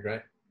 Yeah, that'd be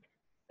great.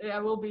 Yeah,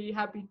 we'll be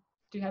happy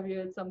to have you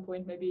at some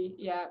point. Maybe.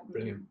 Yeah.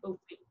 Brilliant. We'll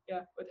see.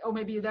 Yeah. Or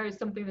maybe there is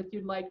something that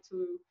you'd like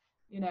to,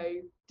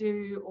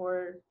 do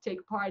or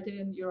take part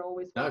in. You're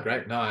always welcome. No,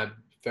 great. No, I'm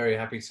very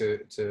happy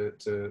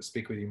to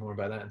speak with you more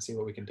about that and see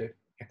what we can do.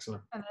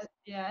 Excellent.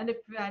 And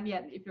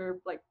if you're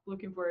like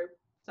looking for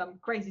some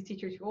crazy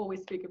teachers who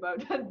always speak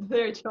about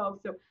their job,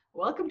 so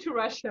welcome to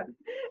Russia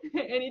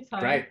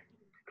anytime.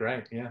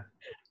 Great. Yeah.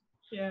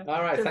 Yeah.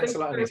 All right. So thanks a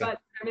lot, Anita.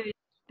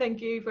 Thank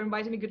you for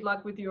inviting me. Good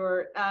luck with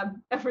your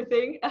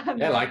everything.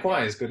 Yeah,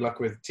 likewise. Good luck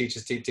with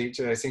Teachers Teach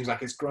Teacher. It seems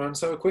like it's grown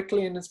so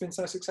quickly and it's been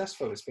so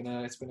successful. It's been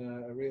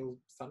a real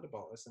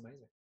thunderbolt. That's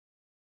amazing.